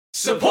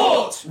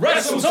Support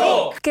Wrestle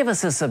Talk! Give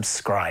us a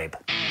subscribe.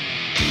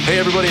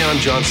 Hey everybody, I'm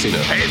John Cena.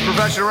 Hey, it's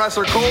professional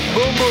wrestler Colt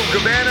Boom Boom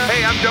Cabana.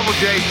 Hey, I'm Double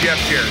J, Jeff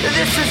Jarrett.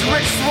 This is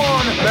Rich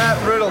Swann. Matt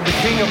Riddle, the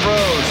King of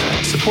Bros.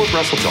 Support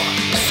Wrestle Talk.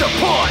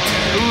 Support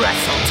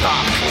Wrestle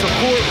Talk.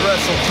 Support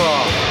Wrestle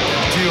Talk.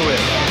 Do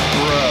it,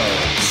 bro.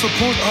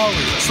 Support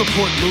Ollie.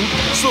 Support Luke.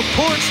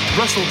 Support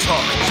Wrestle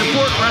Talk.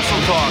 Support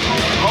Wrestle Talk.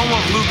 Home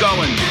of Luke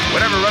Owen.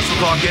 Whatever Wrestle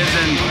Talk is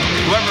and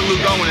whoever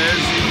Luke Owen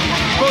is,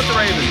 support the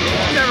Ravens.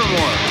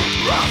 Nevermore.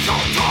 Wrestle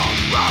Talk.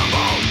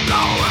 Rebel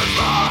now is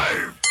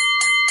live.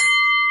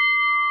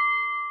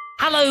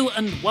 Hello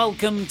and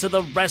welcome to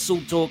the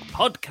Wrestle Talk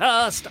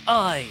podcast.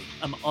 I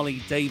am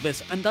Ollie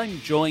Davis and I'm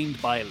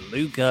joined by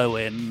Luke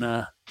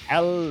Owen.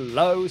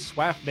 Hello,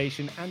 Swaff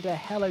Nation, and a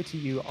hello to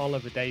you,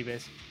 Oliver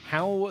Davis.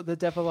 How the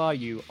devil are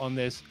you on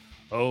this,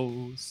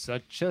 oh,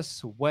 such a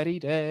sweaty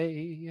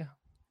day?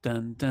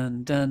 Dun,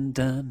 dun, dun,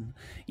 dun.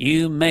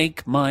 You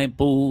make my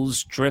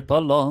balls drip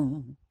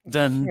along.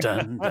 Dun,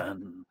 dun,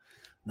 dun.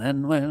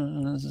 Then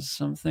when there's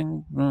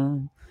something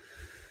wrong,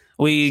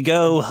 we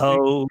go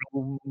home.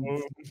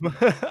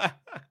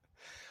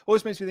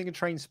 Always makes me think of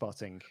Train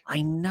Spotting.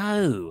 I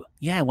know.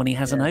 Yeah, when he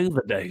has an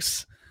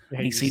overdose. Yeah,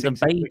 And he you see the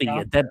sinks into the baby, a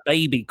carpet. dead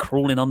baby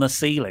crawling on the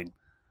ceiling.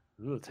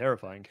 Ooh,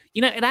 terrifying.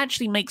 You know, it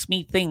actually makes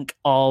me think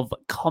of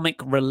Comic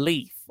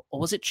Relief, or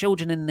was it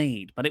Children in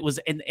Need? But it was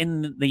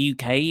in the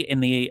UK in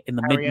the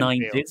Harry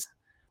mid-90s. Enfield.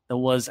 There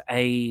was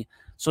a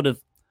sort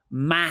of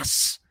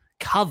mass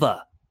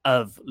cover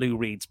of Lou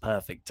Reed's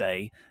Perfect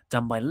Day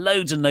done by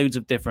loads and loads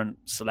of different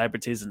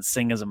celebrities and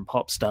singers and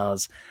pop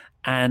stars.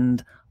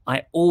 And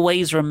I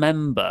always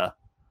remember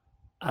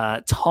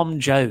Tom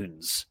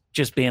Jones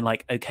just being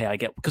like, okay, I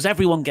get, because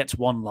everyone gets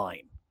one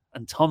line.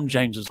 And Tom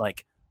Jones was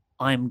like,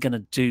 I'm going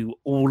to do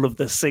all of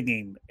the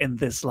singing in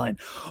this line.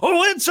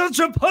 Oh, it's such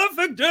a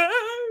perfect day.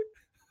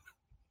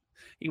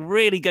 He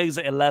really goes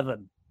at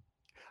 11.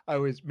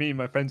 Me and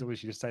my friends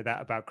always used to say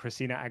that about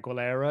Christina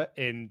Aguilera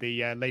in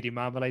the Lady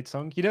Marmalade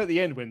song. You know, at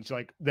the end when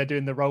they're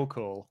doing the roll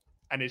call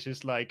and it's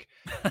just like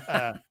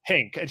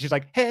Pink, and she's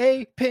like,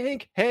 hey,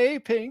 Pink,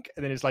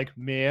 and then it's like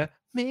Mia.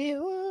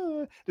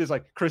 There's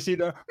like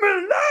Christina.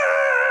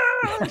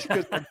 She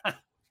goes,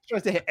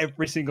 tries to hit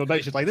every single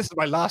note. She's like, this is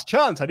my last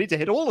chance. I need to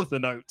hit all of the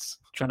notes.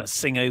 Trying to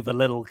sing over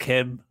Little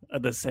Kim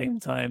at the same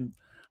time.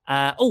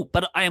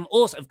 But I am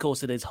also, of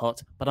course it is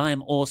hot, but I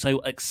am also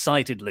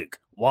excited, Luke.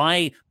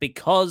 Why?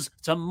 Because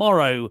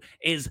tomorrow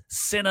is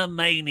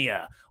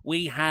Cinemania.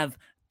 We have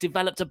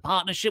developed a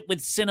partnership with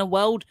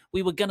Cineworld.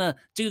 We were going to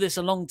do this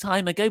a long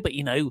time ago, but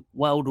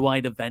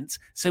worldwide events.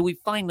 So we've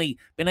finally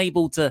been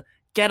able to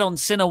get on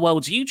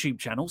Cineworld's YouTube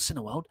channel.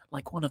 Cineworld,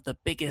 like one of the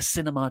biggest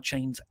cinema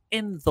chains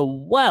in the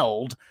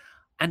world.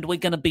 And we're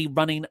going to be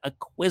running a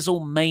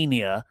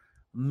Quizzlemania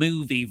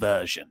movie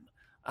version.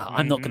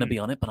 I'm not going to be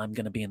on it, but I'm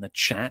going to be in the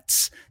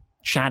chats,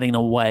 chatting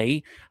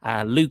away.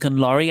 Luke and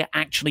Laurie are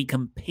actually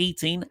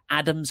competing.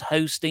 Adam's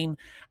hosting.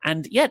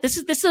 And yeah, this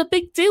is a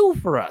big deal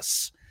for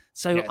us.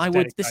 So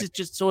Yeah, this is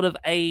just sort of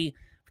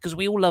because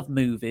we all love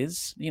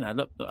movies. You know,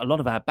 look, a lot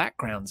of our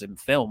backgrounds in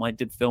film. I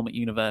did film at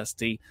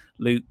university.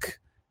 Luke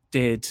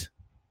did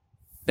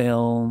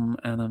film,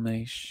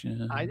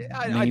 animation,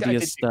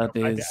 media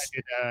studies.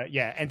 I did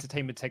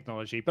entertainment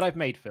technology, but I've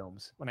made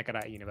films when I got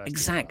out of university.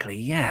 Exactly,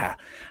 yeah.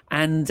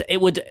 And it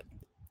would,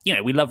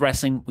 we love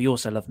wrestling. We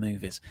also love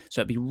movies.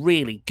 So it'd be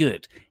really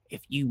good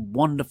if you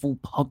wonderful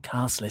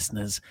podcast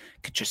listeners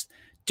could just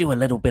do a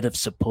little bit of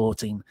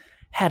supporting.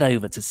 Head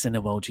over to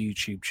Cineworld's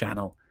YouTube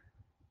channel,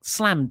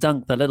 slam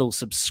dunk the little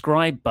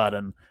subscribe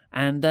button,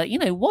 and,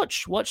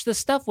 watch the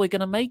stuff we're going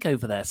to make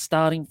over there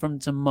starting from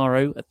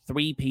tomorrow at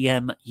 3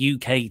 p.m.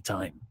 UK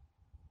time.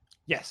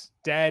 Yes,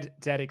 dead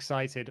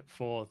excited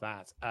for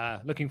that.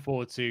 Looking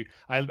forward to...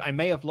 I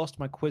may have lost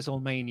my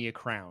Quizzlemania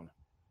crown,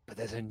 but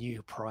there's a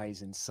new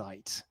prize in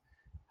sight,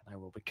 and I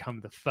will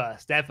become the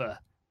first ever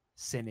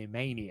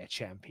Cinemania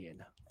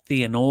champion.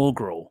 The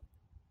inaugural.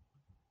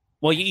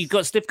 Well, you've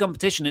got stiff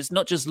competition. It's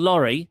not just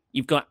Laurie.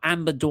 You've got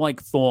Amber Dwight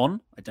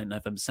Thorne. I don't know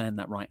if I'm saying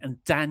that right.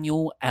 And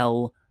Daniel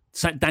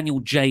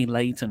J.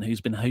 Layton, who's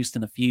been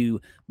hosting a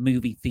few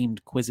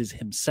movie-themed quizzes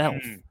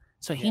himself.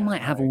 So he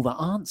might have all the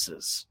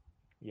answers.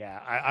 Yeah,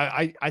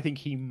 I think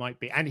he might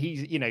be. And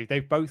he's,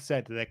 they've both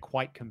said that they're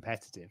quite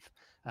competitive.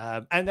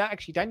 And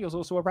actually, Daniel's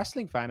also a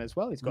wrestling fan as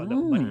well. He's got a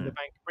little Money in the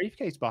Bank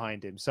briefcase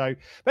behind him. So,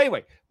 but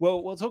anyway,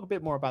 we'll talk a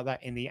bit more about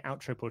that in the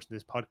outro portion of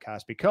this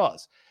podcast,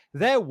 because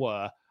there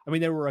were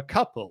a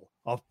couple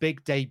of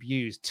big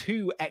debuts.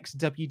 2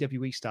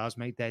 ex-WWE stars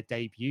made their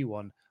debut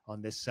on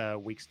this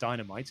week's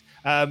Dynamite.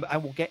 And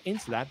we'll get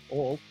into that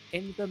all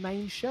in the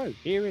main show.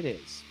 Here it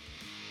is.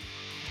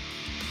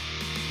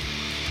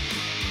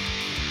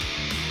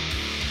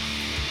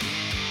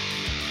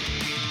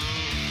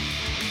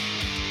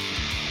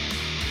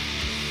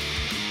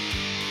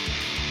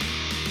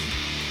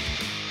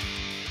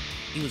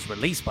 He was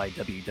released by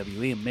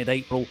WWE in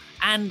mid-April,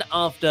 and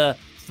after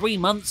 3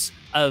 months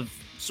of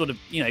sort of,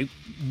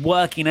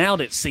 working out,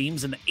 it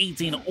seems, and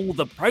eating all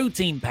the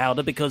protein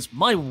powder, because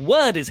my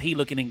word is he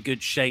looking in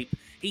good shape.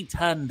 He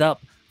turned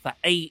up for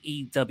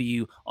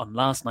AEW on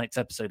last night's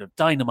episode of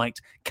Dynamite,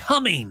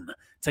 coming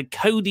to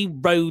Cody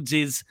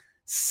Rhodes'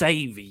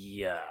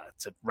 savior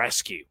to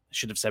rescue. I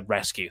should have said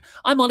rescue.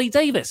 I'm Ollie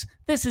Davis.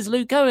 This is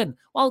Luke Owen.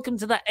 Welcome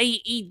to the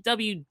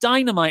AEW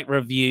Dynamite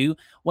review,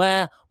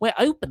 where we're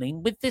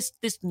opening with this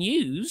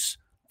news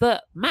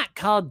that Matt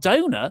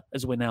Cardona,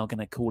 as we're now going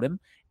to call him,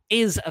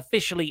 is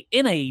officially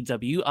in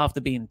AEW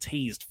after being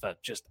teased for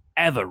just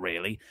ever,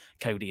 really.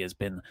 Cody has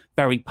been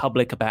very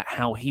public about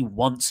how he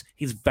wants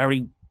his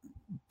very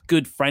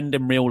good friend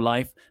in real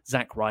life,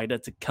 Zack Ryder,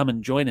 to come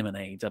and join him in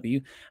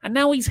AEW. And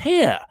now he's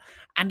here.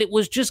 And it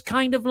was just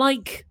kind of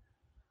like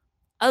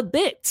a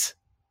bit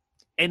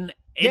in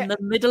the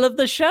middle of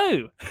the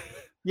show.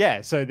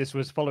 Yeah, so this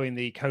was following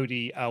the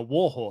Cody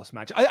Warhorse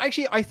match.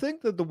 I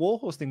think that the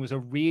Warhorse thing was a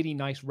really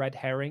nice red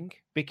herring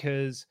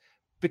because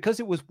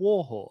it was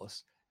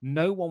Warhorse.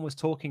 No one was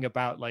talking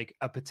about like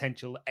a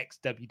potential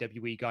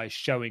ex-WWE guy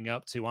showing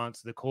up to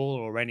answer the call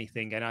or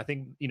anything. And I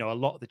think, a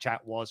lot of the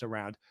chat was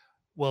around,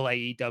 will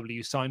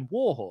AEW sign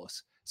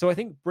Warhorse? So I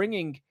think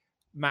bringing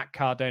Matt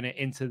Cardona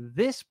into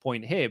this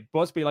point here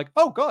was be like,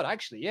 oh God,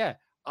 actually, yeah,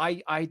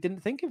 I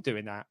didn't think of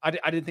doing that. I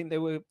didn't think they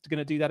were going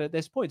to do that at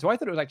this point. So I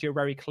thought it was actually a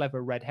very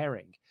clever red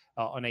herring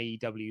on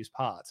AEW's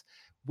part.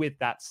 With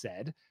that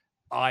said,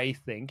 I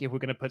think if we're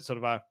going to put sort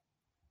of a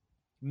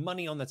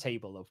money on the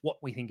table of what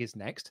we think is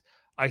next,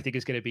 I think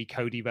it's going to be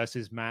Cody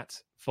versus Matt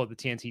for the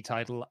TNT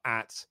title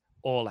at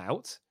All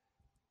Out.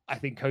 I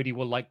think Cody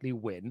will likely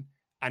win,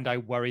 and I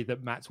worry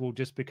that Matt will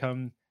just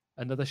become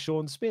another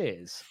Shawn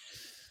Spears.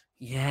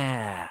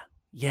 Yeah.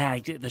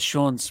 The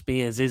Shawn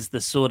Spears is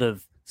the sort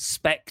of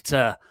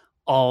specter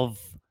of,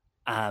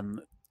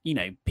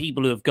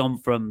 people who have gone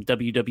from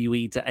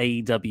WWE to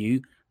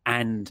AEW,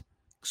 and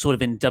sort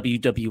of in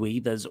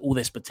WWE, there's all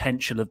this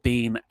potential of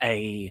being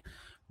a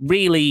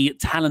really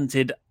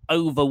talented,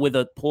 over with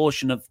a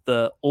portion of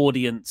the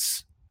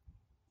audience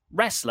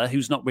wrestler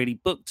who's not really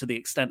booked to the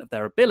extent of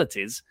their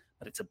abilities,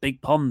 but it's a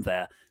big pond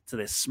there, to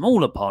this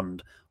smaller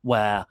pond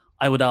where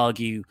I would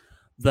argue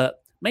that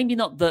maybe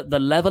not the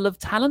level of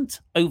talent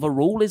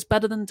overall is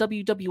better than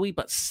WWE,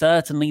 but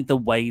certainly the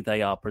way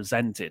they are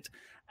presented.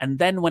 And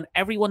then when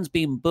everyone's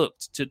being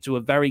booked to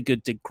a very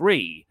good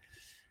degree,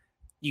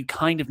 you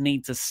kind of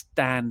need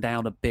stand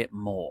out a bit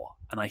more.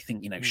 And I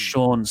think,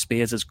 Shawn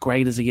Spears, as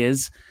great as he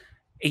is,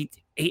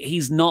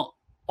 he's not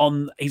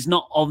on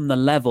the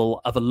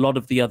level of a lot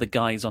of the other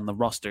guys on the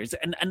roster.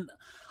 And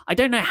I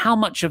don't know how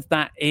much of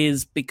that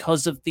is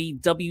because of the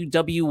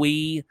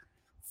WWE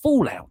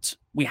fallout.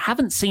 We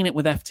haven't seen it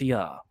with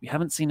FTR. We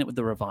haven't seen it with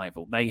the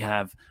Revival. They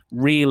have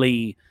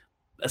really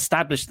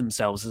established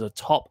themselves as a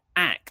top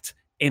act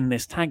in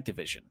this tag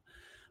division.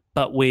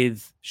 But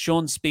with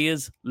Shawn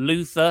Spears,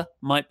 Luther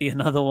might be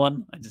another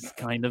one. I just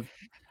kind of...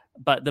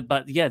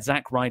 But yeah,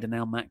 Zack Ryder,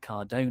 now Matt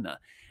Cardona.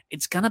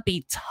 It's going to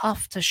be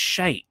tough to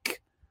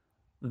shake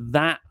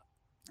that,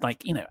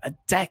 a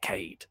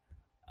decade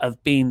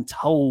of being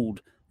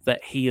told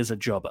that he is a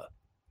jobber.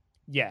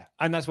 Yeah,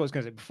 and that's what I was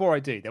going to say. Before I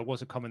do, there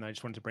was a comment I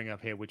just wanted to bring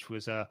up here, which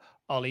was,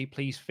 Ollie,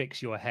 please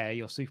fix your hair.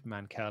 Your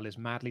Superman curl is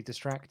madly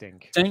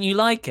distracting. Don't you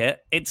like it?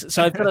 It's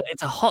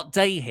a hot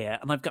day here,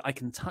 and I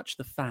can touch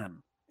the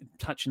fan. I'm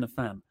touching the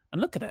fan,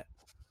 and look at it.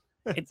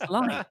 It's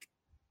like nice.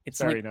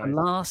 The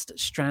last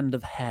strand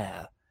of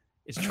hair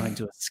is trying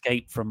to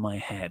escape from my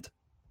head.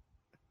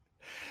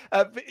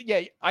 But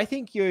yeah, I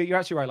think you're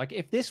absolutely right. Like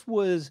if this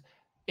was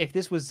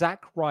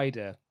Zack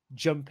Ryder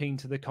jumping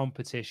to the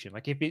competition,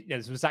 like if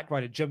this was Zack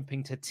Ryder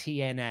jumping to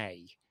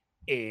TNA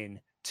in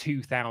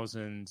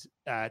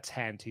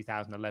 2010,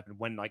 2011,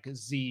 when like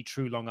Z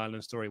True Long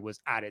Island Story was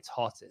at its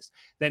hottest,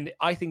 then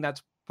I think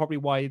that's probably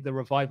why the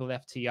Revival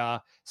FTR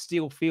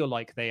still feel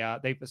like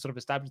they've sort of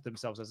established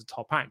themselves as a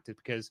top act,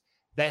 because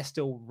they're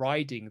still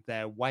riding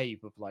their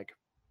wave of like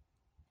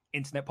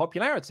internet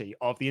popularity,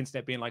 of the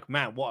internet being like,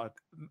 man, what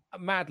a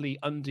madly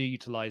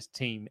underutilized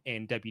team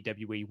in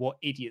WWE. What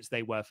idiots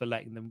they were for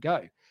letting them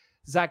go.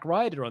 Zack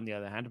Ryder, on the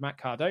other hand, Matt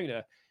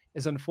Cardona,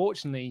 is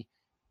unfortunately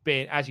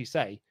been, as you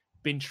say,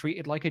 been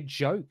treated like a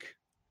joke.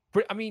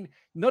 I mean,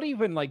 not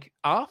even like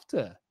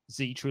after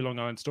Z True Long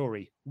Island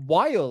Story,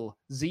 while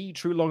Z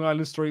True Long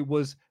Island Story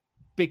was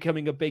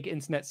becoming a big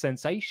internet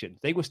sensation,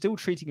 they were still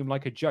treating him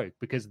like a joke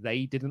because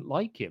they didn't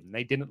like him.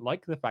 They didn't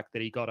like the fact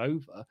that he got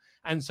over,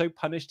 and so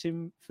punished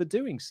him for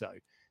doing so.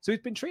 So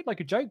he's been treated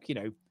like a joke,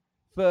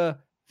 for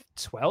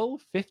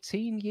 12,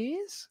 15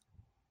 years.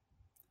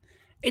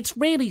 It's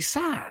really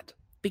sad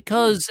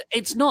because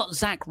it's not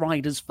Zack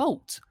Ryder's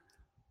fault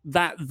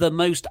that the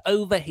most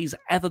over he's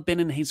ever been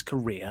in his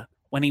career,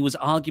 when he was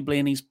arguably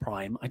in his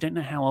prime, I don't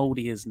know how old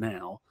he is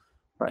now,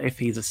 but if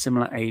he's a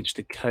similar age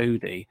to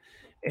Cody,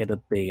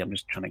 it'll be, I'm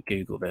just trying to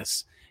Google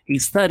this.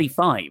 He's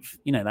 35.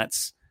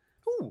 That's...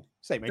 Ooh,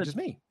 same age as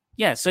me.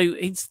 Yeah, so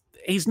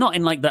he's not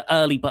in like the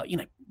early, but,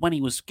 when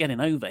he was getting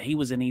over, he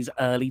was in his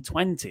early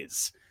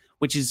 20s,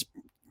 which is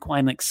quite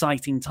an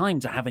exciting time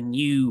to have a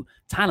new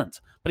talent.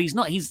 But he's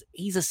not. He's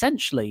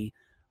essentially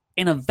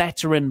in a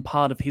veteran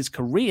part of his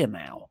career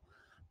now,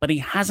 but he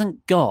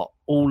hasn't got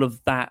all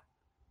of that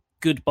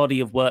good body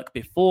of work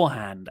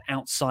beforehand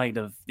outside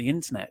of the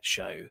internet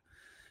show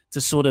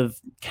to sort of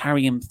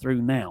carry him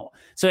through now.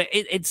 So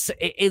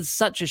it is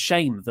such a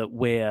shame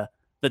that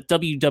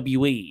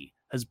WWE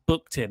has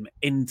booked him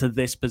into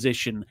this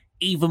position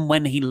even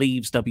when he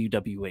leaves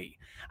WWE.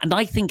 And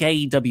I think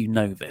AEW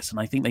know this, and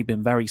I think they've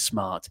been very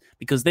smart,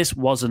 because this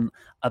wasn't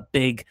a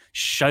big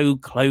show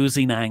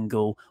closing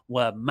angle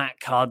where Matt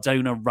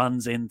Cardona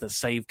runs in to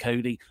save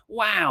Cody.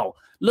 Wow,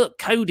 look,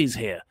 Cody's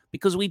here.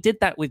 Because we did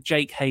that with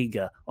Jake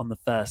Hager on the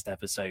first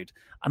episode,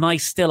 and I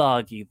still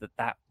argue that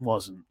that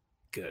wasn't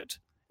good.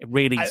 It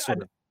really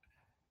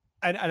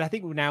And I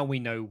think now we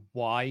know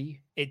why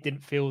it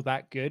didn't feel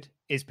that good,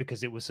 is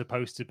because it was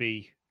supposed to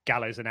be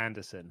Gallows and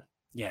Anderson.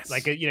 Yes.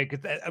 Like,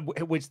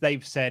 which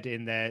they've said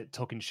in their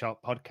Talking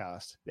Shop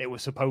podcast, it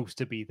was supposed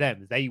to be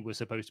them. They were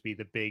supposed to be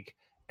the big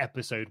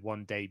episode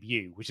 1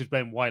 debut, which is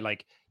why,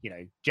 like,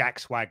 Jack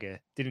Swagger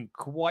didn't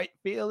quite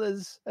feel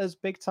as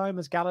big time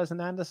as Gallows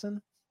and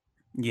Anderson.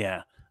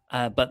 Yeah.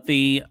 But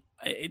I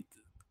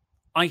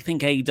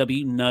think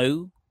AEW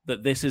know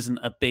that this isn't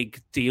a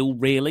big deal,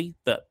 really,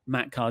 that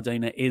Matt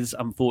Cardona is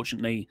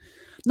unfortunately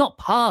not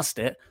past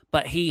it,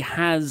 but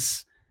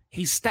he's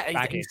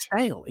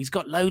stale. He's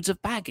got loads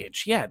of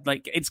baggage. Yeah,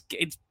 like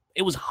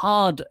it was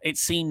hard, it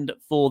seemed,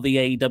 for the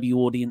AEW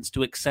audience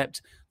to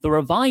accept the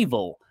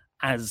Revival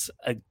as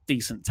a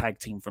decent tag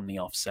team from the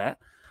offset,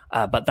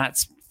 but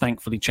that's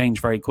thankfully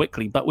changed very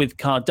quickly. But with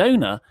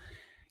Cardona,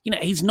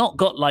 he's not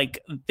got like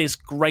this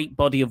great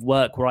body of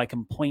work where I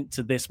can point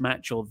to this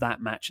match or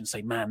that match and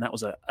say, man, that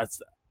was a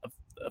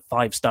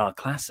 5-star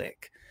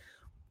classic,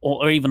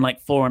 or even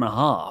like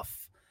 4.5.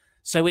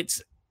 So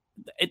this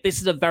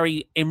is a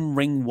very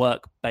in-ring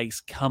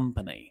work-based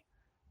company,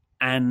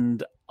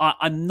 and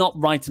I'm not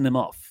writing him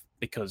off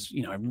because,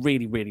 I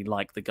really, really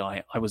like the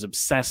guy. I was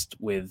obsessed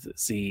with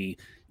the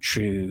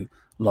True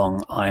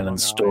Long Island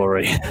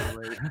Story.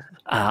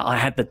 I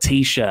had the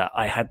T-shirt.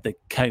 I had the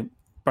coat,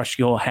 brush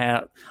your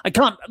hair. I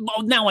can't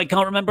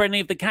remember any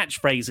of the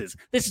catchphrases.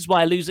 This is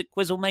why I lose at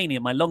Quizzlemania.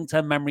 My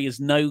long-term memory is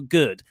no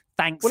good.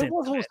 Thanks.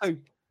 Well,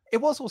 it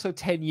was also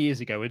 10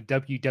 years ago, and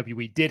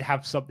WWE did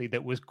have something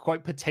that was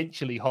quite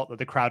potentially hot that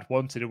the crowd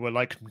wanted, and were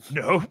like,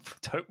 nope,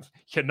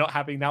 you're not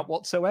having that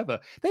whatsoever.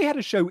 They had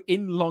a show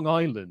in Long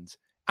Island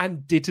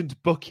and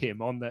didn't book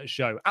him on that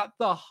show at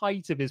the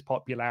height of his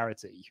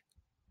popularity.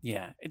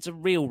 Yeah, it's a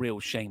real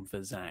shame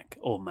for Zach,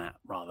 or Matt,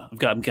 rather. I'm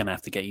going to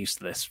have to get used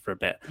to this for a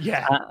bit.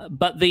 Yeah.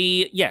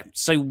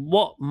 So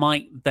what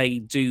might they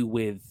do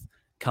with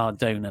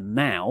Cardona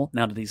now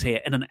that he's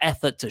here, in an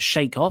effort to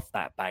shake off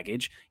that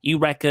baggage? You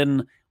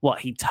reckon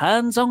he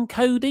turns on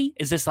Cody?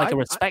 Is this like a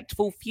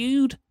respectful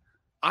feud?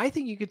 I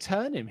think you could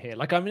turn him here.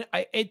 Like,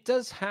 it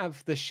does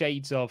have the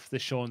shades of the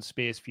Shawn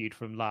Spears feud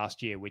from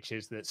last year, which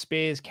is that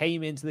Spears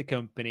came into the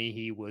company,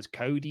 he was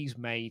Cody's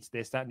mate,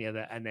 this, that, and the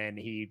other, and then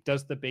he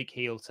does the big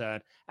heel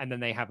turn, and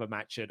then they have a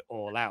match at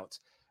All Out.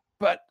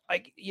 But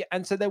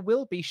and so there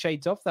will be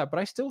shades of that, but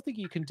I still think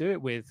you can do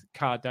it with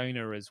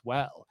Cardona as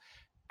well.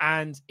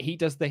 And he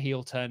does the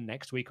heel turn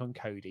next week on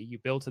Cody. You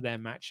build to their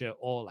match at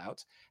All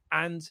Out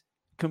and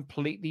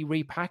completely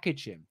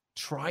repackage him.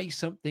 Try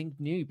something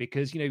new,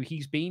 because,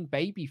 he's been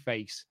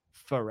babyface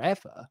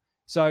forever.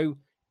 So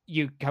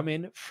you come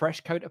in, fresh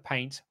coat of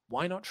paint.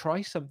 Why not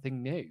try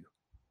something new?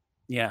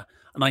 Yeah.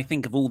 And I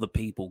think of all the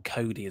people,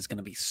 Cody is going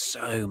to be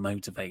so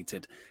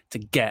motivated to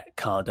get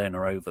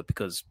Cardona over,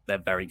 because they're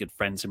very good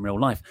friends in real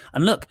life.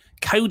 And look,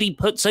 Cody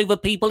puts over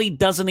people he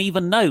doesn't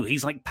even know.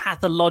 He's like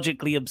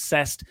pathologically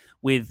obsessed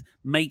with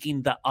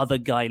making the other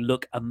guy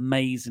look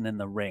amazing in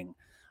the ring.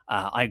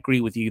 I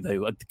agree with you,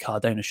 though.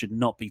 Cardona should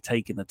not be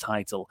taking the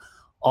title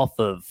off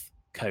of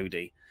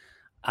Cody.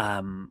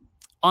 So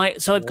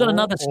I've got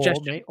another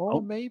suggestion.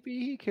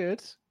 Maybe he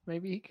could. I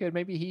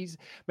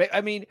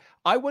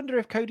wonder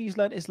if Cody's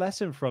learned his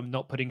lesson from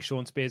not putting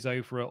Shawn Spears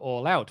over at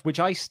All Out, which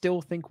I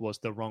still think was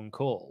the wrong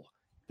call.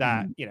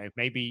 That,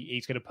 maybe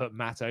he's going to put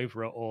Matt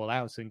over at All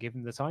Out and give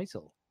him the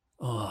title.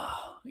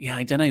 Oh, yeah,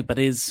 I don't know. But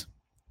is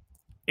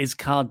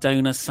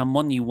Cardona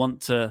someone you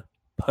want to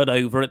put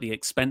over at the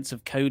expense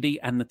of Cody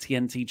and the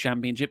TNT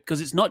Championship? Because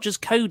it's not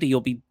just Cody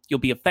you'll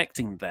be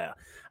affecting there.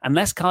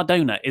 Unless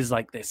Cardona is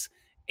like this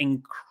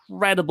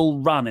incredible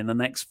run in the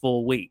next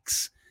 4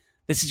 weeks,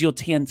 this is your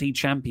TNT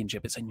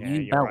Championship. It's a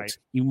new belt. Right.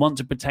 You want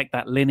to protect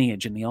that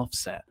lineage in the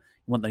offset.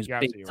 You want those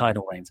big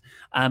title reigns.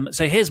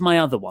 So here's my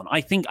other one. I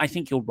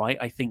think you're right.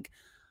 I think,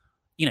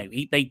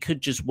 they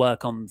could just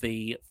work on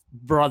the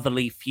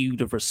brotherly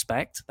feud of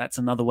respect. That's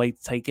another way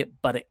to take it,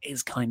 but it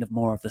is kind of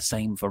more of the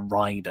same for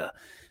Ryder.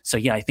 So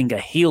yeah, I think a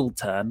heel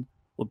turn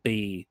would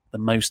be the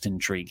most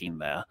intriguing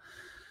there.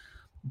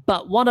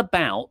 But what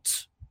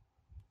about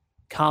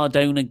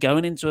Cardona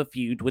going into a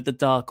feud with the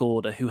Dark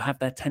Order, who have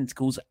their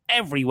tentacles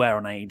everywhere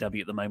on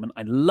AEW at the moment?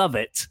 I love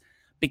it,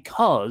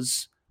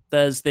 because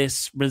there's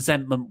this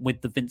resentment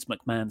with the Vince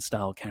McMahon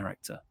style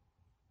character.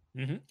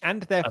 Mm-hmm.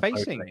 And they're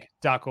facing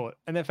Dark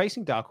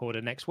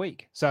Order, next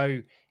week. So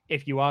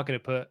if you are going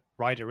to put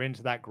Ryder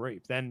into that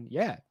group, then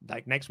yeah,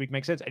 like next week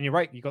makes sense. And you're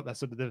right, you got that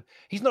sort of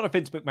he's not a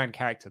Vince McMahon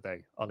character though,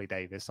 Ollie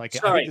Davis. Like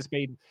I think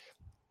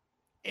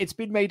it's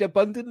been made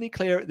abundantly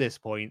clear at this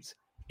point,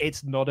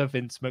 it's not a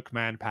Vince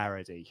McMahon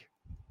parody.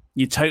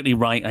 You're totally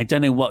right. I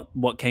don't know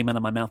what came out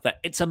of my mouth there.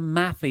 It's a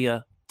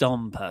Mafia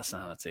Dom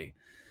personality.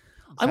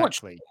 Exactly. I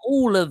watched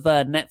all of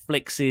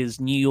Netflix's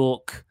New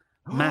York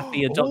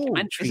Mafia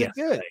documentary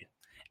yesterday. Good?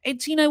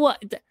 It's, you know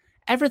what?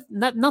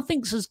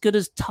 Nothing's as good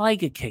as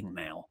Tiger King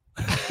now.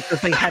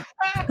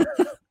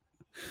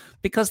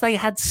 Because they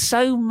had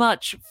so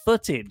much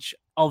footage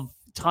of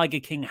Tiger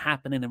King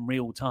happening in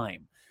real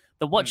time.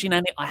 The watching,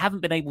 and I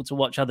haven't been able to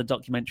watch other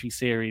documentary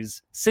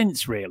series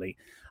since, really,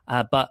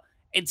 but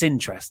it's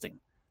interesting.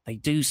 They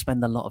do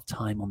spend a lot of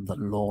time on the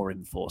law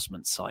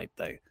enforcement side,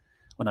 though,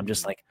 when I'm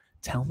just like,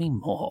 tell me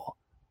more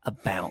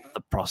about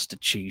the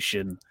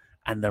prostitution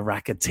and the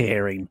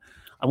racketeering.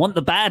 I want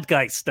the bad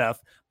guy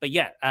stuff, but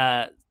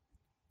yeah,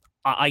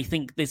 I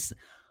think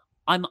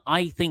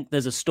I think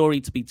there's a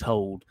story to be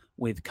told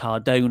with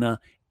Cardona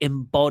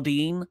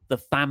embodying the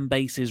fan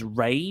base's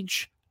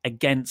rage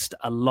against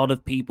a lot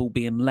of people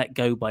being let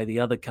go by the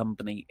other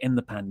company in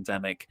the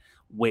pandemic,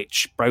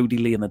 which Brody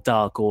Lee and the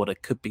Dark Order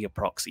could be a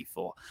proxy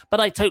for.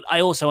 But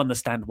I also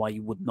understand why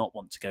you would not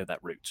want to go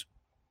that route.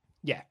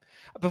 Yeah.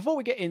 Before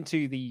we get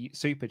into the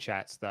super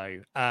chats,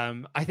 though,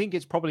 I think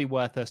it's probably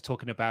worth us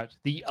talking about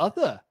the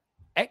other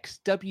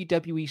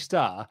ex-WWE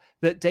star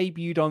that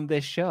debuted on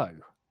this show.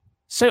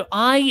 So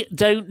I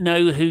don't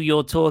know who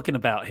you're talking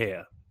about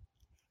here.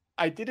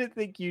 I didn't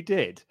think you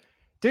did.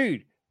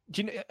 Dude,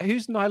 do you know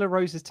who's Nyla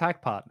Rose's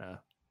tag partner?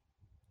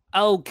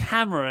 Oh,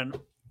 Cameron.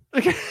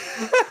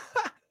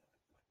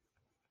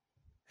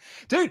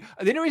 Dude,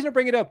 the only reason I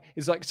bring it up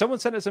is like someone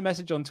sent us a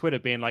message on Twitter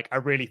being like, I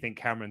really think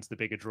Cameron's the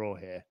bigger draw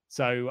here.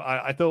 So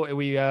I thought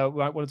we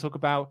might want to talk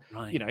about,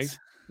 you know,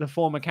 the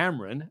former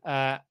Cameron,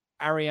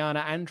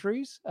 Ariana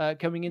Andrews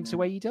coming into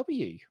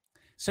AEW.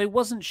 So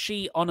wasn't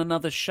she on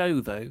another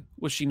show, though?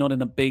 Was she not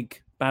in a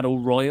big battle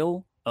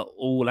royal at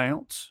All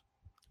Out?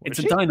 It's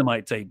a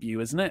Dynamite debut,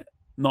 isn't it?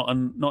 Not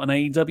an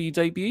AEW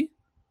debut?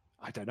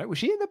 I don't know. Was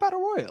she in the battle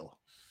royal?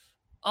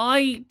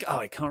 I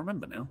can't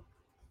remember now.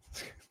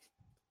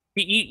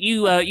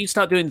 You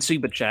start doing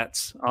super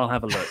chats. I'll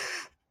have a look.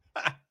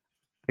 I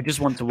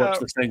just want to watch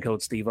the Stone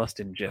Cold Steve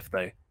Austin gif,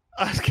 though.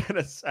 I was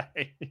gonna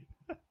say.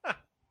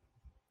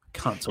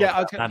 Can't talk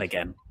about that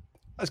again.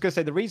 I was gonna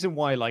say the reason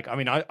why, like, I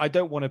mean, I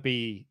don't want to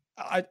be.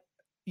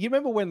 You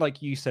remember when,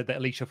 like, you said that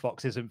Alicia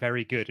Fox isn't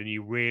very good, and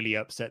you really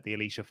upset the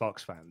Alicia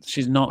Fox fans?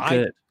 She's not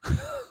good.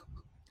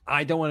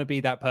 I don't want to be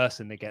that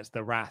person that gets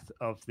the wrath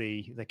of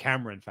the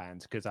Cameron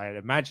fans, because I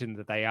imagine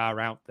that they are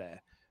out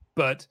there.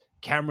 But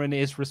Cameron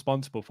is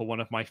responsible for one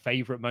of my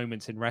favorite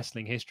moments in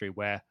wrestling history,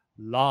 where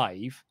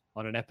live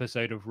on an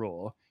episode of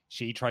Raw,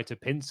 she tried to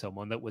pin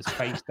someone that was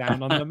face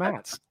down on the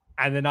mat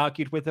and then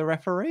argued with the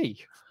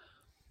referee.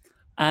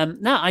 No,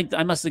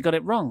 I must have got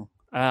it wrong.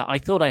 I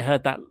thought I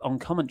heard that on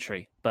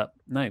commentary, but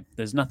no,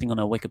 there's nothing on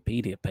her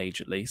Wikipedia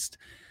page, at least.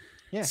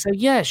 Yeah. So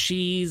yeah,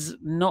 she's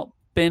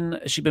been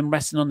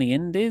wrestling on the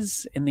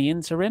Indies in the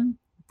interim,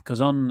 because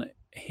on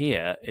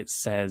here it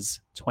says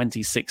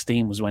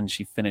 2016 was when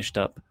she finished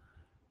up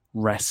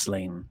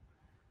wrestling.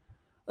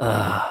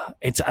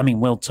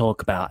 We'll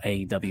talk about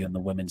AEW and the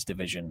women's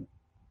division,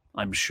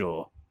 I'm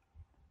sure.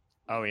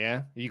 Oh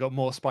yeah, you got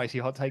more spicy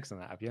hot takes than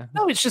that, have you?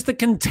 No, it's just a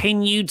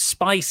continued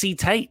spicy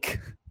take.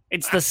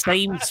 It's the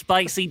same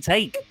spicy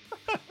take.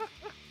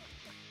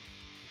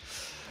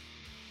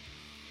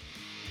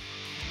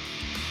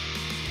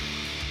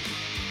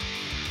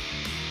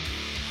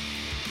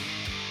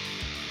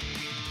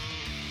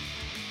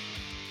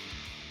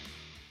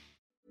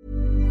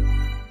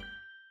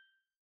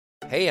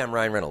 Hey, I'm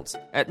Ryan Reynolds.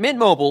 At Mint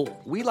Mobile,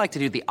 we like to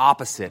do the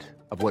opposite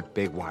of what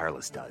Big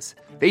Wireless does.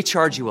 They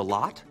charge you a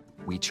lot.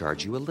 We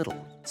charge you a little.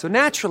 So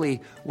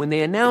naturally, when they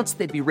announced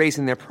they'd be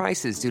raising their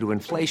prices due to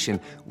inflation,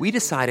 we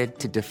decided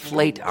to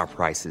deflate our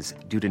prices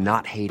due to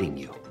not hating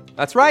you.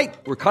 That's right.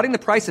 We're cutting the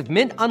price of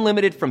Mint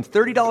Unlimited from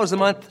 $30 a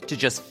month to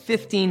just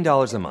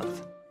 $15 a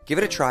month. Give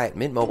it a try at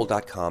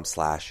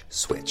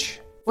mintmobile.com/switch.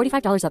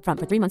 $45 up front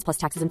for 3 months plus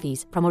taxes and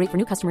fees. Promo rate for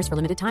new customers for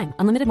limited time.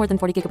 Unlimited more than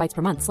 40 gigabytes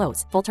per month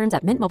slows. Full terms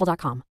at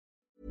mintmobile.com.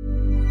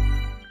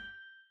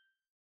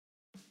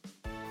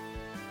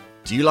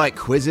 Do you like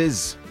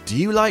quizzes? Do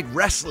you like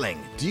wrestling?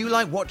 Do you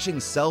like watching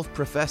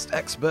self-professed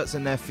experts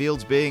in their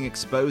fields being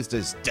exposed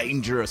as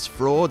dangerous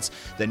frauds?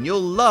 Then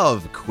you'll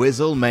love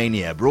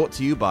Quizzlemania, brought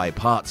to you by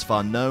Parts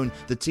Fun Known,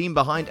 the team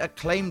behind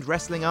acclaimed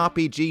wrestling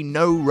RPG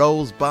No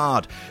Rolls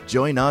Barred.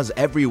 Join us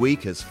every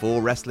week as 4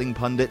 wrestling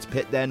pundits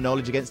pit their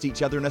knowledge against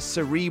each other in a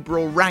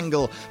cerebral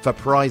wrangle for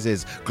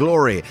prizes,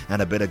 glory,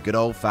 and a bit of good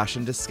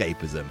old-fashioned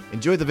escapism.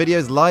 Enjoy the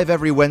videos live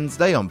every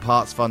Wednesday on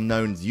Parts Fun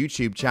Known's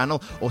YouTube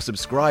channel, or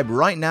subscribe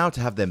right now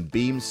to have them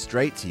beamed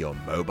straight to your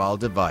mobile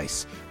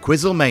device.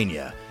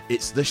 Quizzlemania,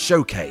 it's the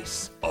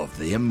showcase of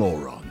the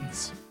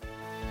immorons.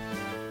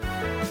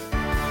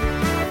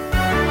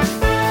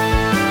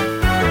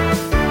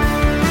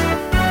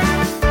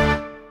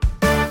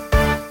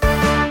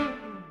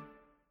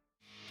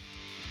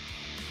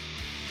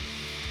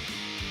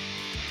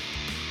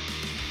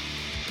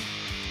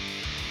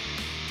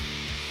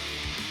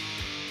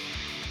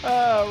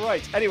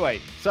 right. Anyway,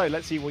 so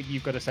let's see what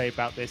you've got to say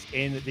about this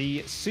in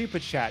the super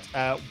chat.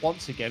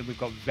 Once again, we've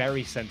got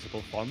very sensible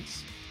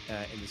fonts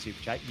in the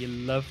super chat. You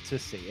love to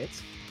see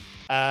it.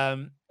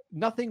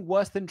 Nothing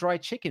worse than dry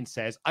chicken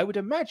says, I would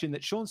imagine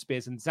that Sean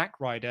Spears and Zack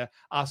Ryder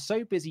are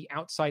so busy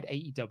outside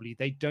AEW,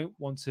 they don't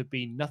want to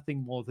be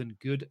nothing more than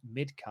good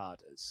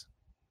mid-carders.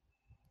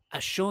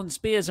 Are Sean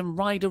Spears and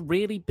Ryder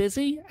really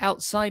busy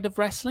outside of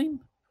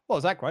wrestling?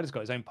 Well, Zack Ryder's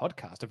got his own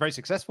podcast, a very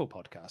successful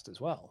podcast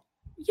as well.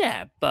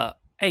 Yeah, but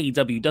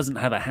AEW doesn't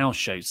have a house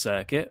show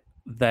circuit.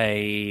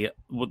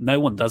 No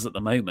one does at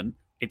the moment.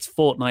 It's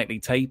fortnightly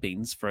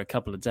tapings for a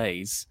couple of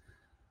days.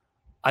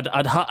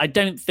 I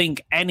don't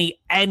think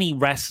any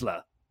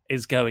wrestler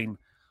is going,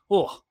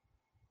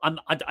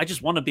 I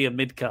just want to be a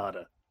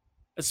mid-carder,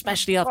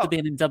 especially after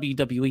being in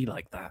WWE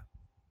like that.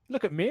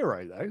 Look at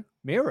Miro, though.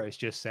 Miro's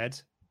just said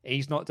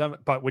he's not done,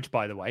 but which,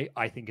 by the way,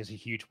 I think is a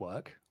huge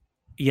work.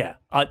 Yeah,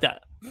 I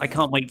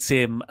can't wait to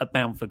see him at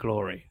Bound for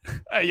Glory.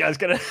 Yeah, I was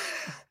going to...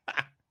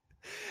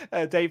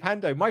 Dave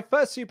Hando, my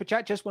first super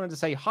chat, just wanted to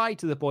say hi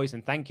to the boys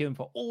and thank them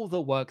for all the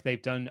work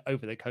they've done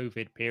over the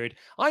COVID period.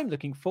 I'm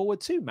looking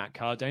forward to Matt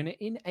Cardona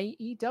in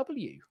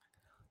AEW.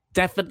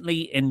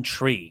 Definitely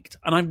intrigued,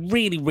 and I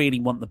really,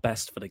 really want the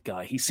best for the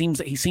guy. He seems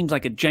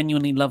like a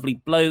genuinely lovely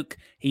bloke.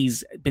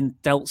 He's been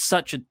dealt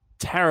such a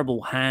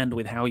terrible hand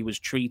with how he was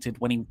treated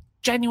when he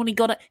genuinely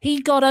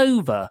got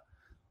over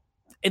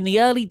in the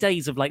early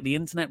days of like the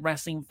internet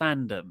wrestling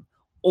fandom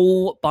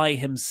all by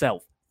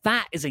himself.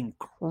 That is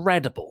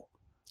incredible.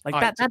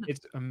 Like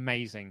it's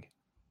amazing.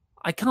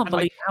 I can't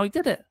believe how he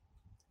did it.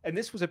 And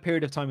this was a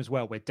period of time as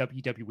well where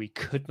WWE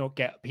could not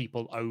get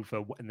people over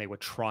when they were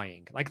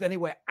trying. Like then they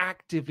were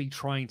actively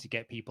trying to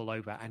get people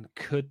over and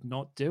could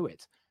not do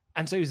it.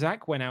 And so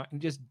Zack went out and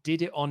just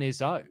did it on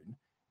his own,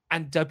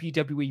 and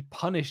WWE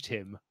punished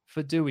him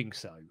for doing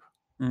so.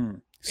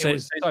 It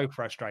was so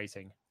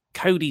frustrating.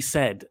 Cody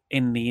said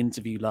in the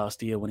interview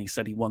last year when he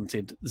said he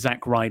wanted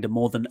Zack Ryder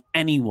more than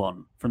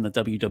anyone from the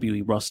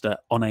WWE roster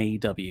on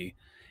AEW,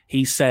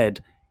 he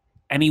said,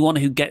 anyone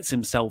who gets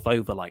himself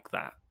over like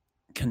that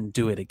can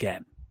do it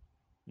again.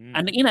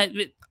 And,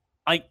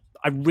 I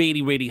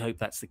really, really hope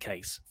that's the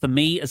case. For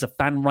me as a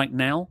fan right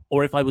now,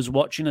 or if I was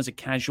watching as a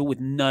casual with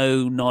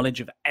no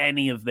knowledge of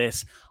any of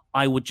this,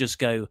 I would just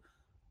go,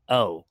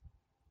 oh,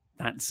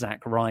 that's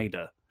Zack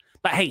Ryder.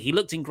 But hey, he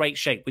looked in great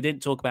shape. We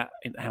didn't talk about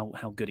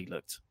how good he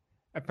looked.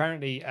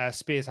 Apparently,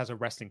 Spears has a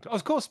wrestling...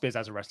 Of course, Spears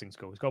has a wrestling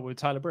school. He's got with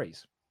Tyler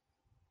Breeze.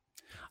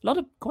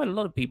 Quite a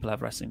lot of people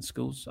have wrestling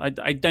schools. I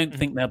don't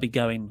think they'll be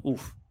going,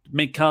 oof,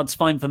 mid-card's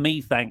fine for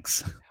me,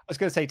 thanks. I was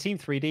going to say Team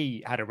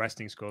 3D had a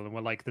wrestling school and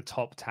were like the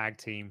top tag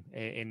team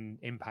in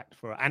Impact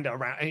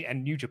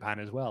and New Japan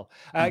as well.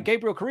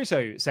 Gabriel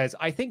Caruso says,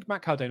 I think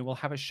Matt Cardona will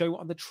have a show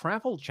on the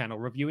Travel Channel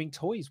reviewing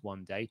toys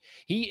one day.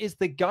 He is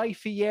the Guy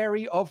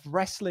Fieri of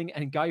wrestling,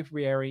 and Guy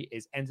Fieri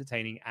is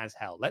entertaining as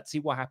hell. Let's see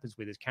what happens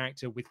with his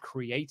character with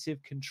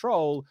creative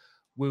control.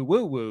 Woo,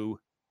 woo, woo.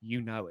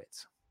 You know it.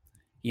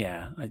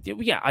 Yeah,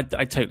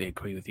 I totally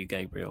agree with you,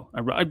 Gabriel.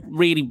 I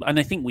really, and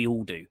I think we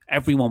all do.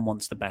 Everyone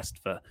wants the best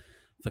for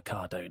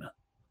Cardona.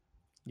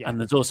 Yeah. And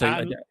there's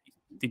also,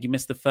 did you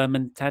miss the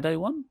Fermentado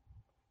one?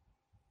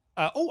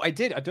 I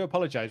did. I do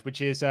apologize,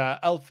 which is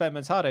El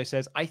Fermentado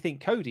says, I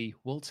think Cody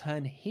will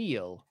turn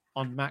heel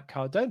on Matt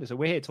Cardona. So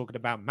we're here talking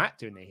about Matt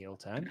doing the heel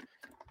turn.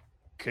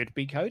 Could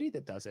be Cody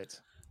that does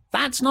it.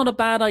 That's not a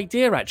bad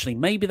idea, actually.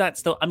 Maybe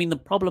that's the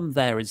problem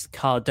there is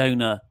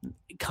Cardona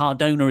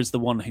is the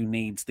one who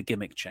needs the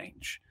gimmick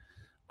change.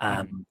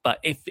 But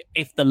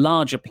if the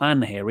larger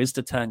plan here is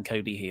to turn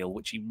Cody heel,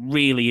 which he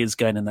really is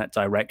going in that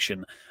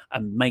direction,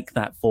 and make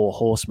that 4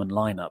 horseman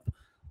lineup,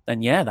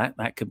 then yeah,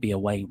 that could be a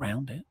way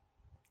around it.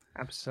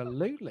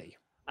 Absolutely.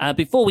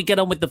 Before we get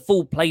on with the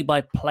full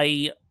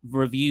play-by-play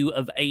review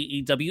of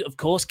AEW, of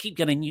course, keep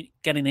getting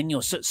in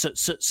your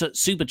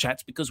super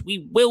chats because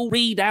we will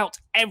read out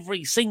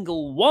every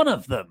single one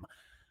of them.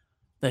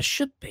 There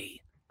should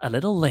be a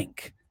little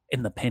link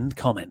in the pinned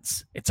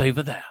comments. It's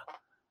over there.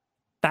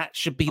 That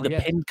should be the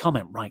pinned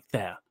comment right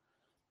there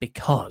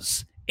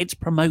because it's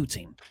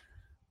promoting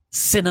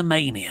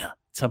Cinemania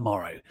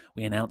tomorrow.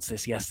 We announced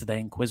this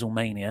yesterday in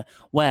Quizzlemania,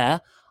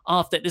 where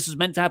after this was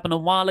meant to happen a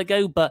while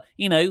ago, but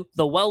the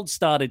world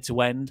started to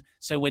end.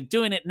 So we're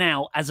doing it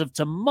now. As of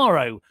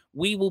tomorrow,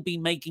 we will be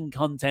making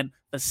content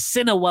for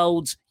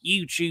Cineworld's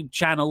YouTube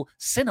channel.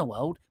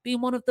 Cineworld being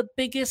one of the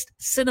biggest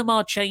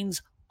cinema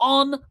chains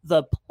on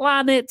the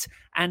planet.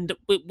 And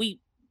we're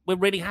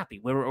really happy.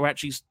 We're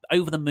actually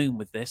over the moon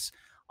with this.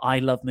 I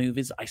love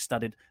movies. I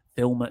studied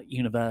film at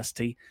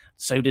university.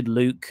 So did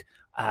Luke.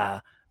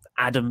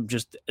 Adam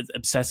just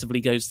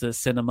obsessively goes to the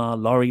cinema.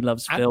 Laurie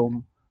loves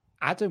film.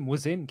 Adam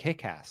was in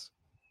Kick-Ass.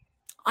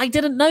 I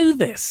didn't know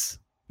this.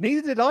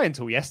 Neither did I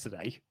until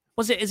yesterday.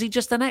 Is he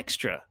just an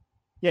extra?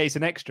 Yeah, he's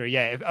an extra.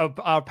 Yeah,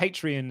 our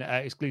Patreon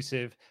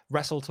exclusive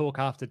Wrestle Talk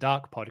After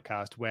Dark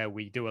podcast, where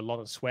we do a lot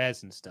of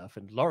swears and stuff,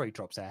 and Laurie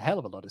drops a hell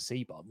of a lot of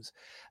C-bombs.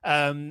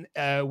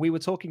 We were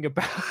talking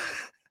about...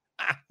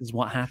 This is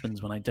what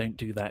happens when I don't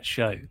do that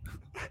show.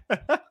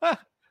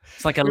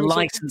 It's like a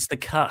license to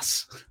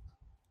cuss.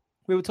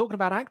 we were talking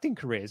about acting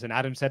careers, and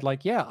Adam said,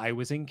 like, yeah, I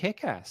was in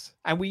Kick-Ass.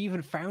 And we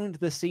even found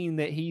the scene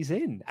that he's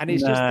in. And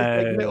it's just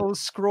this like, little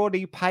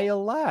scrawny,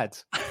 pale lad.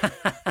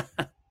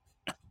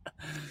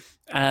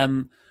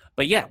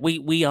 But yeah,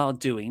 we are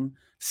doing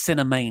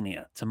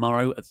Cinemania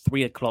tomorrow at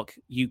 3:00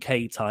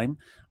 UK time.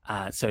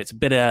 So it's a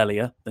bit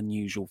earlier than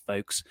usual,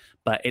 folks.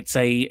 But it's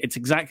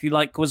exactly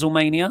like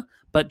Quizzlemania,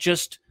 but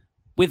just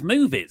with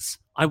movies.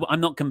 I'm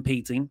not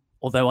competing,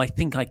 although I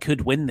think I could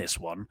win this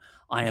one.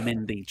 I am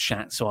in the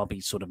chat, so I'll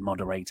be sort of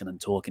moderating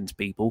and talking to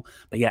people.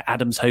 But yeah,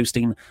 Adam's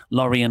hosting,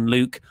 Laurie and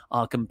Luke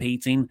are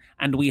competing,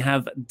 and we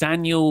have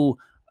Daniel.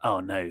 Oh,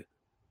 no,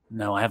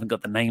 I haven't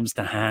got the names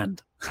to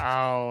hand.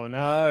 Oh,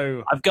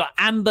 no. I've got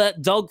Amber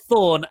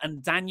Dogthorn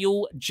and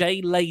Daniel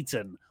J.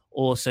 Layton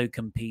also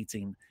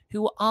competing,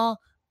 who are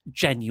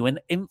genuine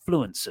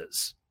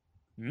influencers.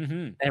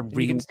 Mm-hmm. They're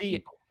real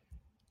people.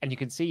 And you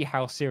can see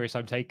how serious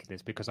I'm taking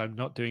this because I'm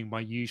not doing my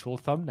usual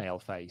thumbnail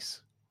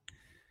face.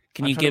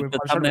 Can you give the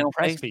thumbnail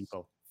face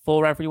people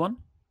for everyone?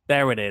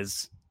 There it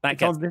is. That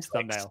gets on this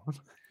thumbnail.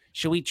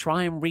 Shall we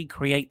try and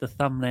recreate the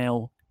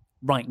thumbnail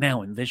right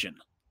now in Vision?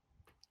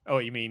 Oh,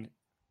 you mean?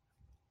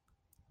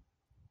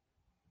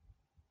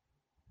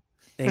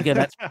 There you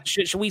go.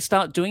 Should we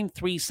start doing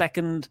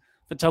 3-second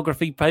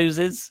photography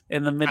poses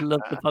in the middle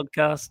of the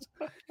podcast?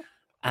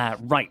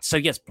 Right. So,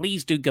 yes,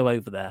 please do go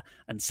over there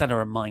and set a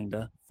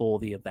reminder for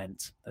the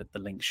event that the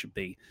link should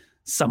be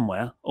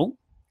somewhere. Oh,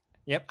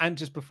 yep. And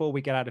just before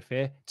we get out of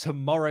here,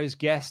 tomorrow's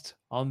guest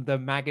on the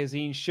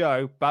magazine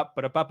show,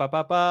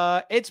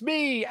 it's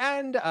me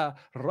and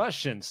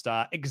Russian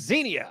star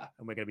Xenia.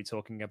 And we're going to be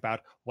talking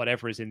about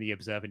whatever is in the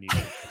Observer News.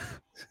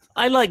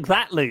 I like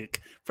that, Luke.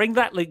 Bring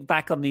that link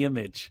back on the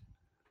image.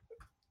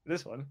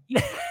 This one?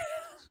 Yeah.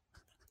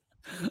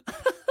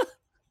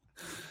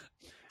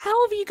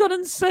 How have you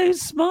gotten so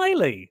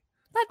smiley?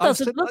 That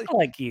doesn't look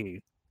like you.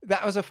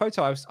 That was a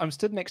photo. I'm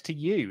stood next to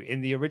you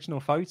in the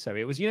original photo.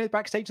 It was,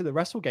 backstage of the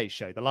WrestleGate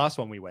show, the last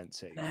one we went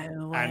to.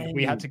 No way. And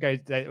we had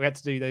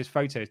to do those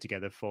photos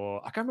together for,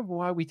 I can't remember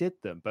why we did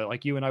them, but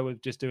like you and I were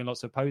just doing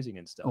lots of posing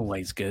and stuff.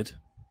 Always good.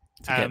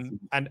 And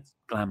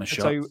glamour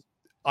shots. So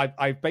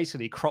I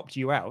basically cropped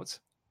you out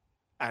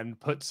and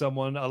put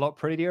someone a lot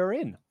prettier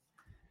in.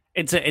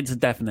 It's a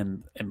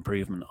definite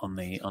improvement on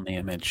the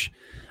image.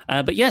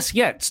 But yes,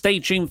 stay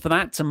tuned for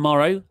that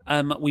tomorrow.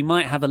 We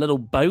might have a little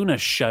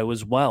bonus show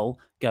as well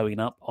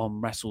going up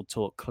on Wrestle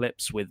Talk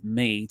Clips with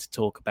me to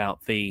talk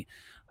about the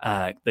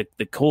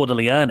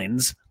quarterly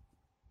earnings.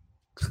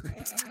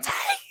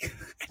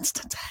 It's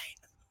today.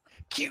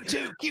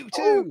 Q2.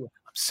 I'm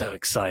so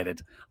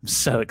excited. I'm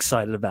so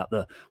excited about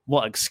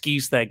what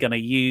excuse they're going to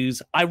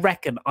use. I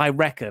reckon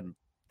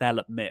they'll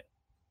admit.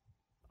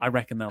 I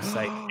reckon they'll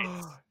say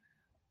it's.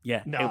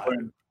 Yeah, no.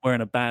 We're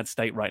in a bad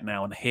state right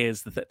now, and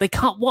here's the thing: they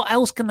can't. What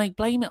else can they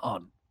blame it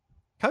on?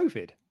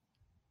 COVID.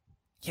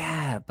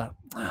 Yeah, but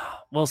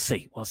we'll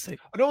see.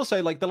 And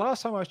also, like the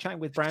last time I was chatting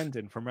with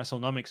Brandon from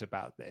WrestleNomics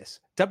about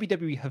this,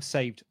 WWE have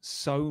saved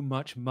so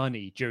much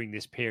money during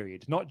this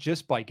period, not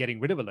just by getting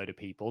rid of a load of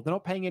people. They're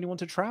not paying anyone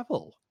to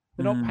travel.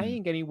 They're not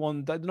paying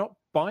anyone. They're not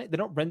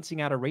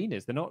renting out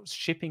arenas. They're not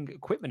shipping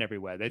equipment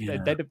everywhere.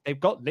 They've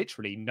got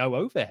literally no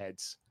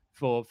overheads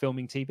for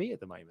filming TV at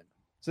the moment.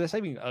 So they're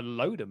saving a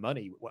load of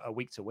money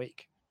week to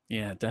week.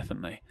 Yeah,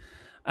 definitely.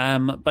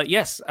 But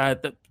yes,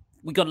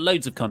 we got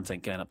loads of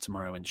content going up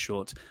tomorrow in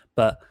short.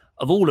 But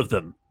of all of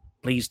them,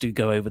 please do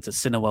go over to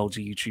Cineworld's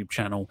YouTube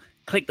channel,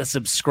 click the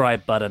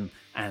subscribe button,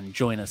 and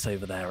join us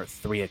over there at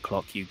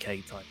 3:00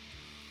 UK time.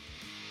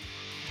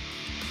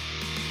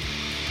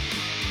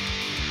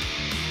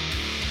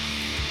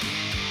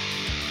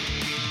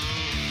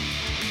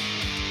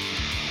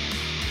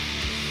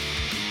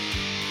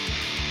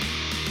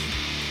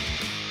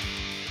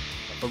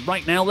 But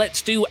right now,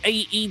 let's do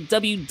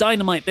AEW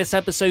Dynamite. This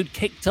episode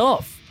kicked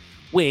off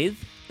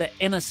with the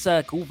Inner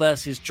Circle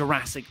versus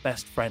Jurassic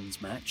Best Friends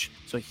match.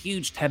 So a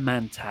huge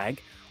 10-man tag.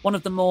 One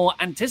of the more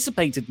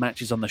anticipated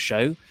matches on the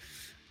show.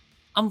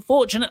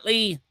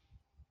 Unfortunately,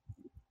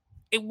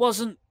 it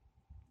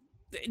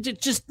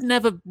just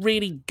never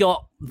really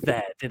got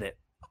there, did it?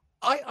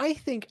 I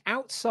think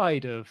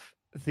outside of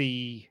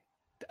the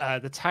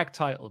tag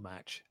title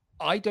match,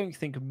 I don't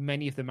think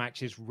many of the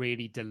matches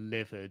really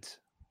delivered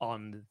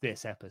on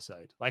this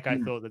episode. Like I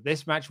thought that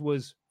this match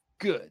was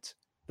good.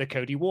 The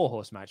Cody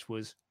Warhorse match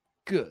was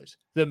good.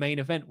 The main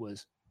event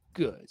was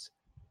good.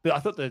 But I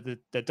thought the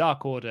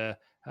Dark Order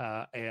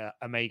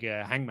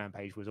Omega Hangman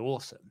page was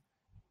awesome.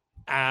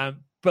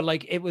 But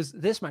like it was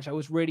this match I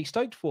was really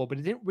stoked for, but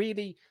it didn't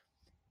really.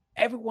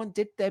 Everyone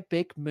did their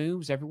big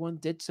moves. Everyone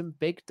did some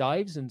big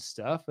dives and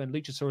stuff. And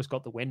Luchasaurus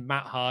got the win.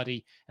 Matt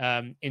Hardy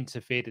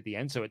interfered at the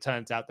end. So it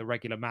turns out the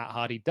regular Matt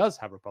Hardy does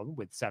have a problem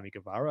with Sammy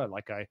Guevara.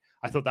 Like I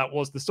thought that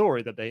was the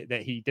story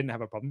that he didn't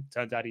have a problem.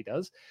 Turns out he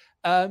does.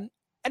 And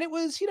it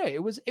was,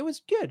 it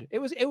was good. It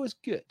was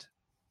good.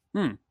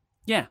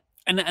 Yeah.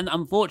 And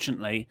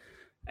unfortunately,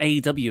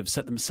 AEW have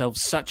set themselves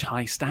such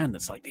high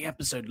standards. Like the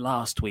episode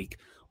last week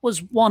was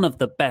one of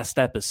the best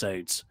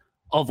episodes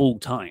of all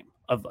time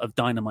of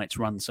Dynamite's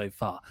run so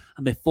far.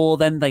 And before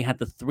then, they had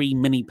the 3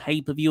 mini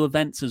pay-per-view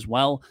events as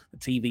well, the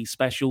TV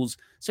specials.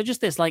 So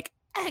just this like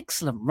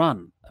excellent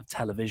run of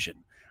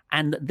television.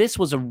 And this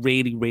was a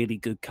really, really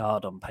good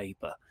card on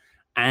paper.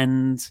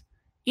 And,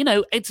 you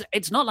know,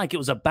 it's not like it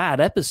was a bad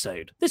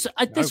episode. This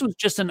was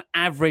just an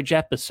average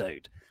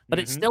episode. But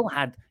it still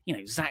had, you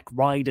know, Zack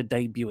Ryder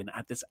debuting. It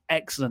had this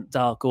excellent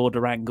Dark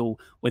Order angle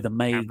with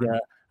Omega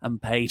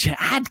and Page. It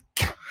had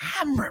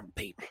Cameron,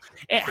 people.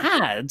 It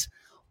had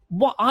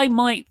what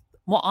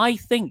I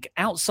think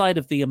outside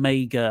of the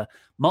Omega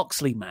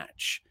Moxley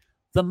match,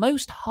 the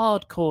most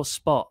hardcore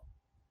spot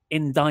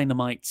in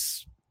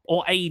Dynamite's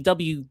or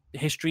AEW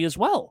history as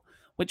well,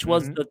 which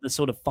was the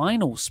sort of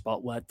final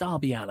spot where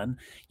Darby Allin,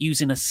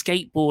 using a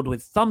skateboard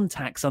with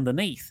thumbtacks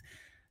underneath,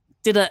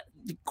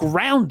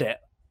 ground it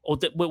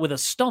with a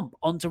stomp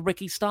onto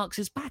Ricky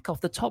Starks' back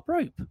off the top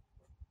rope.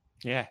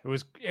 Yeah,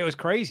 it was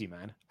crazy,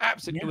 man.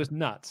 Absolutely, It was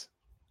nuts.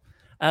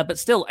 But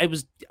still, it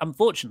was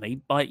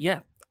unfortunately.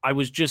 I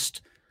was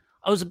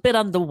a bit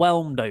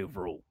underwhelmed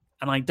overall,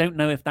 and I don't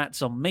know if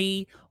that's on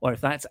me or if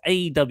that's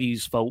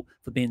AEW's fault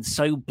for being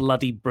so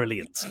bloody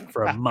brilliant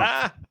for a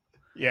month.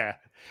 Yeah,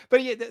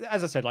 but yeah,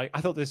 as I said, like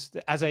I thought this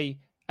as a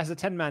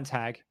 10-man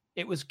tag.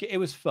 It was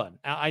fun.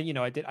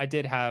 I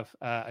did have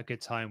a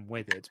good time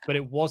with it, but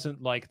it wasn't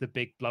like the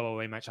big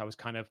blow-away match I was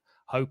kind of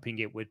hoping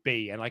it would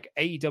be. And like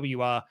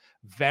AEW are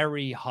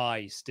very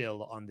high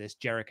still on this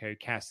Jericho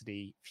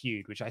Cassidy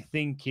feud, which I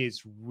think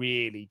is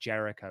really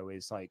Jericho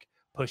is like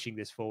pushing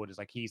this forward as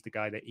like he's the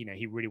guy that, you know,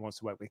 he really wants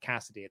to work with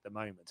Cassidy at the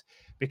moment,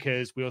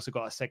 because we also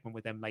got a segment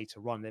with them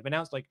later on. They've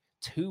announced like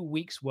 2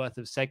 weeks worth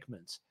of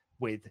segments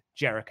with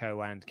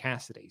Jericho and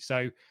Cassidy.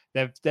 So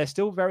they're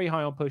still very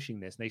high on pushing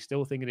this, and they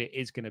still think that it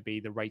is going to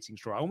be the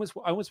ratings draw. I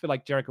almost feel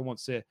like Jericho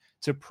wants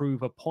to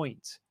prove a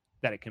point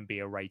that it can be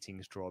a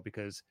ratings draw,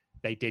 because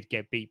they did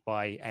get beat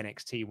by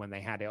NXT when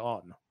they had it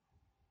on.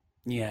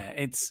 Yeah,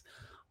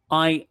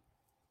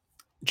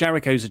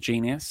 Jericho's a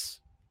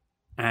genius,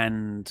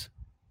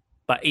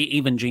 but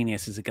even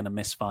geniuses are going to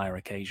misfire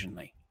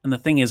occasionally. And the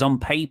thing is, on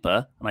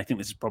paper, and I think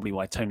this is probably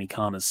why Tony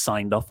Khan has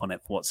signed off on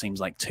it for what seems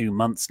like 2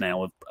 months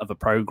now of a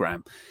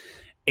program,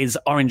 is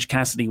Orange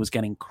Cassidy was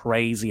getting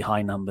crazy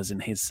high numbers in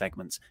his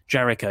segments.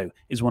 Jericho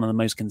is one of the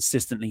most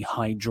consistently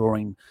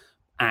high-drawing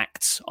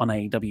acts on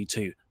AEW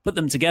too. Put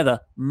them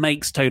together,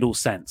 makes total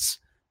sense.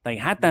 They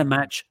had their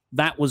match.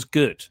 That was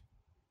good.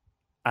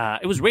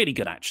 It was really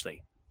good,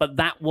 actually. But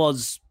that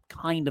was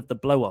kind of the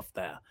blow-off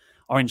there.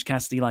 Orange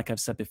Cassidy, like I've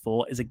said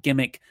before, is a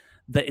gimmick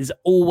that is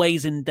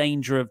always in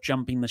danger of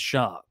jumping the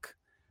shark.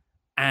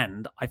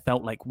 And I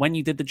felt like when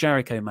you did the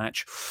Jericho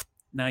match,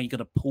 now you got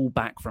to pull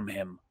back from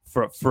him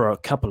for a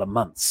couple of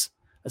months,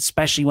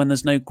 especially when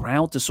there's no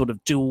crowd to sort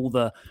of do all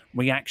the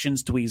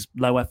reactions to his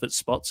low effort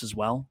spots as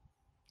well.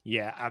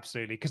 Yeah,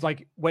 absolutely. Because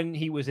like when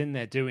he was in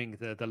there doing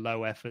the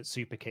low effort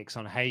super kicks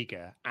on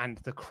Hager, and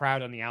the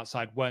crowd on the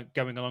outside weren't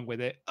going along with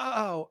it,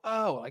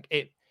 like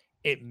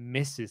it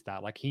misses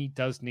that. Like he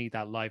does need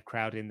that live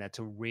crowd in there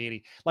to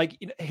really, like,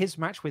 you know, his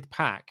match with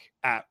Pac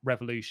at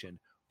Revolution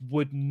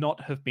would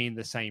not have been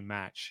the same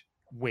match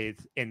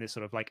in this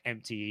sort of like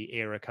empty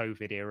era,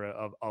 COVID era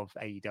of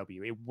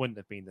AEW. It wouldn't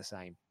have been the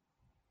same.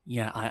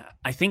 Yeah,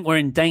 I think we're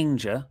in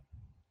danger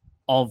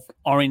of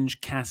Orange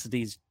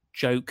Cassidy's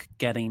joke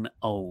getting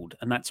old,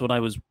 and that's what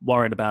I was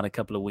worried about a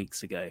couple of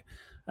weeks ago.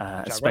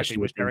 Especially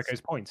with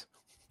Jericho's point.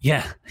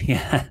 Yeah.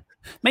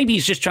 Maybe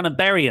he's just trying to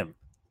bury him.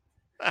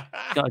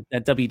 Got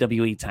a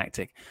WWE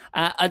tactic.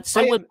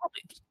 So we'll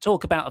probably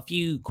talk about a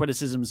few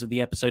criticisms of the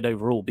episode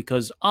overall,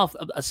 because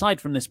aside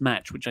from this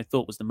match, which I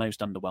thought was the most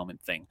underwhelming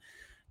thing,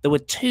 there were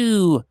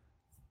 2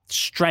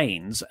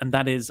 strains, and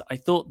that is, I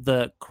thought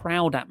the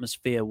crowd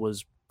atmosphere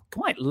was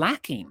quite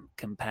lacking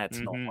compared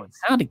to normal. It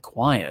sounded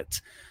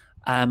quiet.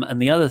 And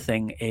the other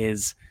thing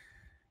is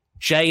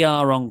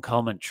JR on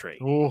commentary.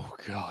 Oh,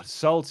 God.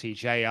 Salty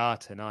JR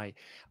tonight.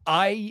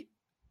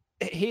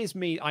 Here's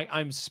me.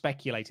 I'm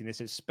speculating.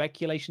 This is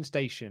Speculation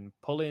Station.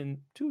 Pull in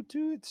to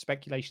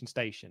Speculation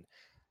Station.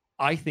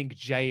 I think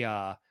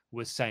JR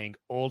was saying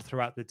all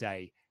throughout the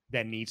day,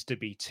 there needs to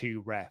be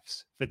 2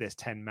 refs for this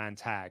 10-man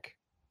tag.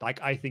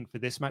 Like, I think for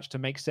this match to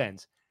make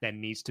sense, there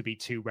needs to be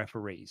 2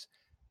 referees.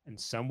 And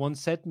someone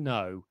said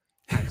no.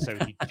 And so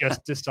he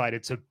just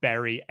decided to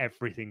bury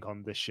everything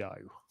on the show.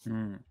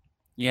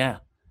 Yeah.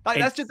 Like,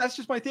 that's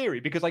just my theory,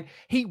 because like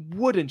he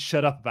wouldn't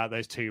shut up about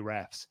those 2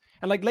 refs.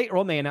 And like later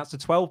on, they announced a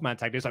 12-man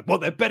tag. It's like, well,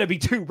 there better be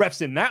 2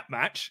 refs in that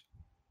match.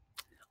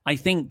 I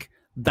think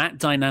that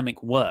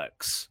dynamic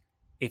works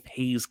if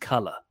he's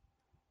color,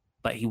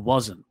 but he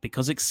wasn't,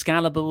 because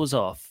Excalibur was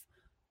off.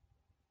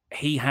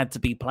 He had to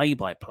be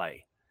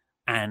play-by-play,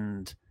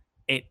 and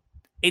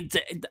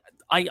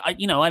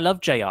I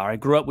love JR. I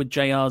grew up with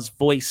JR's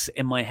voice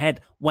in my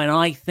head. When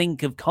I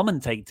think of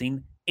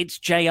commentating, it's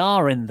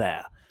JR in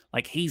there.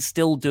 Like, he's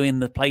still doing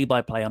the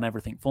play-by-play on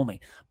everything for me.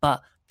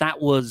 But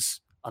that was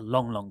a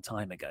long, long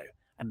time ago.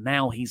 And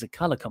now he's a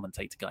color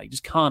commentator guy. He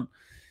just can't...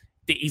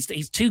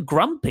 He's too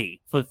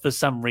grumpy for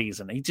some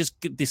reason. He just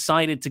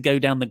decided to go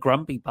down the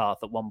grumpy path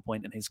at one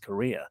point in his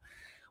career,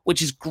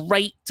 which is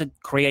great to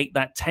create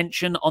that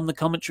tension on the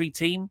commentary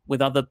team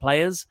with other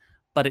players,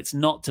 but it's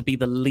not to be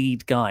the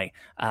lead guy.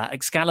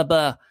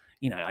 Excalibur,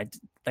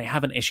 they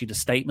haven't issued a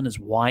statement as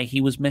why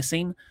he was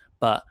missing,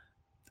 but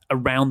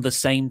around the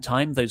same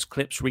time, those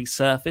clips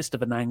resurfaced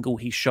of an angle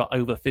he shot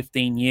over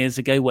 15 years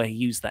ago where he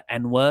used the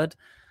N-word,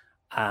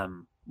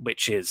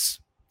 which is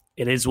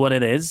what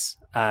it is.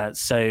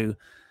 So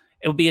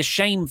it would be a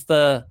shame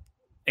for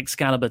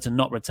Excalibur to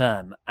not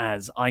return,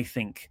 as I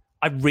think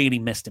I really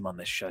missed him on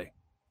this show.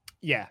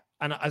 Yeah.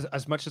 And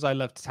as much as I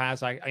loved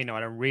Taz, I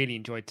really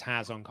enjoyed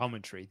Taz on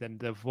commentary. Then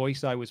the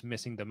voice I was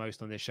missing the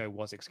most on this show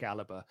was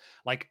Excalibur.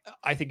 Like,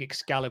 I think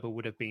Excalibur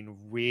would have been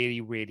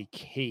really, really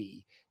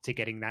key to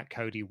getting that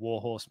Cody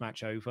Warhorse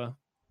match over.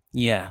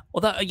 Yeah.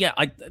 Well,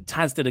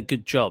 Taz did a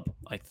good job,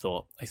 I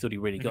thought. He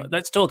really got it.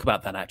 Let's talk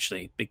about that,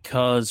 actually,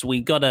 because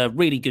we got a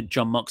really good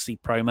Jon Moxley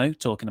promo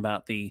talking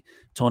about the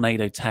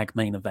Tornado Tag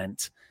main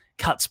event.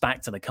 Cuts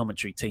back to the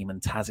commentary team,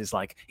 and Taz is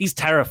like, he's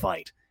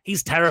terrified.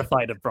 He's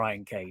terrified of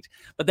Brian Cage.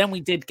 But then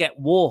we did get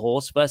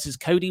Warhorse versus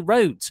Cody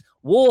Rhodes.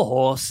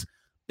 Warhorse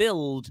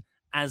billed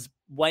as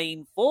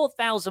weighing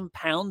 4,000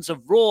 pounds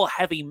of raw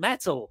heavy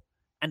metal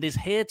and is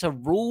here to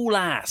rule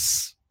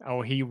ass.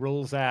 Oh, he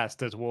rules ass,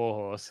 does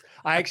Warhorse.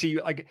 I actually,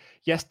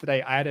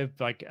 yesterday, I had a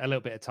little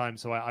bit of time,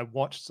 so I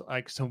watched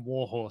some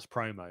Warhorse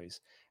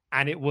promos.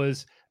 And it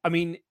was,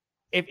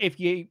 if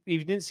you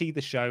didn't see the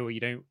show or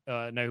you don't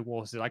know who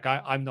Warhorse is,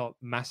 I'm not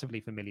massively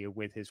familiar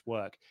with his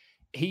work.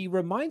 He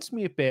reminds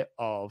me a bit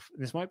of,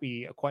 this might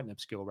be quite an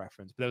obscure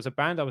reference, but there was a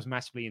band I was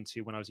massively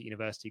into when I was at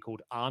university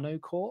called Arno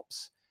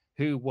Corps,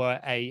 who were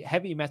a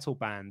heavy metal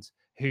band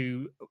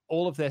who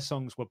all of their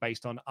songs were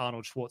based on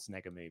Arnold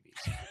Schwarzenegger movies.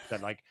 So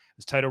it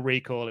was Total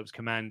Recall, it was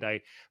Commando,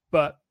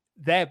 but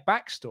their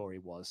backstory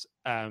was,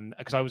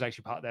 because I was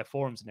actually part of their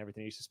forums and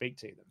everything, I used to speak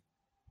to them.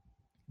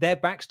 Their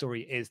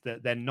backstory is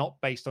that they're not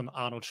based on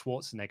Arnold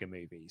Schwarzenegger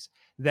movies.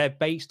 They're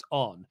based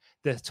on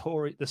the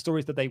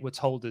stories that they were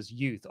told as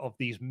youth of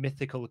these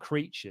mythical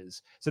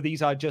creatures. So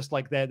these are just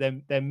like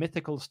they're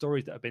mythical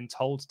stories that have been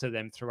told to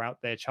them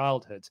throughout their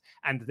childhood,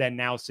 and they're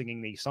now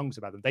singing these songs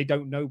about them. They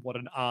don't know what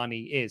an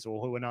Arnie is or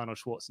who an Arnold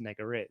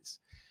Schwarzenegger is.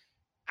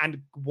 And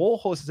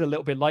Warhorse is a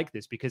little bit like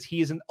this because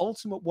he is an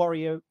Ultimate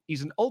Warrior.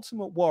 He's an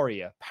Ultimate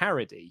Warrior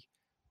parody,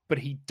 but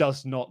he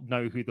does not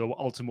know who the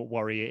Ultimate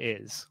Warrior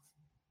is.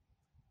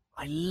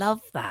 I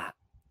love that.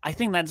 I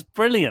think that's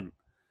brilliant.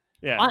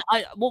 Yeah.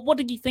 What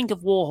did you think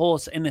of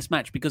Warhorse in this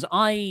match? Because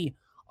I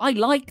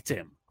liked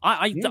him.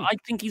 I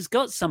think he's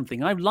got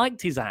something. I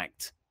liked his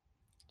act.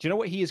 Do you know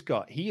what he has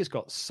got? He has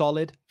got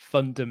solid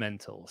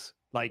fundamentals.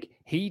 Like,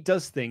 he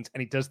does things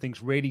and he does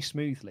things really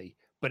smoothly,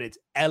 but it's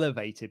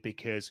elevated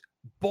because,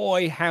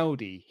 boy,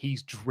 howdy,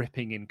 he's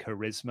dripping in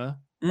charisma.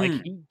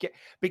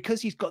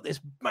 Because he's got this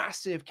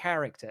massive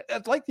character.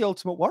 It's like the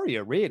Ultimate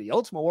Warrior, really.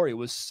 Ultimate Warrior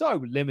was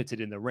so limited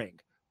in the ring,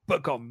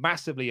 but got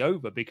massively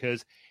over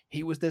because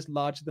he was this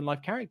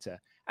larger-than-life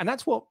character. And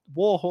that's what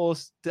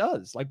Warhorse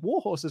does. Like,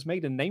 Warhorse has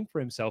made a name for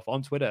himself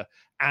on Twitter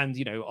and,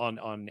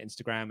 on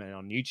Instagram and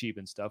on YouTube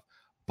and stuff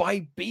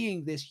by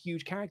being this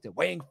huge character,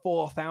 weighing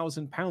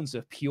 4,000 pounds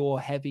of pure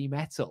heavy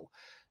metal.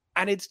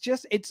 And it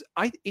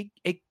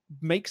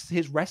makes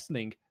his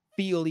wrestling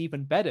feel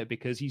even better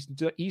because he's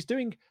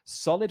doing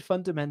solid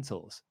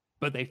fundamentals,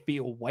 but they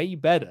feel way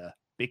better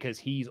because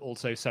he's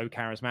also so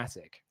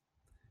charismatic.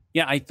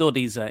 Yeah, I thought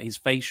his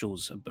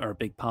facials are a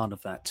big part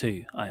of that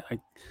too.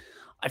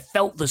 I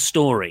felt the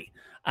story,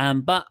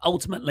 but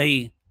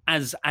ultimately,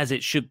 as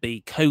it should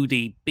be,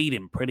 Cody beat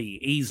him pretty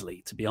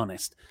easily, to be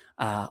honest.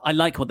 I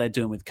like what they're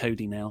doing with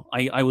Cody now.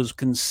 I was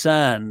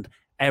concerned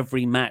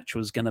every match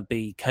was going to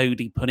be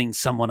Cody putting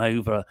someone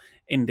over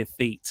in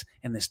defeat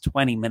in this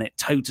 20-minute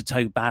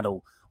toe-to-toe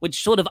battle,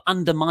 which sort of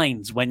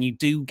undermines when you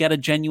do get a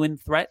genuine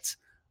threat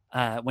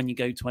when you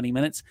go 20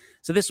 minutes.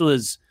 So this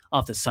was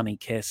after Sunny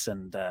Kiss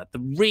and the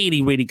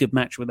really, really good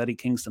match with Eddie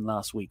Kingston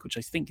last week, which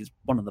I think is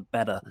one of the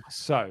better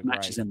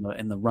matches in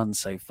the run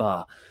so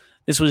far.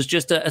 This was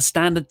just a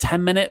standard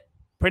 10-minute,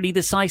 pretty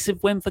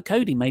decisive win for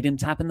Cody, made him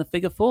tap in the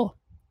figure 4.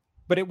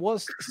 But it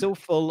was still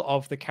full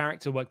of the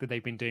character work that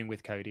they've been doing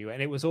with Cody. And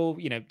it was all,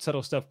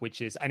 subtle stuff, which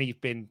is, and he's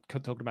been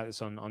talking about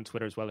this on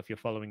Twitter as well, if you're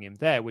following him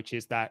there, which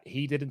is that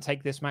he didn't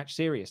take this match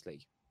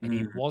seriously. And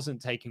he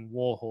wasn't taking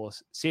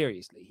Warhorse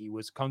seriously. He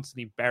was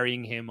constantly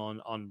burying him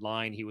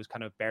online. He was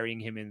kind of burying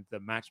him in the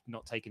match,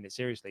 not taking it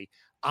seriously.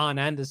 Arn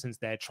Anderson's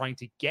there trying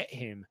to get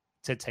him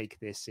to take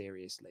this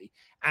seriously.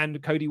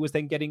 And Cody was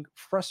then getting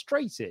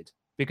frustrated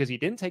because he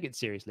didn't take it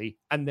seriously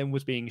and then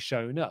was being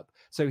shown up.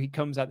 So he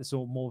comes at this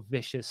sort of more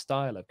vicious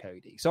style of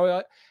Cody.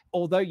 So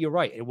although you're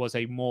right, it was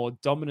a more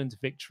dominant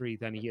victory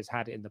than he has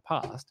had in the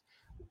past,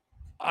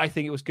 I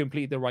think it was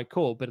completely the right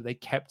call, but they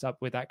kept up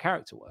with that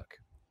character work.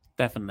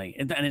 Definitely.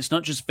 And it's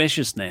not just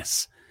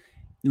viciousness.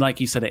 Like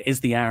you said, it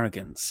is the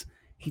arrogance.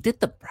 He did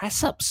the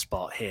press-up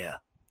spot here.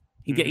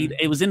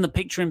 It was in the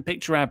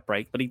picture-in-picture ad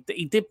break, but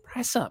he did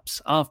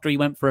press-ups after he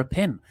went for a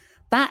pin.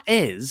 That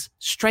is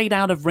straight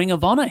out of Ring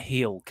of Honor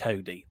heel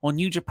Cody or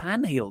New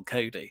Japan heel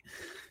Cody.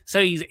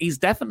 So he's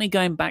definitely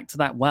going back to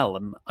that well,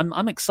 and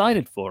I'm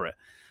excited for it.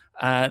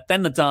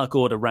 Then the Dark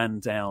Order ran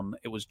down.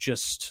 It was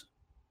just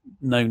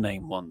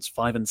no-name ones,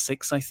 5 and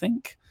 6, I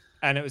think.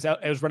 And it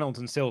was Reynolds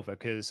and Silver,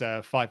 because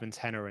 5 and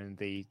 10 are in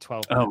the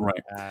 12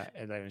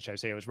 show.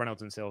 So it was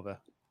Reynolds and Silver.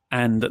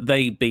 And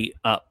they beat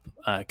up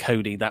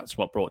Cody. That's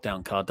what brought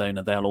down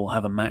Cardona. They'll all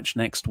have a match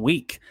next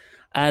week.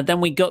 Then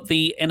we got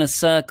the Inner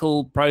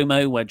Circle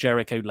promo where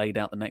Jericho laid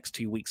out the next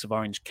 2 weeks of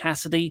Orange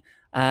Cassidy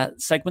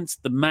segments,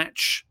 the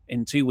match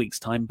in 2 weeks'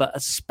 time, but a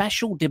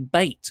special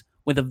debate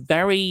with a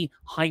very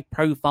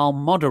high-profile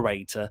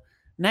moderator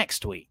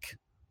next week.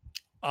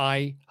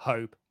 I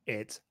hope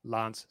it's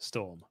Lance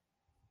Storm.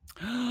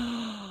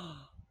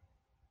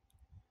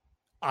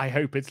 I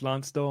hope it's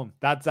Lance Storm.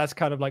 That's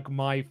kind of like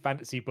my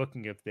fantasy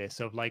booking of this,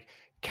 of like,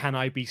 can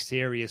I be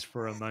serious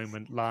for a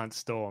moment, Lance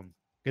Storm?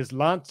 Because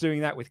Lance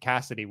doing that with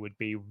Cassidy would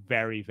be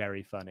very,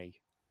 very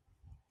funny.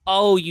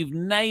 Oh, you've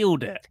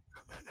nailed it.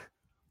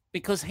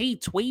 Because he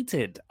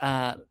tweeted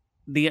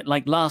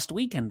last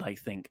weekend, I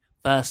think,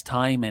 first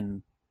time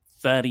in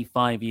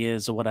 35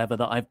 years or whatever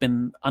that I've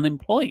been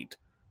unemployed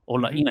or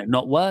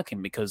not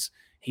working, because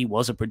he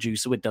was a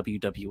producer with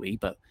WWE,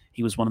 but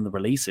he was one of the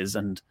releases,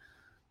 and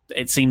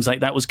it seems like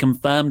that was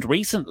confirmed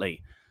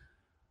recently.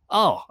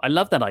 Oh, I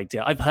love that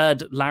idea. I've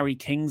heard Larry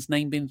King's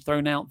name being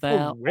thrown out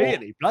there. Oh,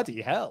 really?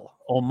 Bloody hell.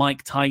 Or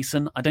Mike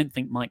Tyson. I don't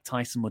think Mike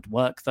Tyson would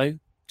work, though.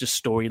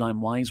 Just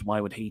storyline-wise,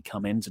 why would he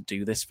come in to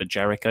do this for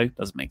Jericho?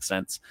 Doesn't make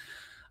sense.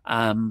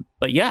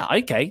 But yeah,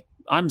 okay.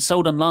 I'm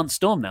sold on Lance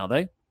Storm now,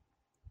 though.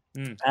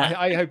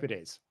 I hope it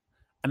is.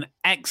 An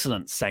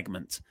excellent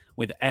segment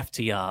with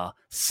FTR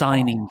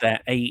signing their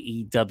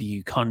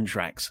AEW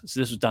contracts. So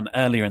this was done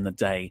earlier in the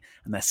day,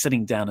 and they're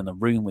sitting down in a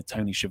room with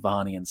Tony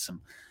Schiavone and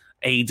some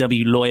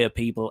AEW lawyer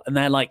people, and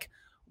they're like,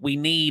 we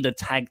need a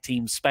tag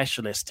team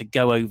specialist to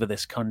go over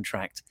this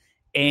contract.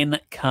 In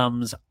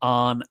comes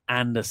Arn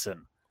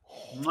Anderson.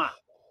 Mwah.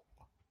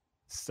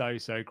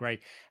 So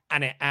great.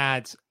 And it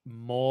adds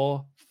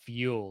more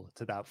fuel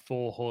to that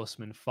 4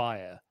 Horsemen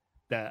fire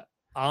that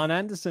Arn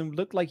Anderson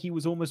looked like he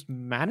was almost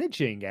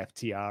managing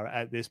FTR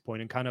at this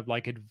point and kind of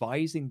like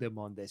advising them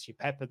on this. You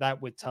pepper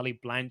that with Tully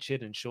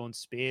Blanchard and Sean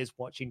Spears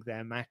watching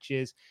their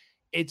matches.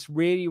 It's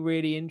really,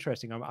 really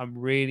interesting. I'm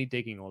really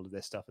digging all of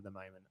this stuff at the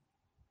moment.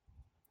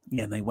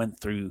 Yeah, and they went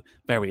through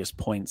various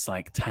points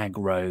like tag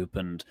rope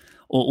and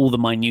all the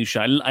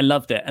minutiae. I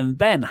loved it. And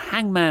then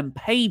Hangman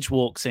Page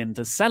walks in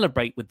to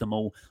celebrate with them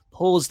all,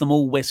 pours them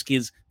all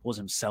whiskeys, pours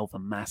himself a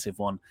massive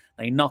one.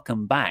 They knock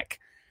him back.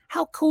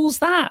 How cool's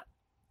that?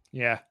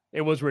 Yeah,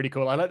 it was really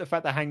cool. I like the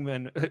fact that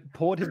Hangman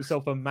poured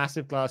himself a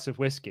massive glass of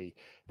whiskey,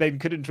 then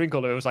couldn't drink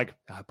all of it. It was like,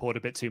 I poured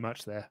a bit too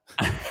much there.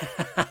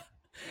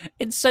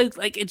 It's so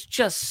it's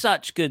just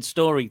such good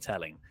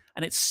storytelling.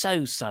 And it's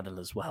so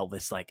subtle as well,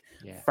 this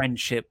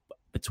friendship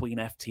between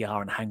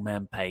FTR and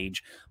Hangman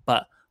Page,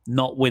 but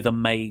not with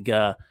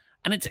Omega.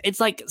 And it's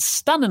like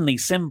stunningly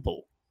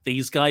simple.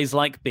 These guys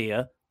like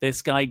beer.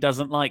 This guy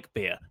doesn't like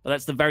beer. But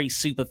that's the very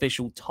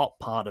superficial top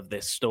part of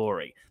this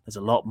story. There's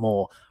a lot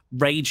more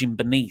raging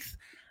beneath.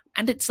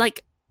 And it's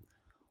like,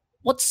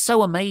 what's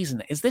so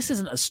amazing is this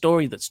isn't a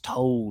story that's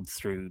told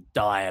through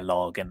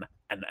dialogue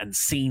and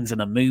scenes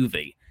in a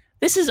movie.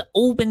 This has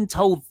all been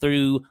told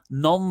through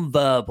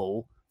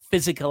non-verbal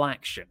physical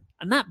action.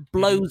 And that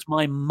blows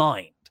my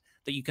mind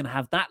that you can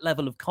have that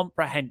level of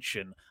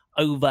comprehension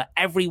over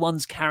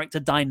everyone's character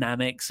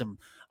dynamics and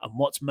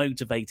what's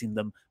motivating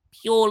them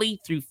purely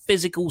through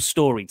physical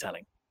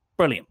storytelling.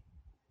 Brilliant.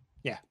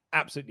 Yeah,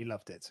 absolutely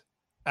loved it.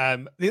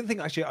 The other thing,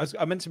 actually,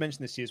 I meant to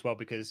mention this to you as well,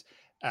 because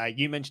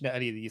you mentioned it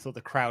earlier that you thought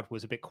the crowd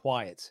was a bit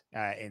quiet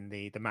in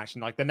the match.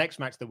 And like the next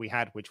match that we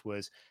had, which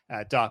was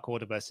Dark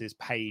Order versus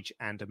Page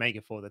and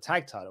Omega for the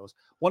tag titles,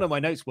 one of my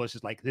notes was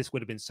just like, this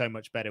would have been so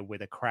much better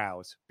with a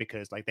crowd,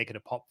 because like they could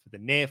have popped for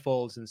the near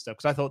falls and stuff.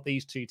 Because I thought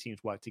these two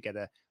teams worked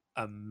together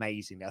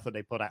amazingly. I thought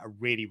they put out a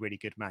really, really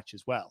good match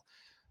as well.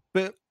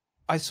 But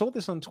I saw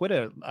this on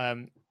Twitter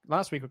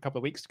last week or a couple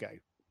of weeks ago.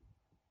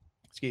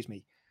 Excuse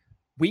me.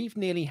 We've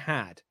nearly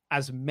had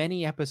as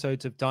many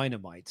episodes of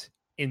Dynamite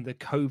in the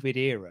COVID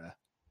era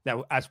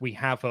as we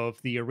have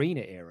of the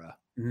Arena era.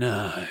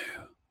 No.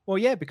 Well,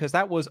 yeah, because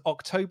that was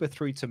October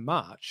through to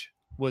March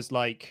was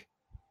like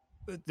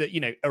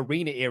the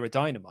Arena era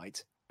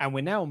Dynamite, and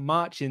we're now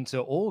March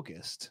into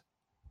August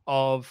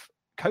of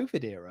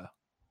COVID era.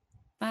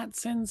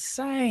 That's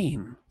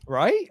insane,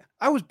 right?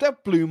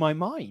 That blew my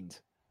mind.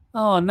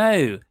 Oh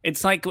no!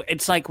 It's like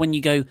when you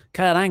go,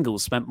 Kurt Angle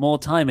spent more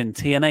time in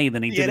TNA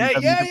than he did in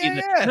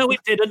WWE. Yeah. No,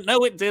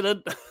 it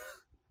didn't.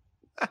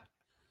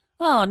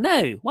 Oh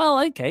no!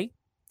 Well, okay,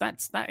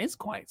 that is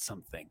quite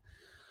something.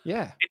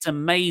 Yeah, it's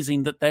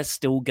amazing that they're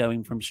still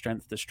going from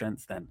strength to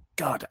strength. Then,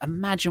 God,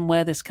 imagine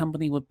where this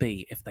company would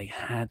be if they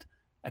had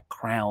a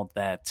crowd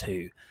there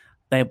too.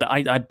 I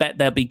bet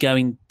they'd be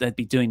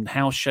doing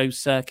house show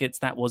circuits.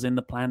 That was in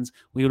the plans.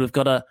 We would have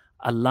got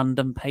a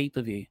London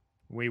pay-per-view.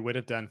 We would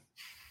have done.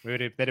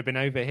 They'd have been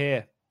over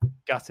here,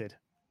 gutted.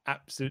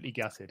 Absolutely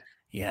gutted.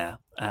 Yeah.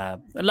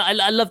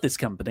 I love this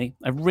company.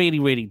 I really,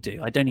 really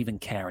do. I don't even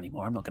care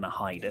anymore. I'm not going to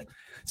hide it.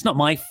 It's not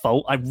my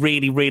fault. I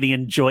really, really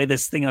enjoy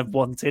this thing I've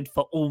wanted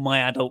for all my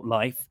adult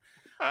life.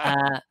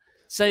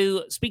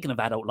 So speaking of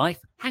adult life,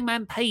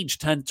 Hangman Page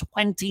turned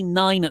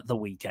 29 at the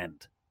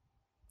weekend.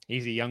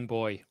 He's a young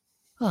boy.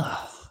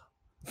 Oh,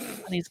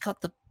 and he's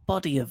got the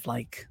body of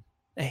like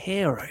a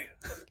hero.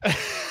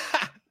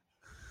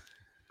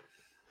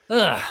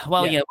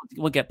 Yeah,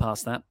 we'll get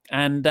past that.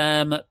 And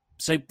the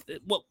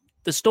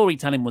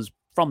storytelling was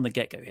from the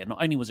get-go here.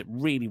 Not only was it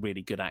really,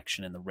 really good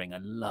action in the ring, I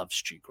love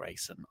Stu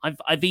Grayson.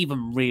 I've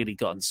even really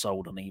gotten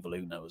sold on Evil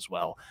Uno as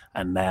well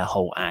and their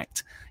whole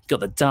act. You got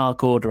the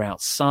Dark Order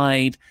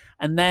outside,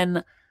 and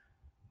then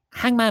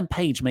Hangman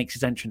Page makes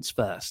his entrance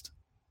first.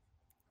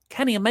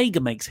 Kenny Omega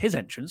makes his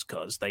entrance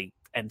because they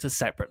enter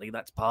separately.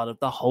 That's part of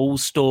the whole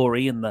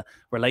story and the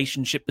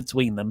relationship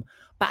between them.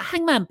 But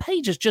Hangman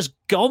Page has just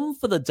gone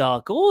for the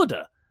Dark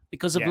Order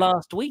because of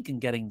last week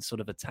and getting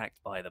sort of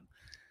attacked by them.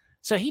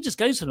 So he just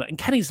goes for it. And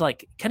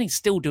Kenny's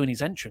still doing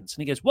his entrance.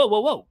 And he goes, whoa,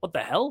 what the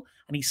hell?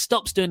 And he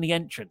stops doing the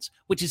entrance,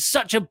 which is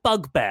such a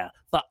bugbear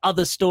for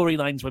other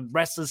storylines when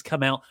wrestlers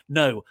come out.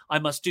 No, I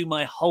must do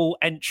my whole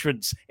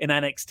entrance in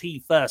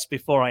NXT first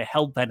before I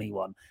help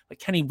anyone. But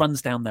Kenny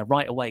runs down there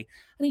right away.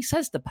 And he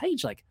says to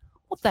Page, like,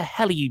 what the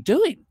hell are you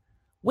doing?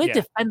 We're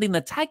defending the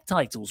tag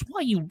titles.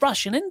 Why are you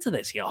rushing into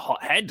this, you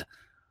hothead?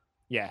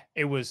 Yeah,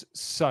 it was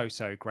so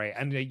great.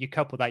 And you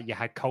couple that, you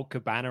had Colt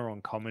Cabana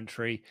on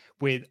commentary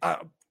with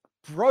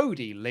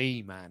Brody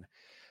Lee, man.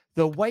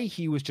 The way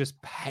he was just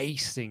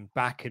pacing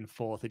back and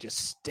forth and just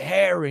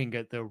staring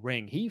at the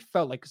ring. He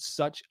felt like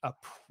such a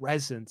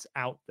presence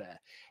out there.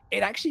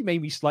 It actually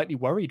made me slightly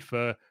worried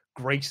for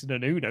Grayson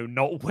and Uno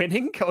not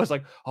winning. I was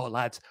like, oh,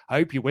 lads, I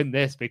hope you win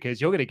this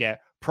because you're going to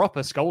get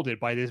proper scolded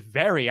by this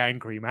very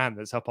angry man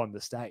that's up on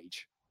the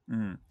stage.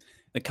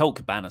 The Colt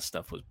Cabana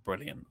stuff was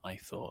brilliant, I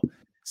thought.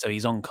 So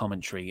he's on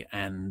commentary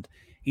and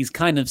he's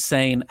kind of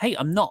saying, hey,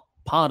 I'm not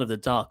part of the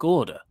Dark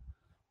Order.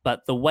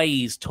 But the way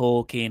he's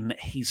talking,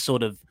 he's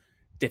sort of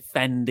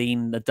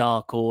defending the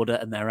Dark Order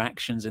and their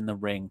actions in the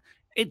ring.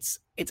 It's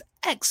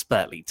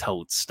expertly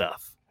told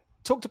stuff.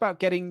 Talked about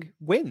getting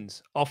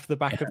wins off the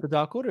back of the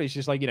Dark Order. He's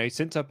just like,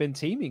 since I've been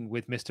teaming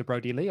with Mr.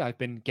 Brody Lee, I've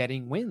been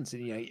getting wins.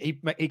 And,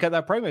 he got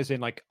that promo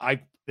saying like,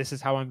 this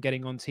is how I'm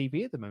getting on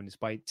TV at the moment, is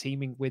by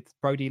teaming with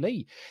Brody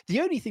Lee. The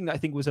only thing that I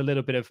think was a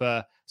little bit of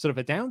a sort of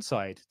a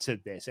downside to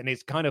this, and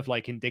it's kind of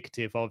like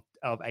indicative of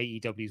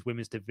AEW's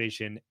women's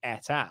division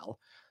et al.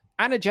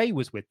 Anna Jay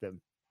was with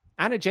them.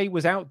 Anna Jay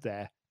was out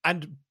there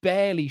and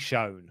barely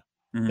shown.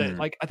 That,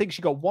 like, I think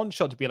she got one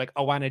shot to be like,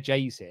 oh, Anna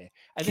Jay's here.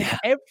 And then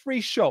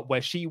every shot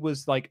where she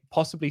was like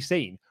possibly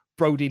seen,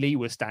 Brody Lee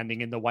was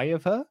standing in the way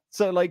of her.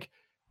 So like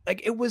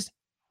it was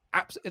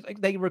absolutely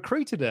like they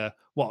recruited her,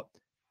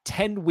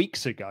 10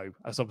 weeks ago?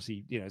 That's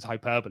obviously, it's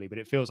hyperbole, but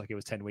it feels like it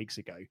was 10 weeks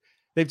ago.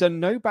 They've done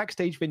no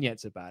backstage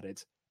vignettes about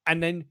it.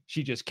 And then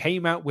she just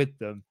came out with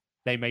them.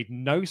 They made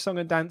no song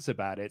and dance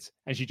about it.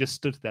 And she just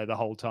stood there the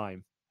whole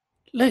time.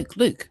 Luke,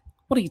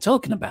 what are you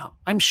talking about?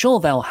 I'm sure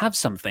they'll have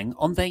something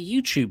on their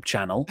YouTube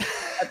channel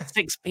at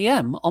 6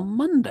 p.m. on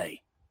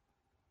Monday.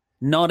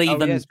 Not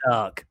even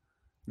dark.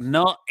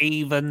 Not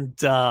even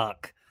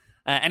dark.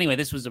 Anyway,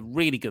 this was a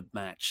really good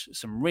match.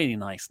 Some really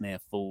nice near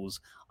falls.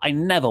 I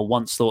never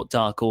once thought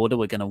Dark Order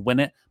were going to win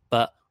it,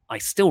 but I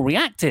still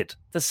reacted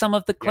to some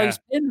of the close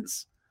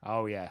pins.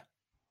 Oh, yeah.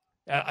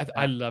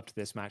 I loved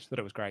this match. Thought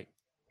it was great.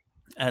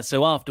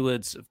 So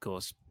afterwards, of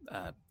course,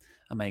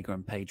 Omega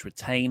and Page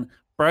retain.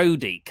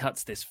 Brody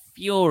cuts this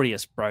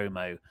furious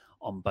promo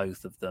on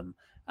both of them.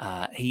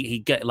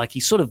 He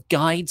sort of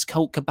guides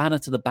Colt Cabana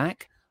to the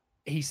back.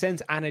 He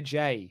sends Anna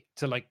Jay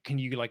to can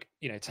you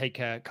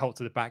take Colt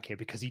to the back here,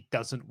 because he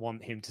doesn't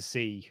want him to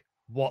see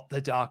what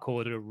the Dark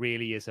Order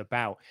really is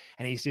about.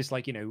 And he's just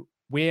like,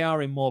 we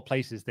are in more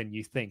places than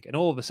you think. And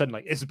all of a sudden,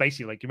 it's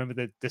basically you remember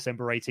the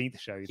December 18th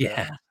show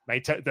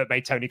that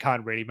made Tony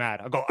Khan really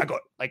mad. I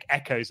got like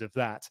echoes of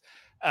that.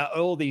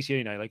 All these,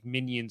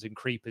 minions and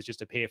creepers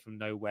just appear from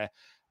nowhere,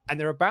 and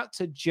they're about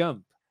to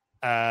jump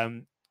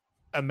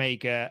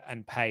Omega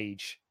and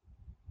Page,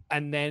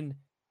 and then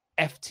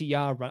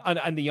FTR run,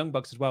 and the Young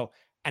Bucks as well,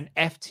 and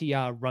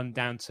FTR run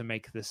down to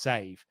make the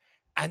save.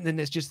 And then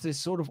there's just this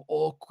sort of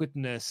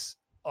awkwardness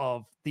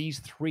of these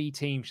three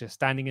teams just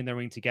standing in the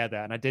ring together.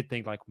 And I did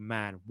think,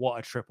 man, what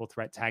a triple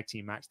threat tag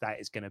team match that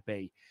is going to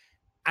be.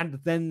 And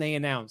then they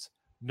announce,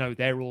 no,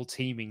 they're all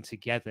teaming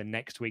together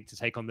next week to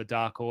take on the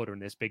Dark Order in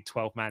this big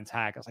 12-man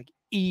tag. I was like,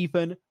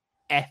 even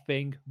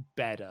effing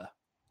better.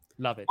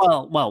 Love it.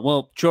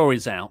 Well,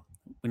 jury's out.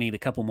 We need a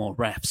couple more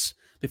refs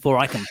before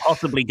I can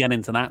possibly get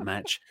into that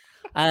match.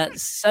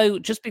 So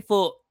just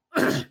before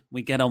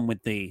we get on with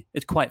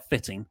it's quite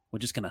fitting. We're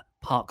just going to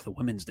park the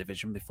women's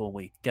division before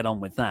we get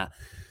on with that,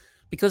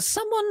 because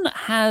someone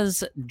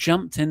has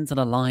jumped into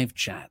the live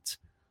chat.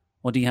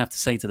 What do you have to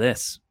say to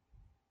this?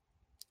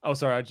 Oh,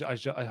 sorry,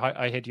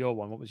 I hit your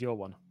one. What was your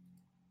one?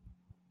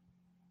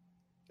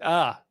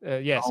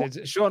 Yes.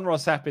 It's Sean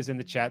Rossap is in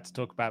the chat to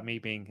talk about me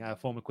being a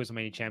former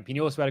Quizlemania champion.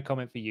 He also had a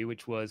comment for you,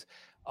 which was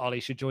Ollie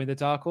should join the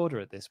Dark Order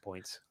at this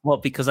point.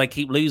 What? Because I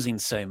keep losing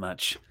so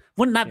much.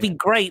 Wouldn't that be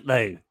great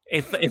though?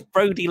 If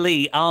Brody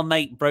Lee, our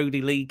mate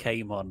Brody Lee,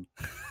 came on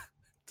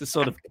to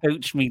sort of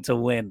coach me to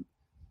win.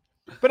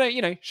 But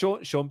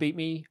Sean beat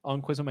me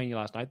on Quizlemania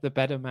last night. The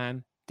better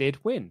man did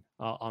win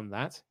on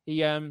that.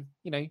 He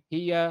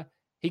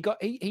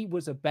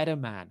was a better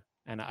man,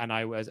 and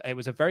it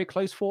was a very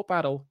close fought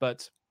battle,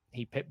 but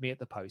he pipped me at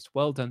the post.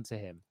 Well done to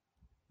him.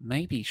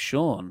 Maybe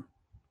Sean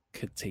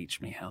could teach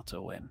me how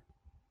to win.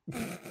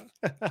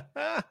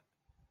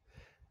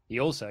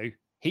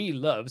 He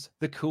loves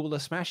the cooler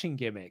smashing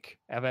gimmick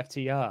of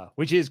FTR,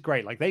 which is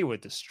great. Like, they were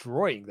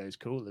destroying those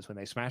coolers when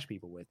they smash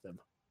people with them.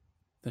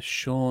 The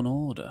Sean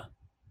Order.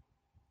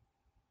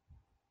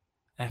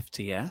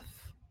 FTF.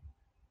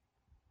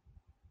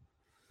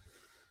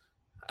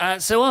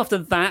 So after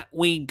that,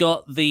 we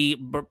got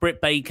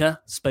Britt Baker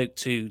spoke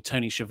to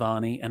Tony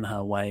Schiavone and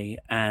her way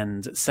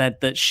and said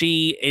that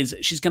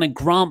she's going to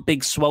grant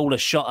Big Swole a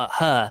shot at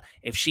her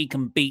if she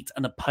can beat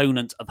an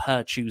opponent of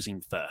her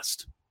choosing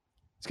first.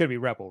 It's going to be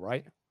Rebel,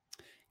 right?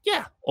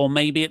 Yeah, or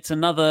maybe it's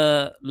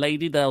another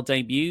lady they'll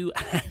debut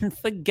and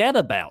forget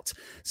about.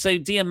 So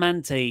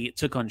Diamante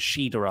took on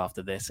Shida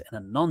after this in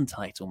a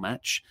non-title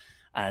match.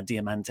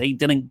 Diamante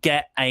didn't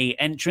get a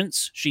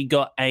entrance. She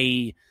got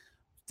a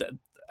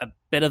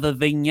bit of a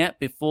vignette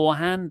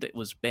beforehand. It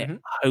was a bit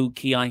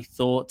hokey, I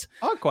thought.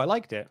 I quite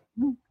liked it.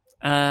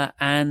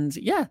 And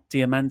yeah,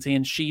 Diamante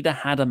and Shida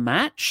had a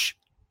match.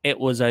 It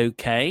was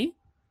okay.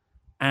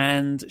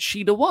 And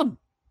Shida won.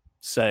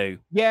 So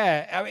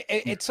yeah, I mean,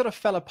 it sort of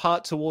fell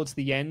apart towards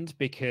the end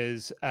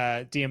because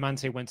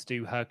Diamante went to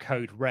do her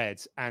code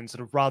red, and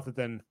sort of rather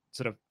than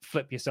sort of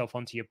flip yourself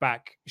onto your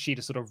back, she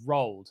just sort of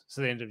rolled.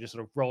 So they ended up just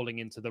sort of rolling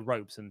into the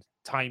ropes, and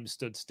time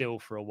stood still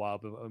for a while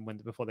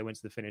before they went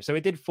to the finish. So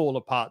it did fall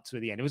apart to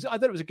the end. I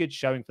thought it was a good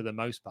showing for the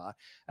most part.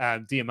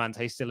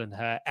 Diamante still in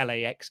her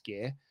LAX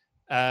gear,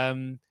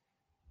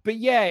 but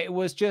yeah, it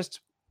was just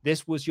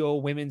this was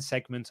your women's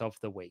segment of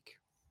the week.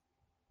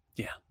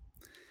 Yeah.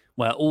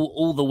 Where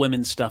all the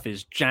women's stuff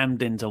is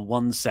jammed into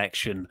one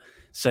section.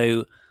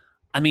 So,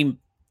 I mean,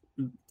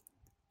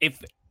 if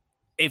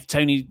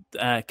Tony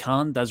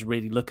Khan does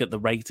really look at the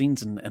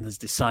ratings and has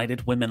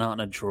decided women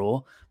aren't a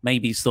draw,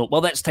 maybe he's thought,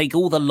 well, let's take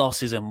all the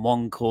losses in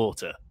one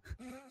quarter.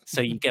 So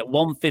you get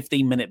one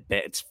 15-minute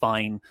bit, it's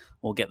fine.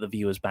 We'll get the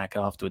viewers back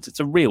afterwards. It's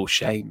a real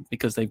shame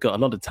because they've got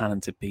a lot of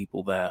talented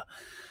people there.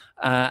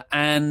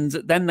 And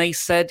then they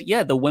said,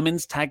 yeah, the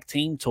women's tag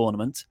team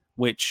tournament,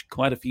 which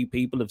quite a few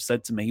people have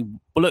said to me,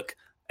 well, look,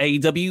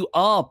 AEW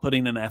are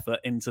putting an effort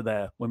into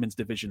their women's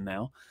division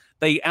now.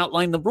 They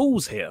outline the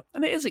rules here,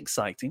 and it is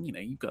exciting. You know,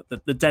 you've got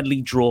the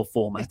deadly draw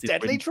format.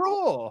 Deadly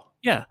draw?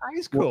 Yeah. That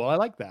is cool. I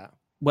like that.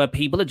 Where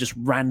people are just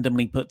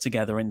randomly put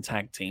together in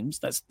tag teams.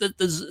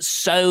 There's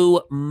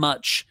so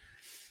much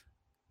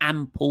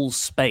ample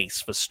space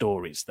for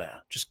stories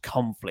there, just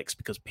conflicts,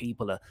 because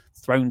people are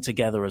thrown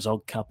together as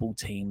odd couple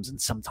teams,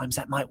 and sometimes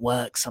that might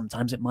work,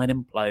 sometimes it might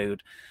implode.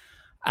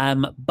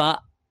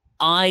 But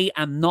I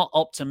am not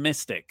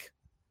optimistic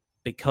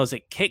because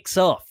it kicks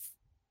off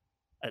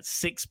at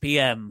 6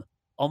 p.m.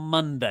 on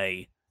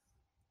Monday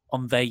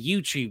on their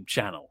YouTube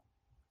channel.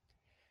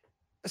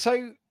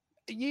 So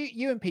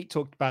you and Pete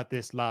talked about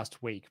this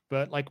last week,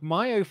 but like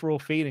my overall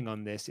feeling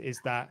on this is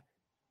that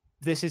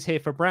this is here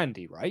for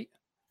Brandy, right?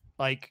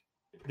 Like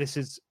this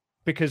is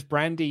because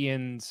Brandy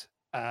and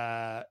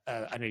I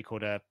know you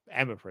called her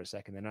Emma for a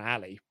second, then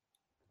Ali.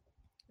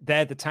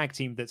 They're the tag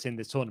team that's in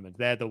this tournament.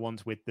 They're the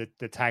ones with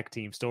the tag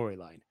team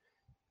storyline.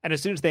 And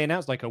as soon as they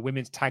announced like a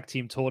women's tag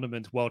team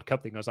tournament World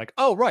Cup thing, I was like,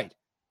 oh, right,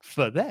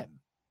 for them.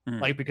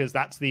 Like, because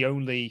that's the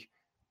only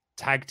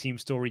tag team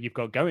story you've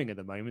got going at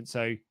the moment.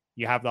 So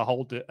you have the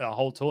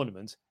whole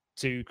tournament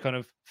to kind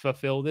of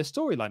fulfill this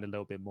storyline a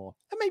little bit more.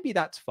 And maybe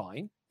that's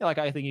fine. Like,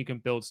 I think you can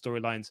build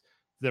storylines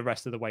the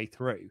rest of the way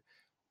through.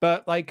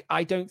 But like,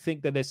 I don't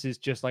think that this is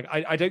just like,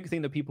 I don't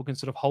think that people can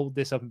sort of hold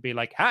this up and be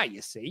like,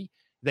 you see,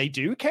 they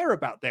do care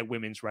about their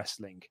women's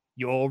wrestling.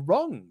 You're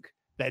wrong.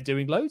 They're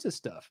doing loads of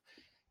stuff.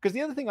 Because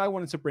the other thing I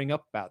wanted to bring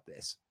up about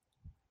this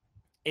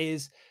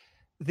is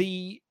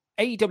the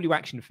AEW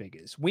action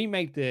figures. We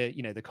made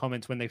the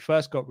comments when they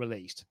first got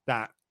released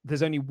that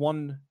there's only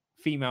one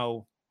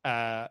female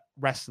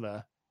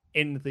wrestler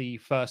in the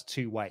first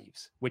two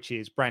waves, which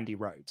is Brandy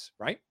Rhodes,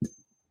 right?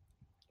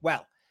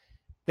 Well,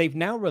 they've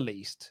now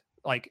released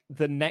like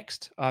the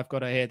next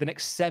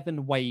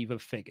 7 wave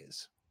of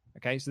figures.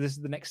 Okay, so this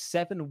is the next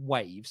 7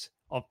 waves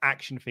of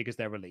action figures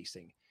they're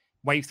releasing.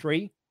 Wave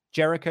 3,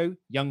 Jericho,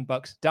 Young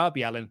Bucks,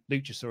 Darby Allin,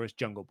 Luchasaurus,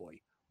 Jungle Boy.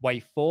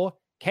 Wave 4,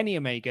 Kenny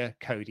Omega,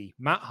 Cody,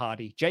 Matt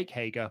Hardy, Jake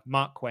Hager,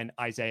 Mark Quinn,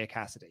 Isaiah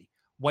Cassidy.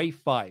 Wave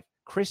 5,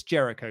 Chris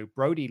Jericho,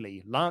 Brody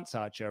Lee, Lance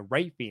Archer,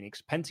 Rey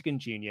Fenix, Pentagon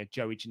Jr.,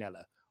 Joey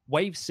Janela.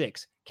 Wave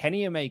 6,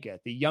 Kenny Omega,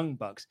 the Young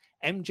Bucks,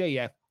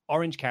 MJF,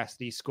 Orange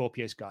Cassidy,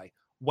 Scorpio Sky.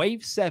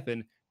 Wave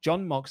 7,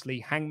 John Moxley,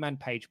 Hangman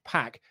Page,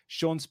 Pac,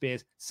 Sean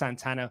Spears,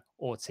 Santana,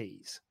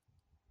 Ortiz.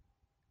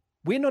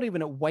 we're not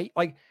even at weight.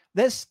 Like,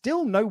 there's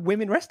still no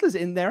women wrestlers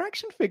in their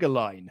action figure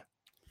line.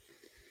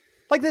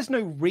 Like, there's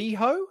no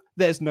Riho,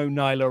 there's no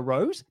Nyla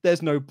Rose,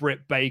 there's no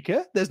Britt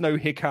Baker, there's no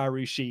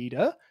Hikaru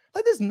Shida.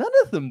 Like, there's none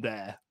of them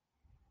there.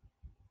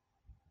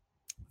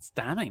 It's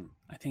damning.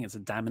 I think it's a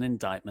damning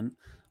indictment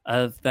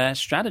of their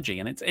strategy,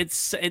 and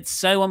it's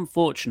so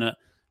unfortunate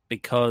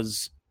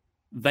because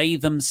they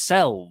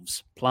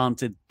themselves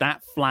planted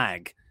that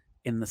flag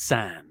in the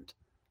sand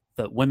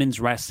that women's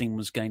wrestling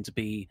was going to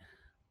be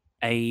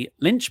a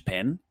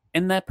linchpin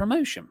in their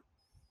promotion,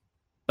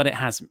 but it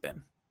hasn't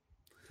been.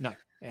 No,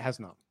 it has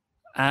not.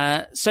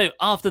 So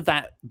after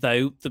that,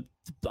 though,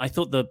 I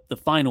thought the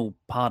final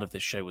part of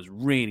this show was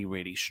really,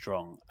 really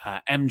strong.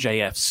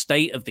 MJF's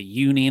State of the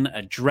Union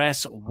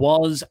address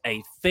was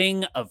a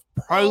thing of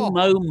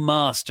promo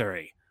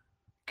mastery.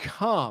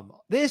 Come on.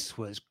 This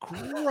was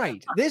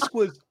great.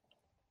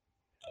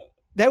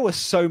 There were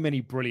so many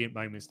brilliant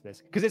moments to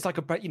this because it's like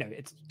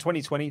it's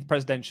 2020, the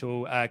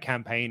presidential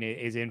campaign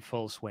is in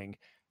full swing.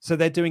 So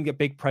they're doing a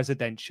big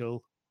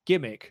presidential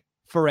gimmick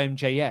for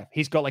MJF.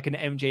 He's got like an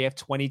MJF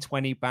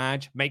 2020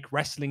 badge, make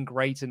wrestling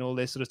great and all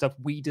this sort of stuff.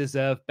 We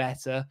deserve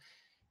better.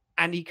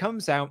 And he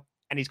comes out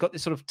and he's got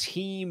this sort of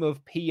team of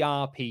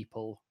PR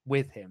people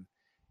with him.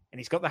 And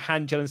he's got the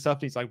hand gel and stuff.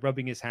 And he's like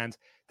rubbing his hands.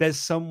 There's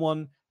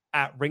someone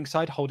at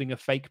ringside holding a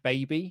fake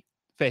baby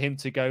for him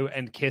to go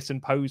and kiss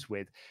and pose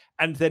with.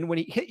 And then when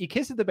he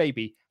kisses the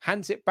baby,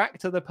 hands it back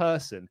to the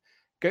person,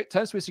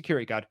 turns to a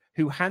security guard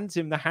who hands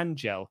him the hand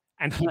gel,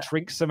 and he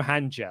drinks some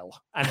hand gel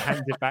and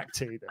hands it back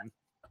to them.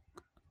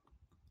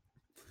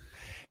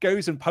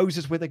 Goes and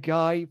poses with a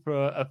guy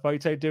for a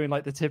photo, doing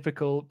like the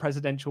typical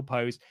presidential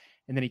pose.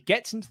 And then he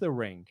gets into the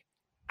ring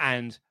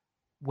and,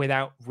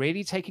 without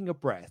really taking a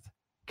breath,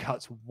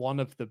 cuts one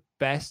of the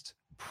best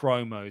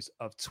promos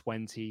of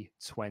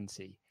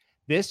 2020.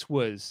 This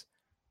was,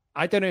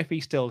 I don't know if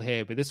he's still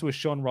here, but this was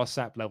Sean Ross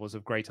Sapp levels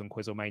of great on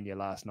Quizzlemania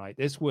last night.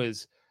 This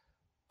was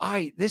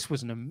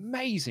an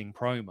amazing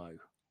promo.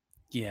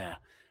 Yeah.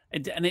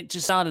 And it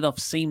just started off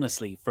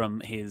seamlessly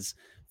from his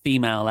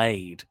female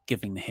aide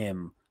giving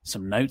him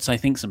some notes, I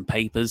think, some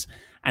papers.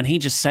 And he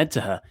just said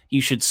to her,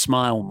 "You should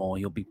smile more.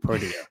 You'll be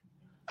prettier."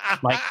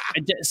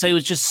 So it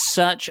was just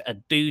such a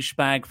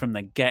douchebag from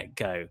the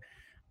get-go.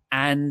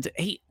 And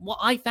what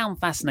I found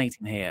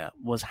fascinating here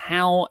was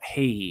how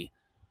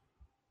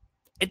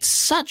it's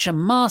such a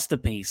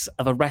masterpiece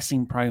of a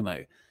wrestling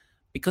promo,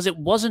 because it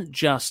wasn't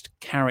just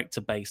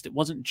character-based. It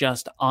wasn't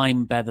just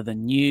I'm better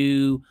than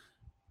you,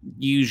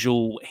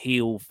 usual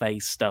heel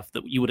face stuff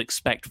that you would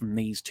expect from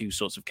these two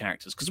sorts of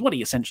characters. Because what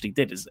he essentially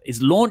did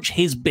is launch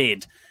his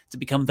bid to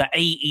become the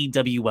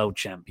AEW World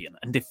Champion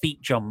and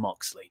defeat Jon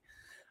Moxley.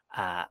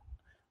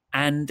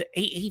 And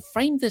he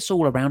framed this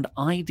all around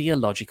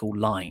ideological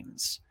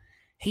lines.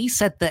 He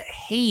said that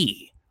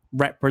he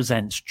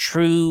represents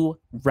true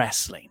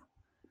wrestling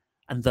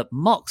and that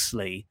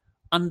Moxley,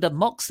 under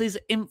Moxley's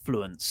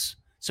influence,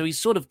 so he's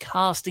sort of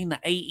casting the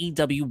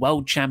AEW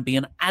World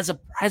Champion as a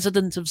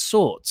president of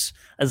sorts,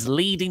 as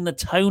leading the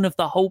tone of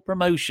the whole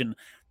promotion.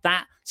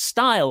 That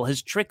style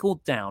has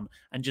trickled down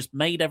and just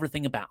made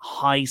everything about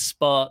high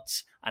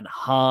spots and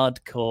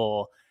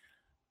hardcore.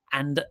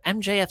 And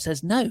MJF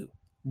says, no,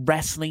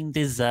 wrestling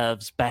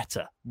deserves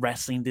better.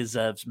 Wrestling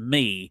deserves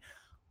me.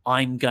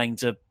 I'm going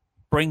to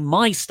bring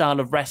my style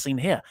of wrestling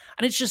here.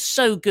 And it's just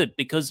so good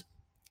because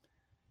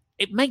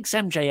it makes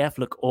MJF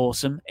look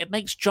awesome. It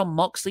makes Jon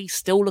Moxley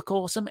still look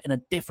awesome in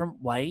a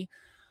different way.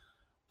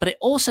 But it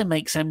also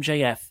makes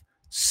MJF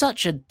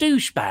such a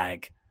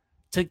douchebag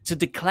to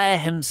declare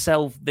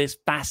himself this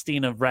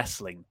bastion of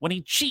wrestling when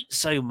he cheats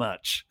so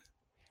much.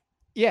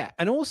 Yeah,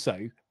 and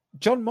also,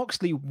 Jon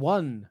Moxley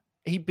won.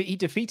 He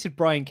defeated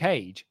Brian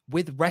Cage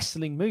with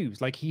wrestling moves.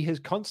 Like, he has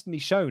constantly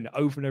shown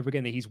over and over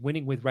again that he's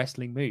winning with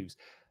wrestling moves.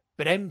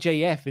 But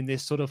MJF, in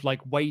this sort of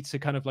like way to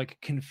kind of like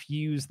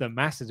confuse the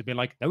masses, and be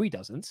like, no, he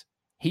doesn't.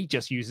 He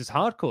just uses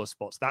hardcore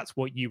spots. That's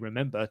what you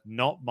remember,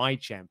 not my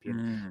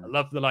champion. I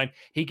love the line.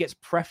 He gets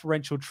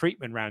preferential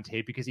treatment around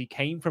here because he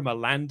came from a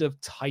land of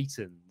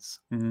titans.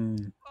 Oh,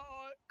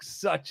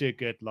 such a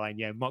good line.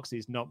 Yeah, Moxley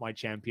is not my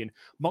champion.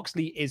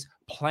 Moxley is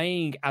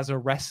playing as a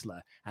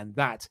wrestler, and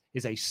that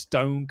is a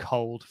stone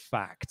cold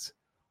fact.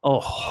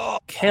 Oh,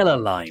 killer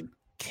line.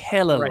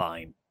 Killer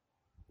line.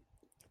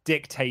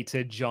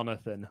 Dictator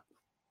Jonathan.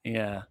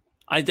 Yeah.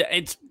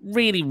 It's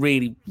really,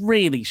 really,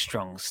 really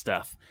strong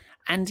stuff.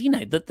 And, you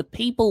know, that the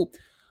people...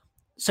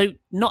 So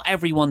not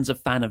everyone's a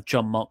fan of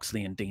Jon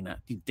Moxley and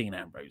Dean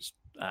Ambrose.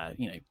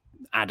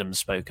 Adam's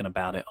spoken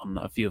about it on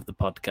a few of the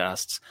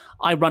podcasts.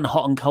 I run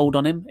hot and cold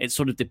on him. It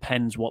sort of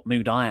depends what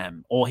mood I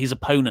am, or his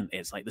opponent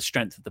is, like the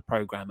strength of the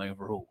program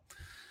overall.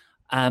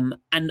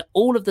 And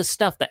all of the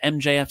stuff that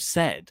MJF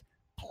said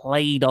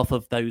played off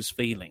of those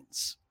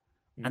feelings.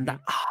 And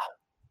that...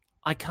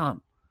 I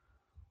can't.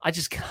 I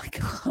just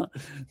can't.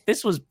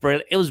 This was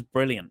brilliant. It was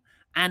brilliant.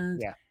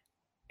 And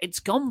it's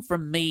gone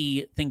from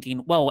me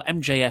thinking, well,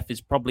 MJF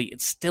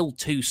it's still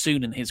too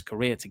soon in his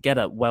career to get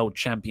a world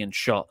champion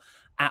shot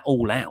at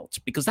All Out,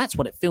 because that's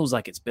what it feels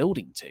like it's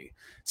building to.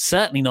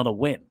 Certainly not a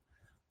win.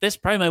 this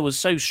promo was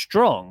so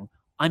strong.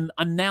 I'm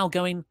now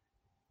going,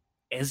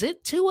 is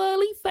it too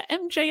early for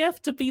MJF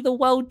to be the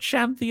world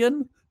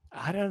champion?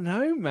 I don't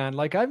know, man.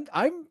 Like I'm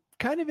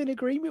kind of in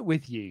agreement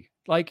with you.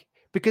 Like,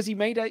 because he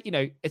made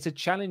it's a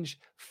challenge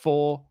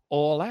for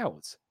All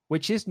Out,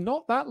 which is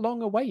not that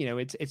long away.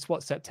 It's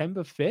what,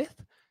 September 5th?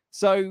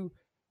 So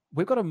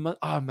we've got a month.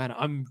 Oh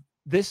man,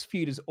 this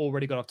feud has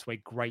already got off to a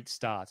great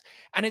start.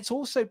 And it's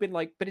also been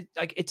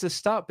it's a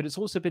start, but it's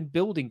also been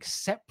building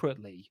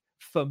separately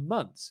for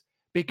months,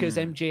 because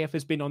MJF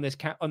has been on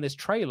this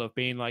trail of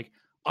being like,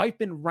 I've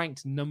been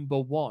ranked number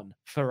 1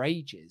 for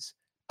ages.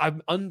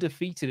 I'm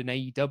undefeated in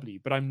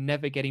AEW, but I'm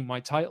never getting my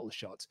title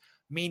shots.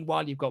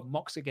 Meanwhile, you've got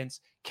Mox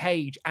against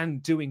Cage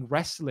and doing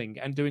wrestling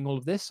and doing all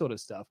of this sort of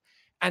stuff.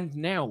 And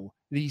now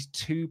these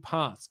two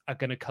paths are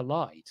going to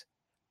collide.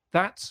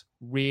 That's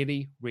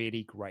really,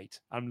 really great.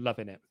 I'm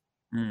loving it.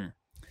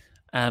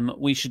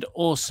 We should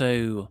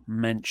also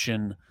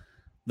mention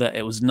that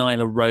it was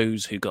Nyla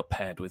Rose who got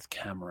paired with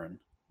Cameron.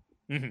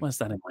 Where's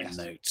that in my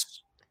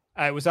notes?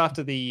 It was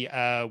after the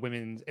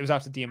women's. It was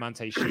after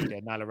Diamante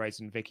Shida, Nyla Rose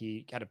and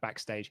Vicky had a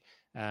backstage,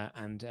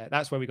 and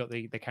that's where we got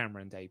the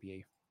Cameron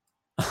debut.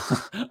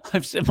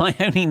 My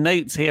only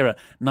notes here are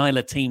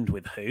Nyla teamed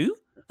with who?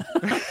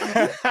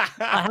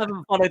 I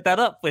haven't followed that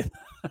up with.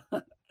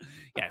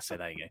 Yeah, so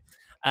there you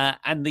go.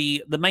 And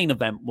the main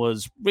event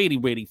was really,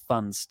 really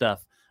fun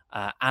stuff.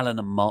 Alan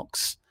and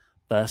Mox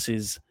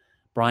versus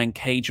Brian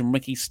Cage and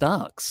Ricky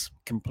Starks,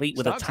 complete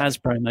with a Taz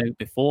promo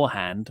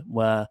beforehand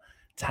where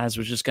Taz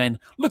was just going,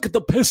 "Look at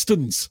the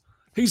Pistons.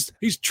 His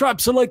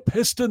traps are like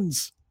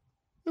pistons."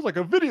 It's like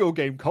a video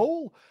game,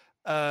 Cole.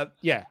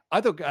 Yeah,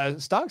 I thought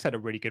Starks had a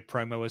really good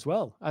promo as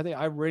well. I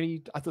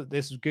thought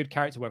this was good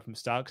character work from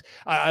Starks.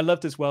 I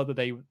loved as well that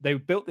they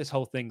built this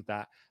whole thing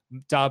that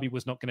Darby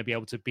was not going to be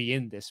able to be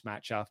in this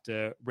match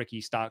after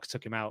Ricky Starks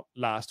took him out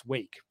last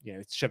week,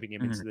 shoving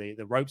him into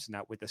the ropes and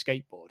that with the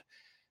skateboard.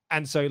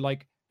 And so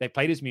like they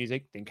played his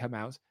music, didn't come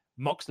out.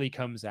 Moxley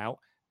comes out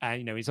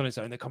and he's on his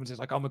own. The commentators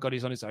like, "Oh my God,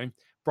 he's on his own."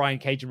 Brian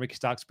Cage and Ricky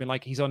Starks have been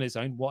like, "He's on his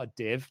own. What a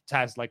div."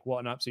 Taz like, "What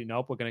an absolute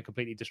knob. We're going to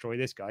completely destroy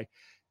this guy."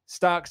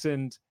 Starks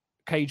and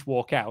Cage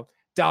walk out.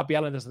 Darby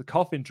Allin does the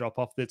coffin drop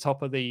off the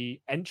top of the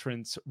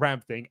entrance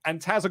ramp thing, and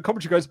Taz on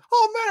commentary goes,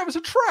 "Oh man, it was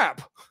a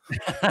trap."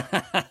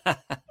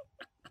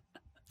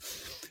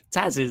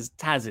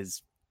 Taz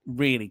is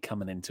really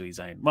coming into his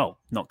own. Well,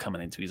 not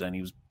coming into his own.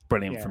 He was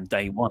brilliant from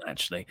day one,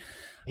 actually.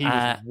 He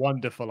was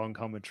wonderful on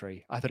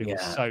commentary. I thought he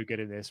was so good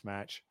in this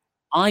match.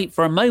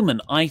 For a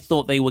moment, I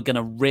thought they were going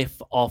to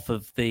riff off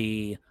of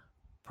the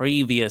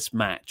previous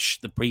match,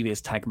 the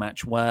previous tag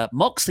match where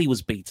Moxley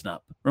was beaten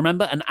up.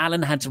 Remember? And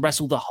Alan had to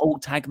wrestle the whole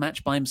tag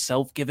match by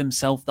himself, give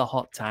himself the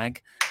hot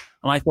tag.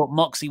 And I thought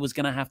Moxley was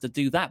going to have to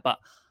do that, but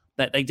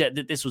they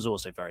did. This was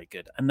also very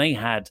good. And they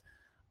had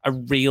a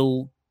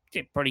real,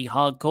 pretty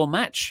hardcore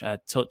match.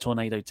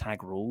 Tornado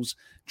tag rules.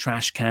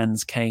 Trash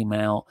cans came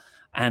out.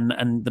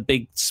 And the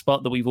big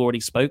spot that we've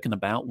already spoken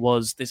about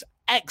was this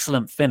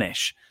excellent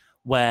finish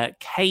where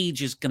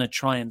Cage is going to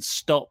try and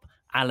stop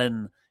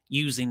Alan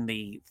using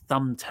the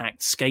thumbtacked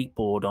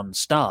skateboard on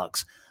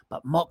Starks.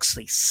 But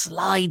Moxley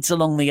slides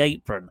along the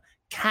apron,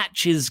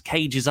 catches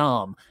Cage's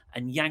arm,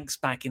 and yanks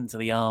back into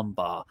the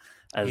armbar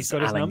as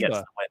Alan gets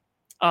the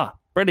win.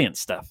 Brilliant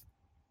stuff.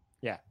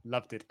 Yeah,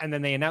 loved it. And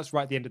then they announced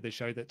right at the end of the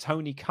show that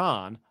Tony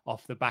Khan,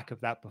 off the back of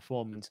that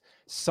performance,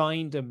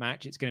 signed a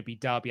match. It's going to be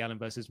Darby Allin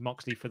versus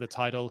Moxley for the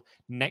title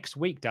next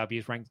week. Darby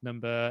is ranked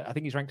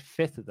he's ranked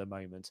 5th at the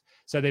moment.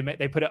 So they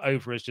put it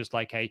over as just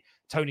like, hey,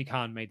 Tony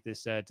Khan made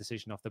this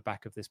decision off the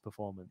back of this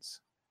performance.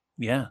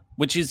 Yeah,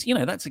 which is,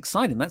 that's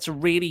exciting. That's a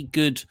really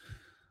good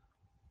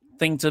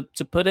thing to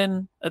put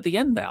in at the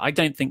end there. I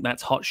don't think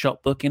that's hot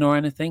shot booking or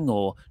anything,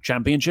 or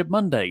Championship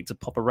Monday to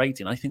pop a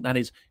rating. I think that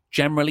is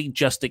generally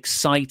just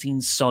exciting,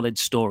 solid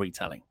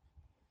storytelling.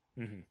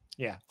 Mm-hmm.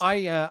 Yeah,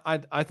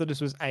 I thought this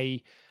was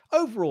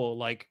overall,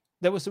 like,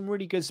 there were some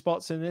really good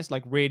spots in this,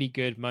 like really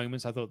good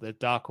moments. I thought the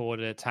Dark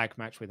Order tag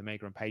match with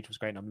Omega and Page was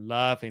great, and I'm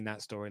loving that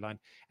storyline.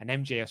 And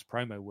MJF's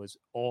promo was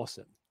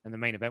awesome, and the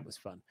main event was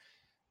fun.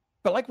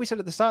 But like we said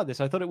at the start of this,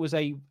 I thought it was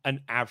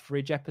an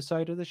average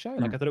episode of the show.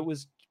 Like I thought it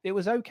was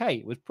okay.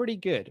 It was pretty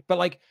good. But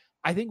like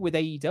I think with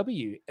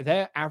AEW,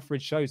 their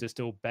average shows are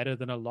still better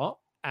than a lot.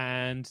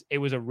 And it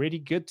was a really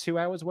good 2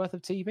 hours worth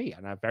of TV.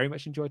 And I very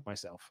much enjoyed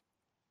myself.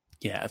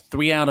 Yeah, a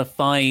 3 out of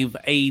 5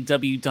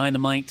 AEW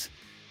Dynamite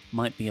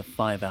might be a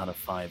 5 out of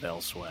 5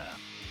 elsewhere.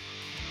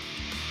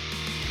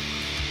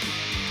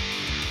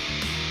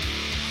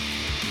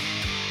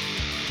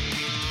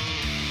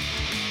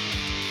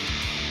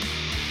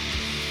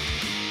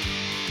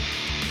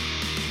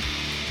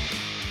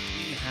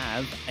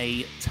 Have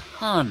a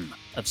ton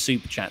of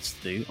super chats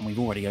to do, and we've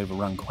already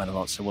overrun quite a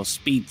lot, so we'll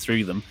speed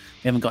through them.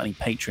 We haven't got any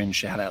Patreon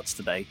shout outs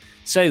today.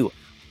 So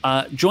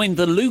join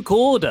the Luke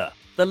Order.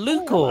 The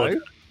Luke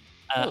Order.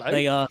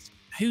 They ask,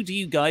 who do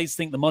you guys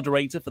think the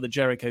moderator for the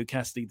Jericho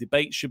Cassidy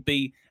debate should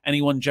be?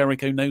 Anyone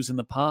Jericho knows in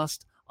the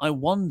past? I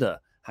wonder.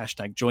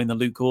 Hashtag join the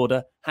Luke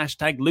Order.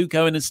 Hashtag Luke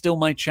Owen is still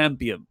my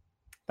champion.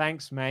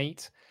 Thanks,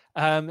 mate.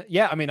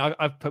 Yeah, I mean,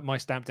 I've put my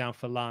stamp down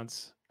for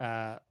Lance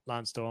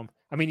Storm.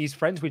 I mean, he's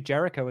friends with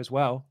Jericho as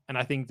well, and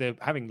I think that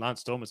having Lance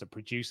Storm as a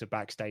producer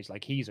backstage,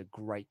 like, he's a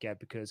great get,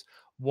 because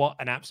what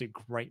an absolute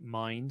great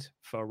mind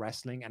for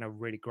wrestling and a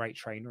really great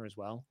trainer as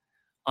well.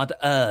 I'd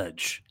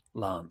urge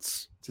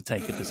Lance to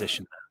take a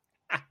position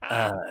there.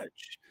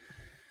 Urge.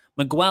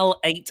 Miguel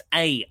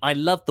 8A. I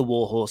love the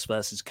Warhorse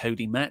versus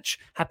Cody match.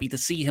 Happy to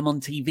see him on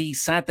TV.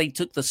 Sad they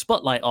took the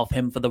spotlight off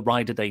him for the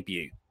Ryder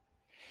debut.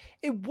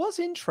 It was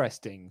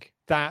interesting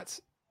that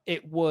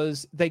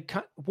Warhorse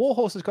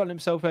has gotten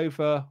himself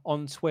over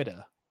on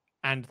Twitter,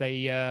 and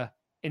they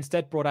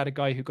instead brought out a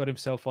guy who got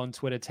himself on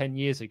Twitter 10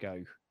 years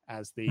ago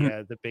as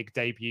the big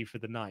debut for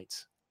the night.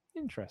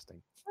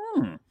 Interesting.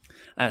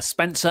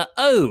 Spencer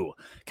O.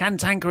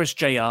 Cantankerous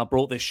JR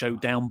brought this show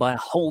down by a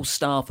whole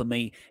star for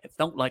me. It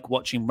felt like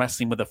watching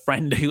wrestling with a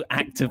friend who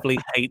actively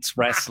hates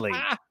wrestling.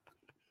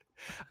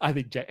 I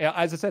think,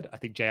 as I said, I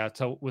think JR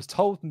was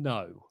told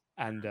no.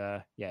 And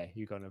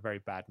you got in a very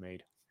bad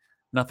mood.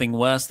 Nothing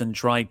worse than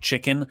dried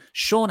chicken.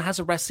 Sean has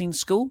a wrestling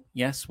school.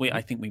 Yes,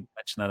 I think we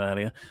mentioned that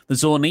earlier. The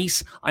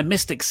Zornice. I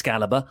missed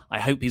Excalibur. I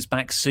hope he's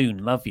back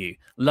soon. Love you.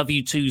 Love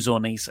you too,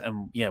 Zornice.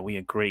 And yeah, we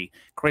agree.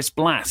 Chris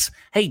Blass.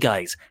 Hey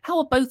guys, how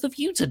are both of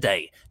you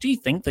today? Do you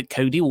think that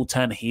Cody will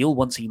turn heel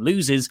once he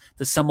loses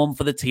to someone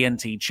for the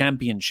TNT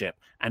Championship?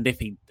 And if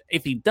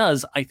he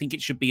does, I think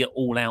it should be an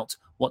all out.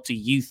 What do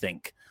you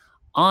think?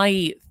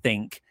 I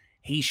think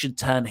he should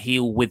turn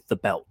heel with the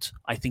belt.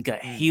 I think a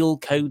heel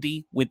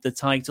Cody with the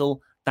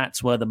title,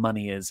 that's where the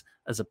money is,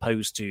 as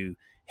opposed to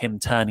him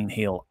turning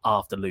heel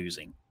after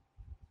losing.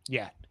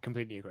 Yeah,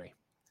 completely agree.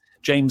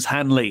 James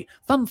Hanley.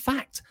 Fun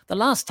fact, the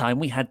last time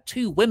we had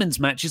 2 women's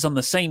matches on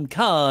the same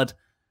card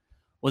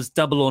was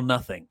Double or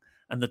Nothing.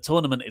 And the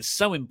tournament is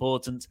so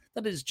important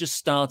that it's just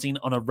starting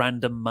on a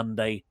random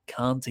Monday.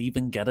 Can't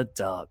even get a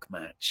dark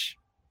match.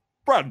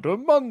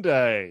 Random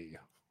Monday.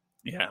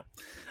 Yeah.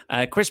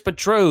 Chris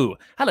Petro.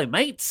 Hello,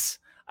 mates.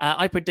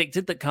 I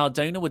predicted that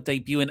Cardona would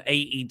debut in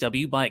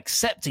AEW by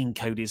accepting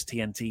Cody's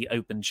TNT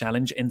Open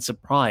Challenge in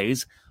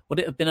surprise. Would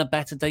it have been a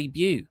better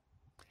debut?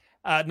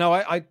 No,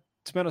 I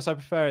to be honest, I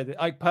prefer it.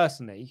 I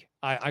personally,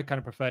 I kind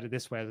of preferred it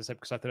this way, as I said,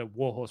 because I thought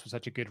Warhorse was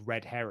such a good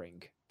red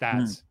herring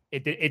that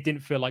it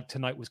didn't feel like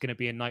tonight was going to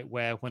be a night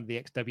where one of the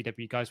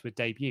ex-WWE guys would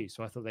debut.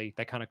 So I thought they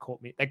kind of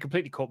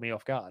completely caught me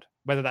off guard.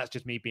 Whether that's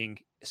just me being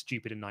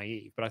stupid and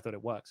naive, but I thought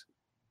it works.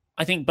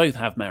 I think both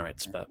have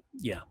merits, but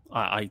yeah,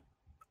 I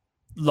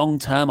long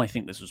term, I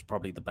think this was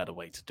probably the better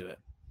way to do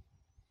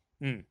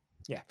it.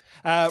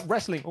 Yeah.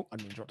 Wrestling. Oh, I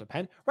mean, dropped a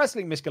pen.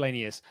 Wrestling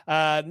miscellaneous.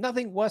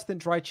 Nothing worse than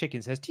dry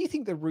chicken says, do you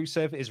think that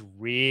Rusev is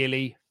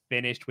really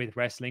finished with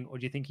wrestling, or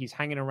do you think he's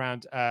hanging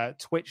around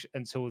Twitch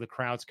until the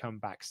crowds come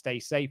back? Stay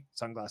safe.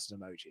 Sunglasses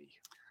emoji.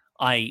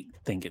 I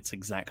think it's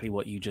exactly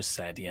what you just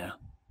said. Yeah.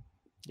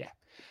 Yeah.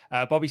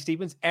 Bobby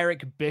Stevens,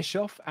 Eric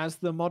Bischoff as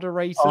the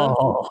moderator.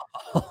 Oh,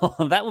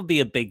 that would be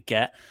a big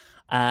get.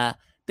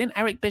 Didn't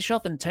Eric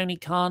Bischoff and Tony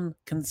Khan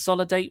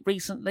consolidate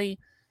recently?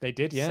 They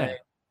did, yeah. So,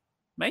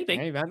 maybe.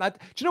 Hey, man. Do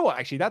you know what?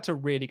 Actually, that's a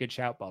really good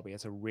shout, Bobby.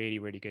 That's a really,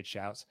 really good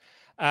shout.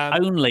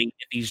 Only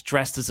if he's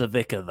dressed as a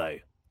vicar, though,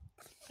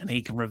 and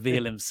he can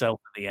reveal himself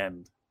at the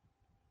end.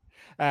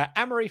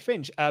 Amory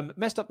Finch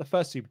messed up the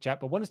first super chat,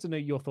 but wanted to know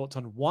your thoughts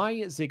on why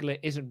Ziggler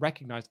isn't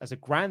recognized as a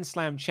Grand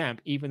Slam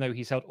champ, even though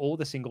he's held all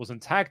the singles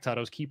and tag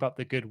titles. Keep up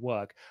the good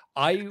work.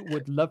 I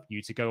would love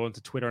you to go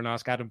onto Twitter and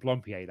ask Adam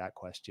Blompier that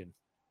question.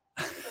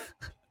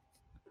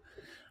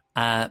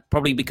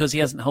 Probably because he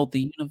hasn't held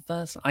the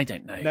universe. I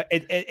don't know. No,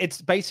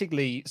 it's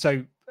basically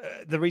so.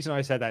 The reason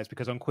I said that is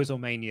because on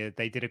Quizzlemania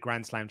they did a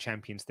Grand Slam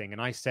Champions thing,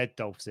 and I said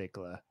Dolph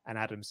Ziggler, and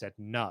Adam said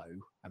no,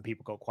 and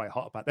people got quite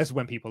hot about. This is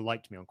when people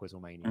liked me on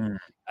Quizzlemania.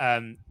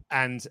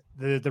 And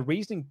the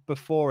reasoning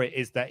before it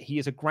is that he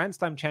is a Grand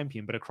Slam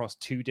champion, but across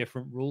 2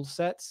 different rule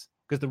sets,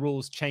 because the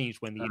rules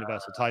changed when the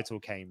Universal title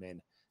came in.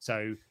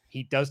 So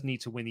he does need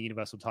to win the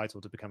Universal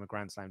title to become a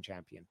Grand Slam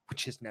champion,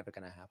 which is never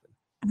going to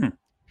happen.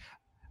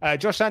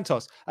 Josh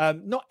Santos,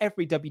 not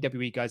every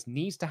WWE guys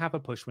needs to have a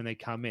push when they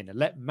come in.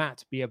 Let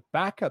Matt be a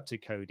backup to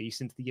Cody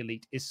since the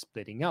Elite is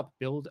splitting up.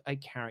 Build a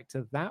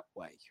character that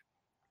way.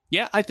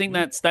 Yeah, I think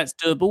that's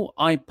doable.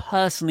 I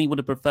personally would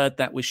have preferred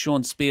that with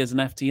Sean Spears and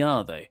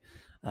FTR,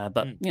 though.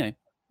 But, you know,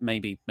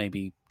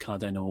 maybe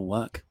Cardona will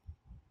work.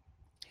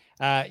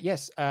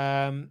 Yes.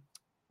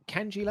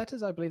 Kanji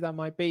letters, I believe that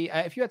might be.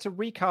 If you had to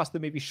recast the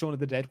movie Shaun of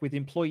the Dead with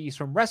employees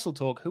from Wrestle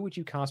Talk, who would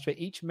you cast for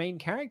each main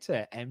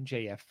character?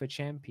 MJF for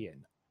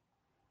champion.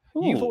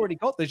 Ooh. You've already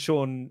got the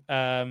Shaun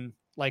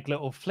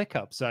little flick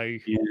up, so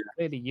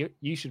clearly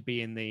you should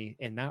be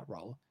in that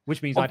role,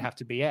 which means I'd have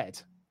to be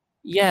Ed.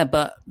 Yeah,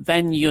 but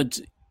then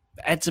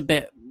Ed's a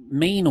bit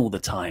mean all the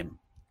time.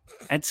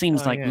 Ed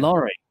seems like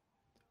Laurie.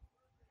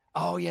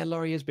 Oh yeah,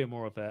 Laurie is a bit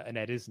more of an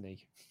Ed, isn't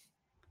he?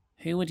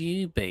 Who would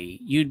you be?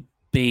 You'd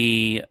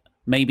be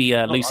maybe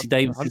Lucy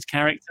Davis's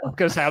character. I'm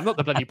going to say I'm not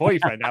the bloody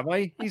boyfriend, am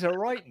I? He's a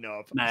right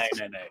knob. No.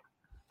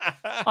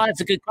 Oh,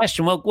 that's a good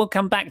question. We'll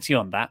come back to you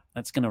on that.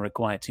 That's going to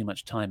require too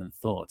much time and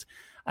thought.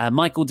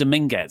 Michael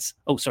Dominguez.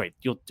 Oh, sorry,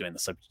 you're doing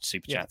the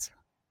super chats.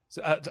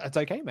 So, it's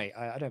okay, mate.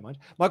 I don't mind.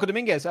 Michael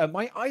Dominguez,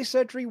 my eye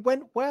surgery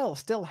went well.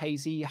 Still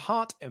hazy.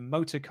 Heart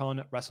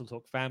Emoticon Wrestle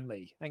Talk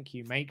family. Thank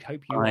you, mate.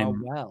 Hope you are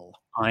well.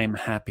 I'm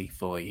happy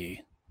for you.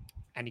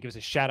 And he gives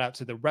a shout out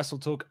to the Wrestle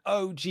Talk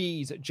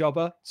OGs,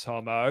 Jobber,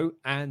 Tomo,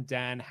 and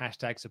Dan.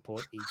 Hashtag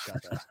support each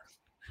other.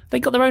 They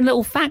got their own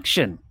little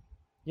faction.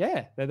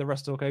 Yeah, they're the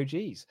Wrestle Talk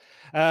OGs.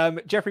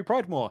 Jeffrey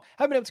Pridemore,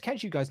 haven't been able to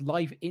catch you guys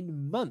live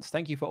in months.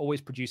 Thank you for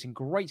always producing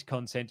great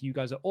content. You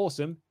guys are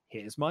awesome.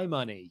 Here's my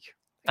money.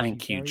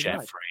 Thank you, Jeffrey.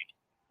 Much.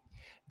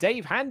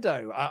 Dave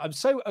Hando, I'm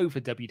so over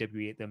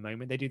WWE at the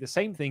moment. They do the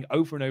same thing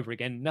over and over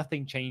again.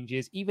 Nothing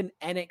changes. Even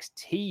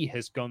NXT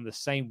has gone the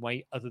same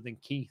way, other than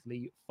Keith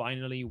Lee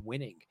finally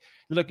winning.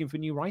 They're looking for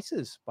new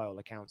writers, by all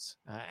accounts.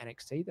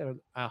 NXT, they're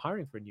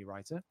hiring for a new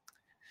writer.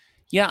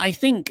 Yeah, I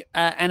think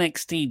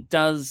NXT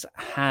does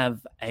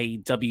have a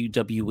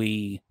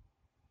WWE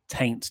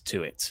taint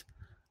to it,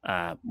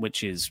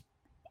 which is,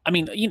 I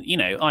mean, you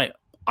know,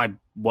 I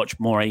watch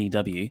more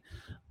AEW,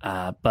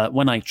 but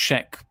when I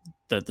check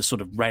the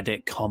sort of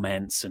Reddit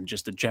comments and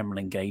just the general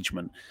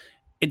engagement,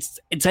 it's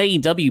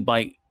AEW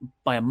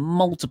by a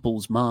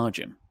multiples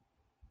margin.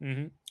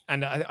 Mm-hmm.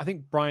 And I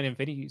think Brian and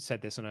Vinny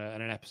said this on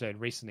an episode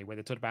recently where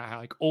they talked about how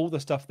like all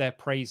the stuff they're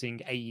praising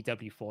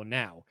AEW for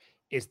now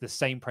is the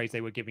same praise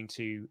they were giving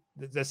to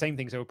the same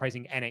things they were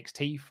praising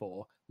NXT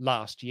for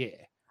last year,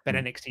 but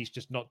NXT's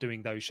just not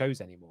doing those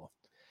shows anymore.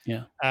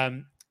 Yeah.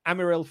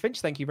 Amaril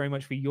Finch, thank you very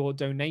much for your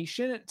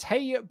donation.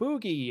 Tay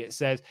Boogie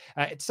says,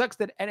 it sucks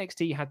that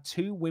NXT had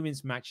 2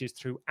 women's matches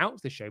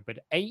throughout the show, but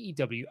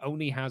AEW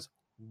only has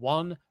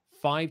 1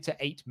 5 to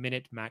 8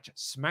 minute match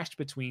smashed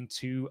between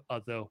 2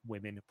 other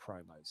women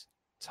promos.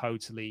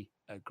 Totally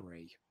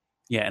agree.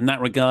 Yeah, in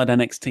that regard,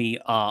 NXT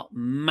are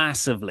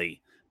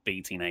massively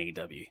beating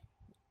AEW.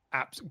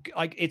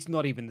 Like it's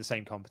not even the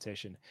same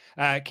competition.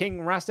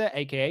 King Rasta,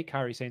 aka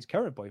Kairi Sane's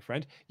current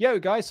boyfriend. Yo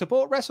guys,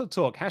 support Wrestle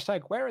Talk.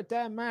 Hashtag wear a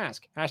damn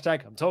mask.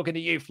 Hashtag I'm talking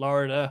to you,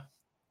 Florida.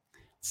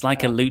 It's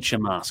like a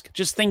lucha mask.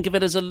 Just think of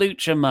it as a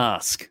lucha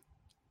mask.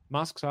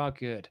 Masks are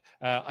good.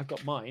 I've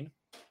got mine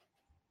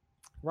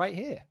right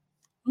here.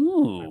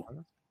 Ooh.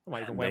 I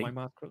might even wear my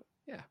mask.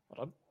 Yeah,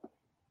 hold on.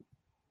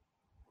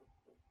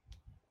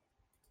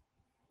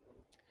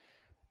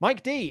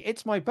 Mike D,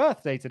 it's my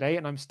birthday today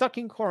and I'm stuck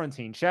in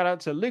quarantine. Shout out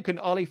to Luke and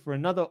Ollie for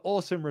another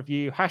awesome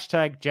review.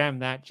 Hashtag jam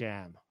that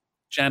jam.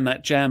 Jam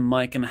that jam,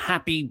 Mike, and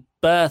happy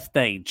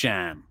birthday,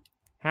 Jam.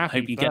 Happy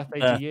Hope you birthday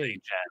get birthday, to you.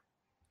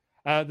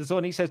 Jam. The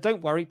Zorni says,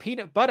 don't worry,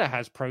 peanut butter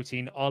has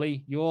protein.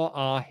 Ollie, you're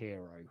our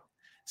hero.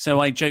 So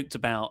I joked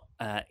about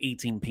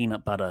eating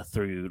peanut butter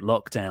through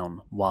lockdown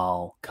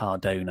while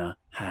Cardona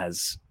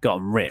has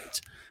gotten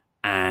ripped.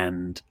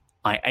 And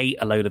I ate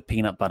a load of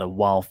peanut butter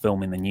while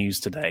filming the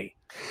news today.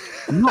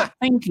 I'm not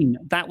thinking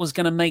that was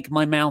going to make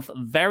my mouth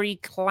very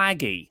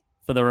claggy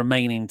for the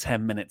remaining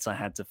 10 minutes I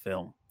had to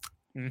film.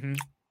 Mm-hmm.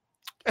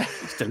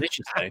 It's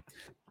delicious, though.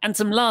 And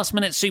some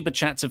last-minute super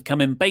chats have come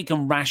in.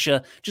 Bacon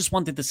Rasher just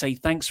wanted to say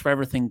thanks for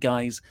everything,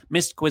 guys.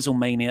 Missed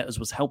Quizzlemania as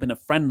was helping a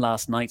friend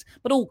last night,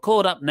 but all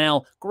caught up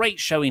now. Great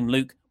showing,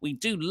 Luke. We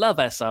do love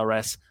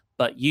SRS,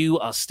 but you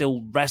are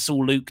still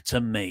Wrestle Luke to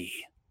me.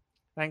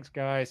 Thanks,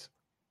 guys.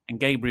 And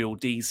Gabriel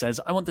D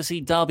says, I want to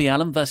see Darby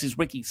Allin versus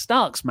Ricky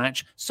Starks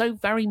match so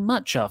very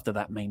much after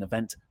that main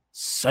event.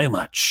 So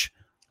much.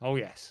 Oh,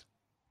 yes.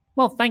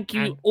 Well, thank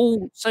you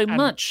all so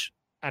much.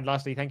 And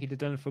lastly, thank you to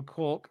Dylan for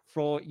Cork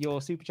for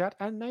your super chat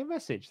and no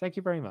message. Thank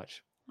you very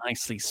much.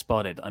 Nicely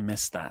spotted. I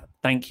missed that.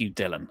 Thank you,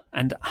 Dylan.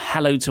 And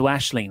hello to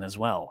Ashleen as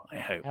well, I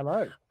hope.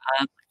 Hello.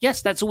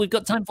 Yes, that's all we've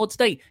got time for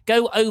today.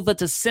 Go over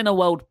to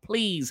Cineworld,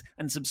 please,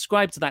 and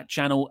subscribe to that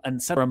channel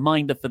and set a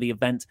reminder for the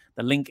event.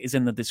 The link is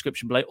in the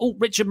description below. Oh,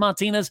 Richard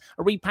Martinez,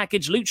 a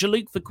repackaged Lucha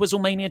Luke for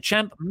Quizzlemania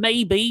Champ.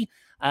 Maybe.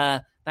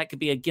 That could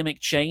be a gimmick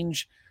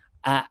change.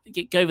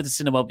 Go over to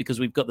Cineworld because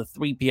we've got the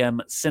 3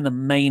 p.m.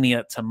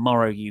 Cinemania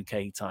tomorrow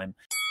UK time.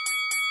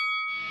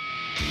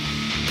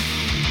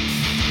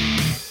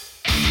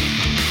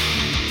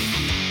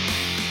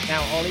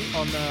 Now, Ollie,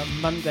 on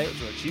Monday,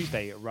 or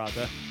Tuesday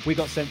rather, we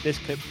got sent this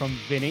clip from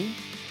Vinny.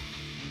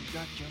 You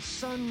got your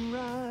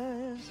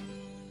sunrise,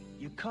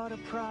 you caught a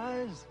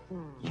prize,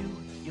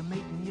 you're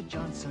making your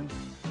Johnson.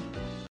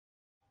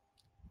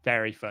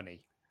 Very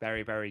funny.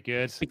 Very, very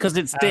good. Because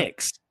it's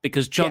dicks.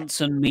 Because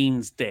Johnson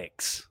means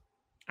dicks.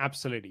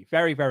 Absolutely.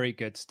 Very, very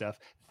good stuff.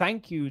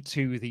 Thank you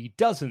to the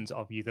dozens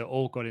of you that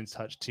all got in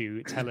touch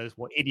to tell us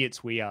what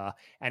idiots we are.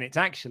 And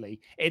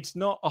it's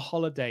not a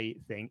holiday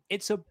thing.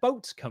 It's a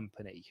boat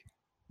company.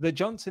 The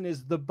Johnson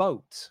is the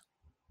boat.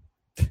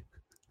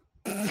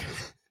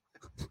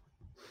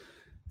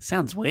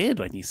 Sounds weird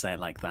when you say it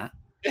like that.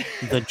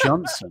 The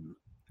Johnson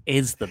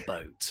is the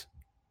boat.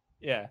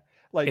 Yeah.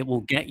 It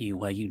will get you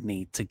where you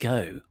need to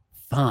go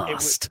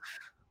fast.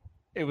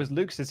 It was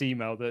Luke's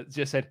email that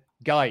just said,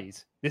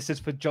 guys, this is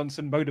for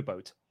Johnson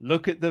Motorboat.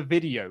 Look at the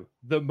video.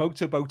 The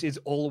motorboat is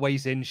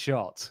always in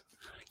shot.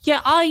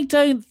 Yeah, I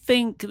don't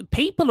think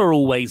people are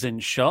always in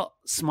shot,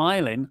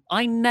 smiling.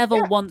 I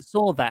never once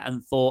saw that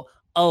and thought,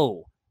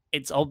 oh,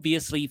 it's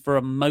obviously for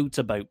a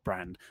motorboat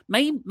brand.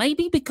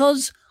 Maybe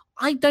because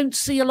I don't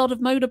see a lot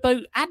of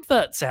motorboat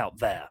adverts out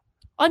there.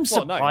 I'm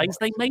surprised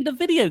they made a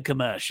video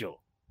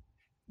commercial.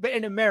 But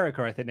in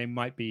America, I think they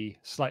might be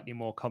slightly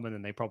more common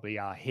than they probably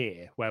are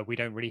here, where we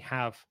don't really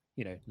have,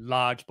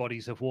 large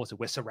bodies of water.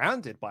 We're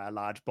surrounded by a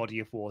large body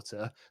of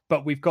water,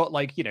 but we've got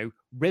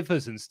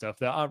rivers and stuff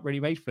that aren't really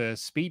made for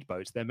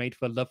speedboats. They're made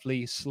for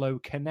lovely, slow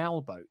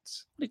canal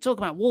boats. What are you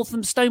talking about?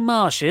 Walthamstow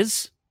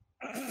Marshes?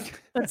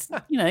 That's,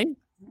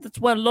 that's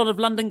where a lot of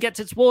London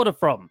gets its water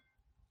from.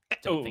 I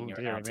don't think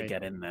you're allowed to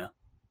get in there.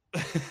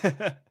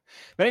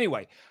 But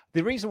anyway,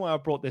 the reason why I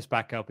brought this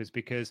back up is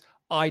because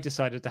I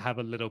decided to have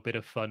a little bit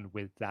of fun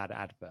with that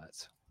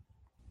advert.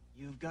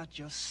 You've got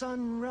your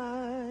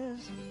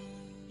sunrise,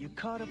 you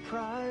caught a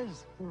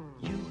prize,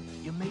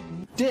 you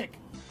making Dick.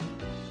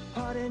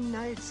 Party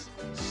nights,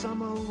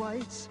 summer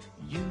whites,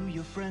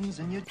 your friends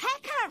and your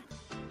Pecker!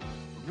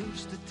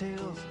 Rooster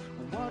tails,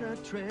 water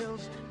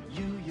trails,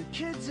 your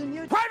kids and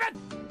your Private!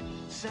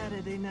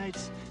 Saturday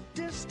nights,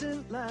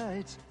 distant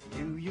lights,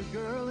 your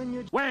girl and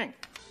your Wang!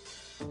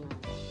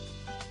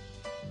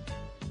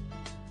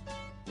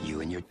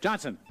 You and your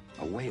Johnson.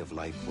 A way of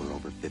life for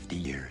over 50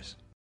 years.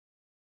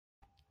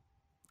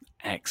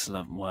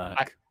 Excellent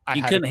work.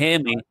 You couldn't hear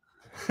me.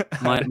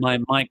 My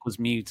mic was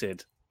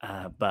muted,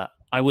 but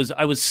I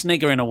was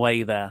sniggering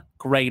away there.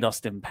 Great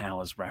Austin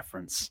Powers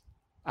reference.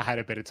 I had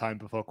a bit of time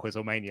before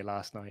Quizlemania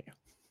last night.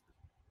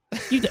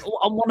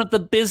 On one of the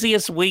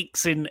busiest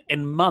weeks in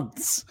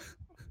months,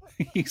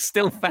 you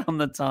still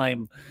found the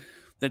time.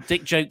 That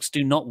dick jokes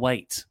do not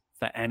wait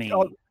for any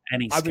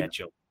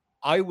schedule.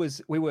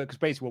 Because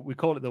basically what we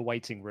call it the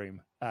waiting room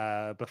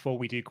before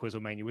we do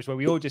Quizlemania, which is where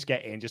we all just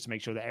get in just to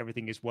make sure that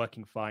everything is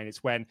working fine.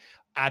 It's when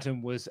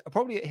Adam was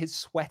probably at his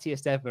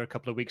sweatiest ever a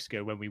couple of weeks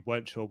ago when we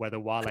weren't sure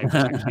whether Wale was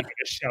actually going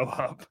to show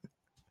up.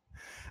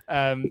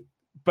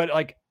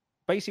 But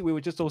basically we were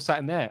just all sat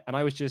in there and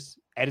I was just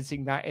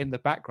editing that in the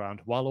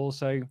background while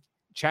also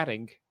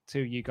chatting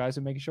to you guys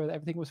and making sure that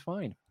everything was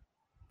fine.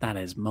 That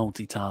is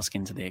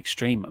multitasking to the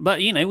extreme. But,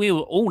 we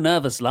were all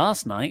nervous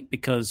last night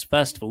because,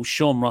 first of all,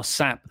 Sean Ross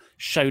Sapp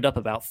showed up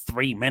about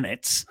 3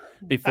 minutes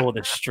before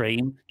the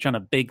stream, trying to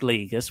big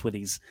league us with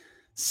his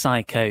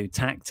psycho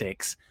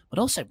tactics. But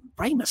also,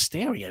 Rey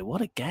Mysterio,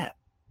 what a get.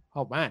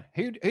 Oh, man.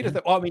 Who'd have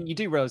thought? Well, I mean, you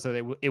do realize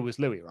that it was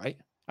Louis, right?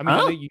 I mean, I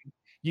know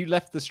you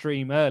left the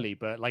stream early,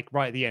 but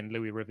right at the end,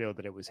 Louis revealed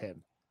that it was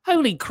him.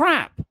 Holy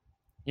crap.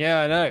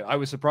 Yeah, I know. I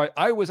was surprised.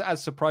 I was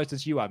as surprised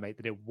as you are, mate,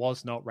 that it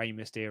was not Rey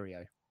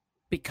Mysterio.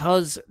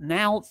 Because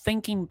now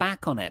thinking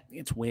back on it,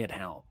 it's weird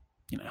how,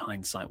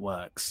 hindsight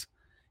works.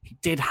 He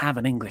did have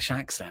an English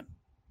accent.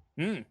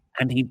 And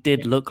he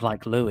did look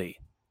like Louis.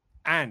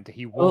 And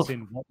he was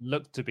in what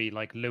looked to be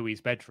like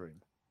Louis's bedroom.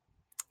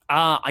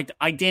 I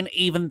didn't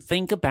even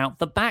think about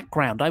the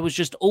background. I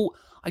just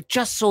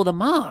saw the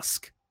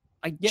mask.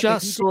 I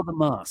just saw the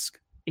mask.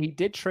 He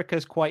did trick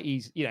us quite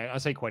easy. I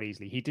say quite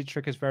easily. He did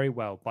trick us very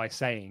well by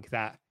saying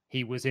that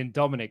he was in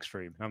Dominic's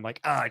room. And I'm like,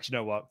 do you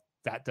know what?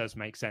 That does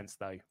make sense,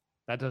 though.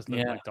 That does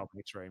look like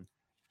Dominic's room.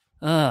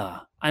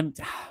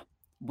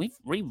 We've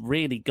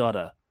really got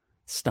to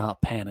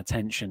start paying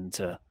attention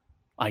to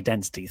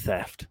identity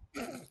theft.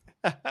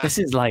 This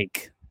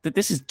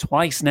is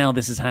twice now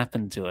this has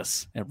happened to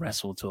us at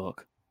Wrestle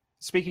Talk.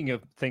 Speaking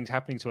of things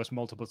happening to us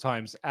multiple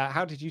times,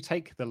 how did you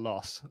take the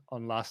loss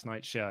on last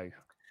night's show?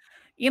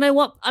 You know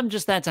what? I'm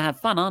just there to have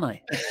fun, aren't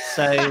I?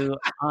 So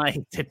I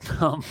did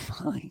not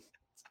mind.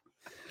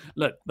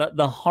 Look,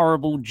 the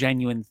horrible,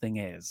 genuine thing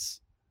is,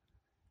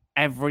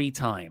 every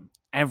time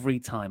I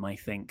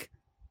think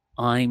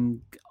I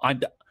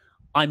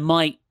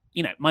might,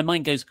 my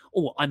mind goes,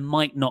 I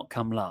might not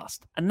come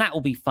last. And that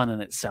will be fun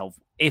in itself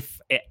if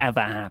it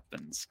ever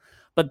happens.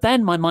 But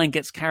then my mind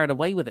gets carried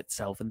away with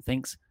itself and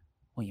thinks,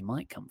 well, you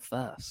might come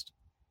first.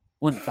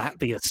 Wouldn't that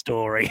be a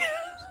story?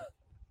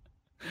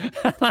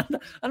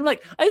 I'm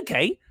like,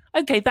 okay,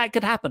 that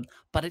could happen.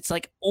 But it's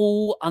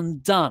all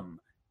undone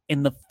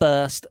in the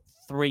first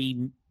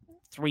three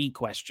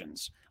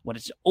questions, when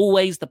it's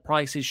always the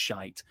price is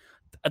shite.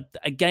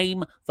 A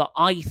game that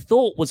I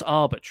thought was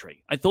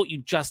arbitrary. I thought you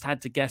just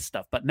had to guess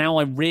stuff, but now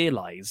I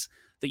realize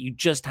that you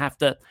just have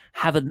to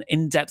have an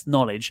in-depth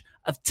knowledge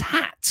of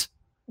tat,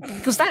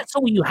 because that's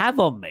all you have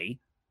on me.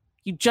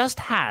 You just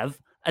have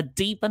a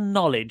deeper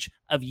knowledge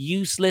of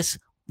useless,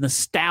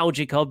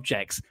 nostalgic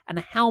objects and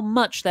how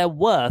much they're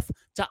worth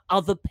to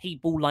other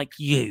people like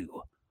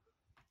you.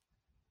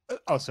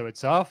 Oh, so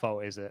it's our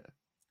fault, is it?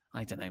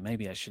 I don't know.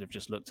 Maybe I should have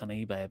just looked on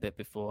eBay a bit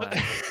before.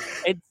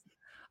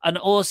 And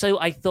also,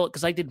 I thought,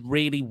 because I did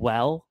really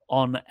well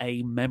on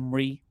a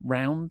memory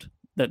round,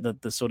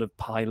 the sort of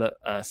pilot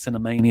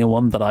Cinemania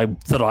one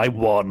that I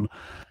won,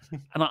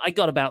 and I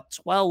got about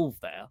 12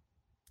 there.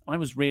 I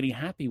was really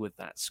happy with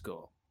that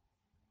score.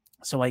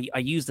 So I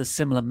used a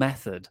similar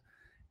method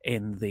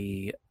in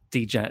the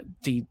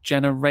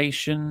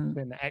Degeneration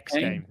in the X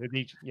game.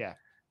 Yeah.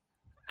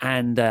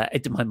 And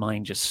my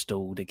mind just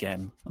stalled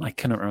again. And I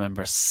couldn't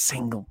remember a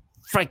single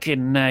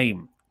freaking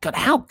name. God,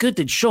 how good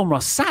did Sean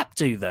Ross Sapp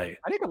do, though?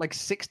 I think I got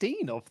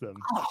 16 of them.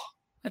 Oh,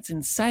 that's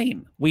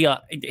insane.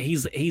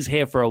 He's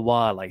here for a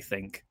while, I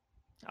think.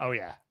 Oh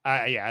yeah,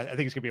 yeah. I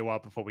think it's gonna be a while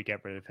before we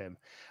get rid of him.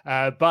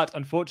 But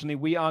unfortunately,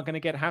 we are going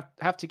to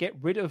have to get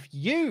rid of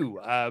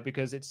you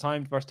because it's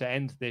time for us to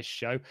end this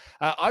show.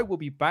 I will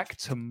be back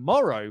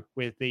tomorrow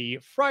with the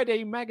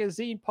Friday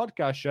Magazine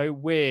podcast show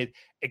with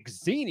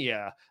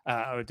Xenia.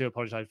 I do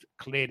apologize. I've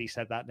clearly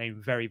said that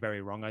name very,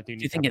 very wrong. I do.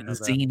 Do you think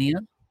it's Xenia?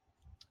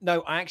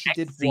 No, I actually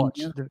did watch.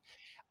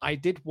 I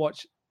did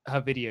watch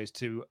her videos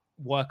to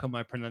work on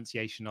my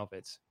pronunciation of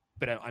it.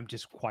 But I'm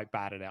just quite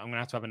bad at it. I'm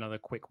going to have another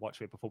quick watch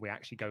of it before we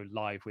actually go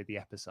live with the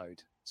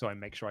episode. So I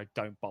make sure I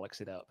don't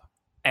bollocks it up.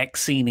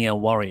 Xenia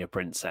Warrior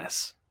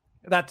Princess.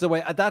 That's the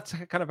way. That's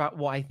kind of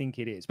what I think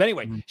it is. But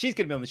anyway, she's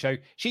going to be on the show.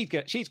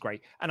 She's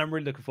great. And I'm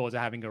really looking forward to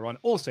having her on.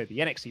 Also, the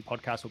NXT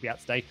podcast will be out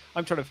today.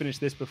 I'm trying to finish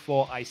this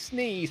before I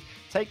sneeze.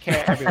 Take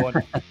care,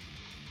 everyone.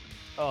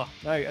 Oh,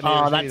 no.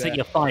 Oh, that's it.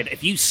 You're fine.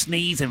 If you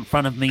sneeze in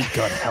front of me,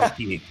 God help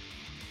you.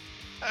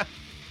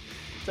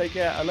 Take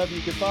care. I love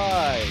you.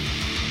 Goodbye.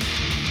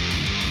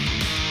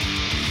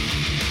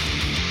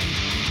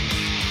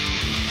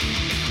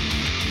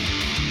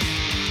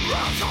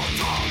 Wrestle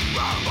Talk,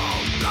 Rebel,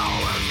 now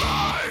is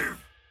live!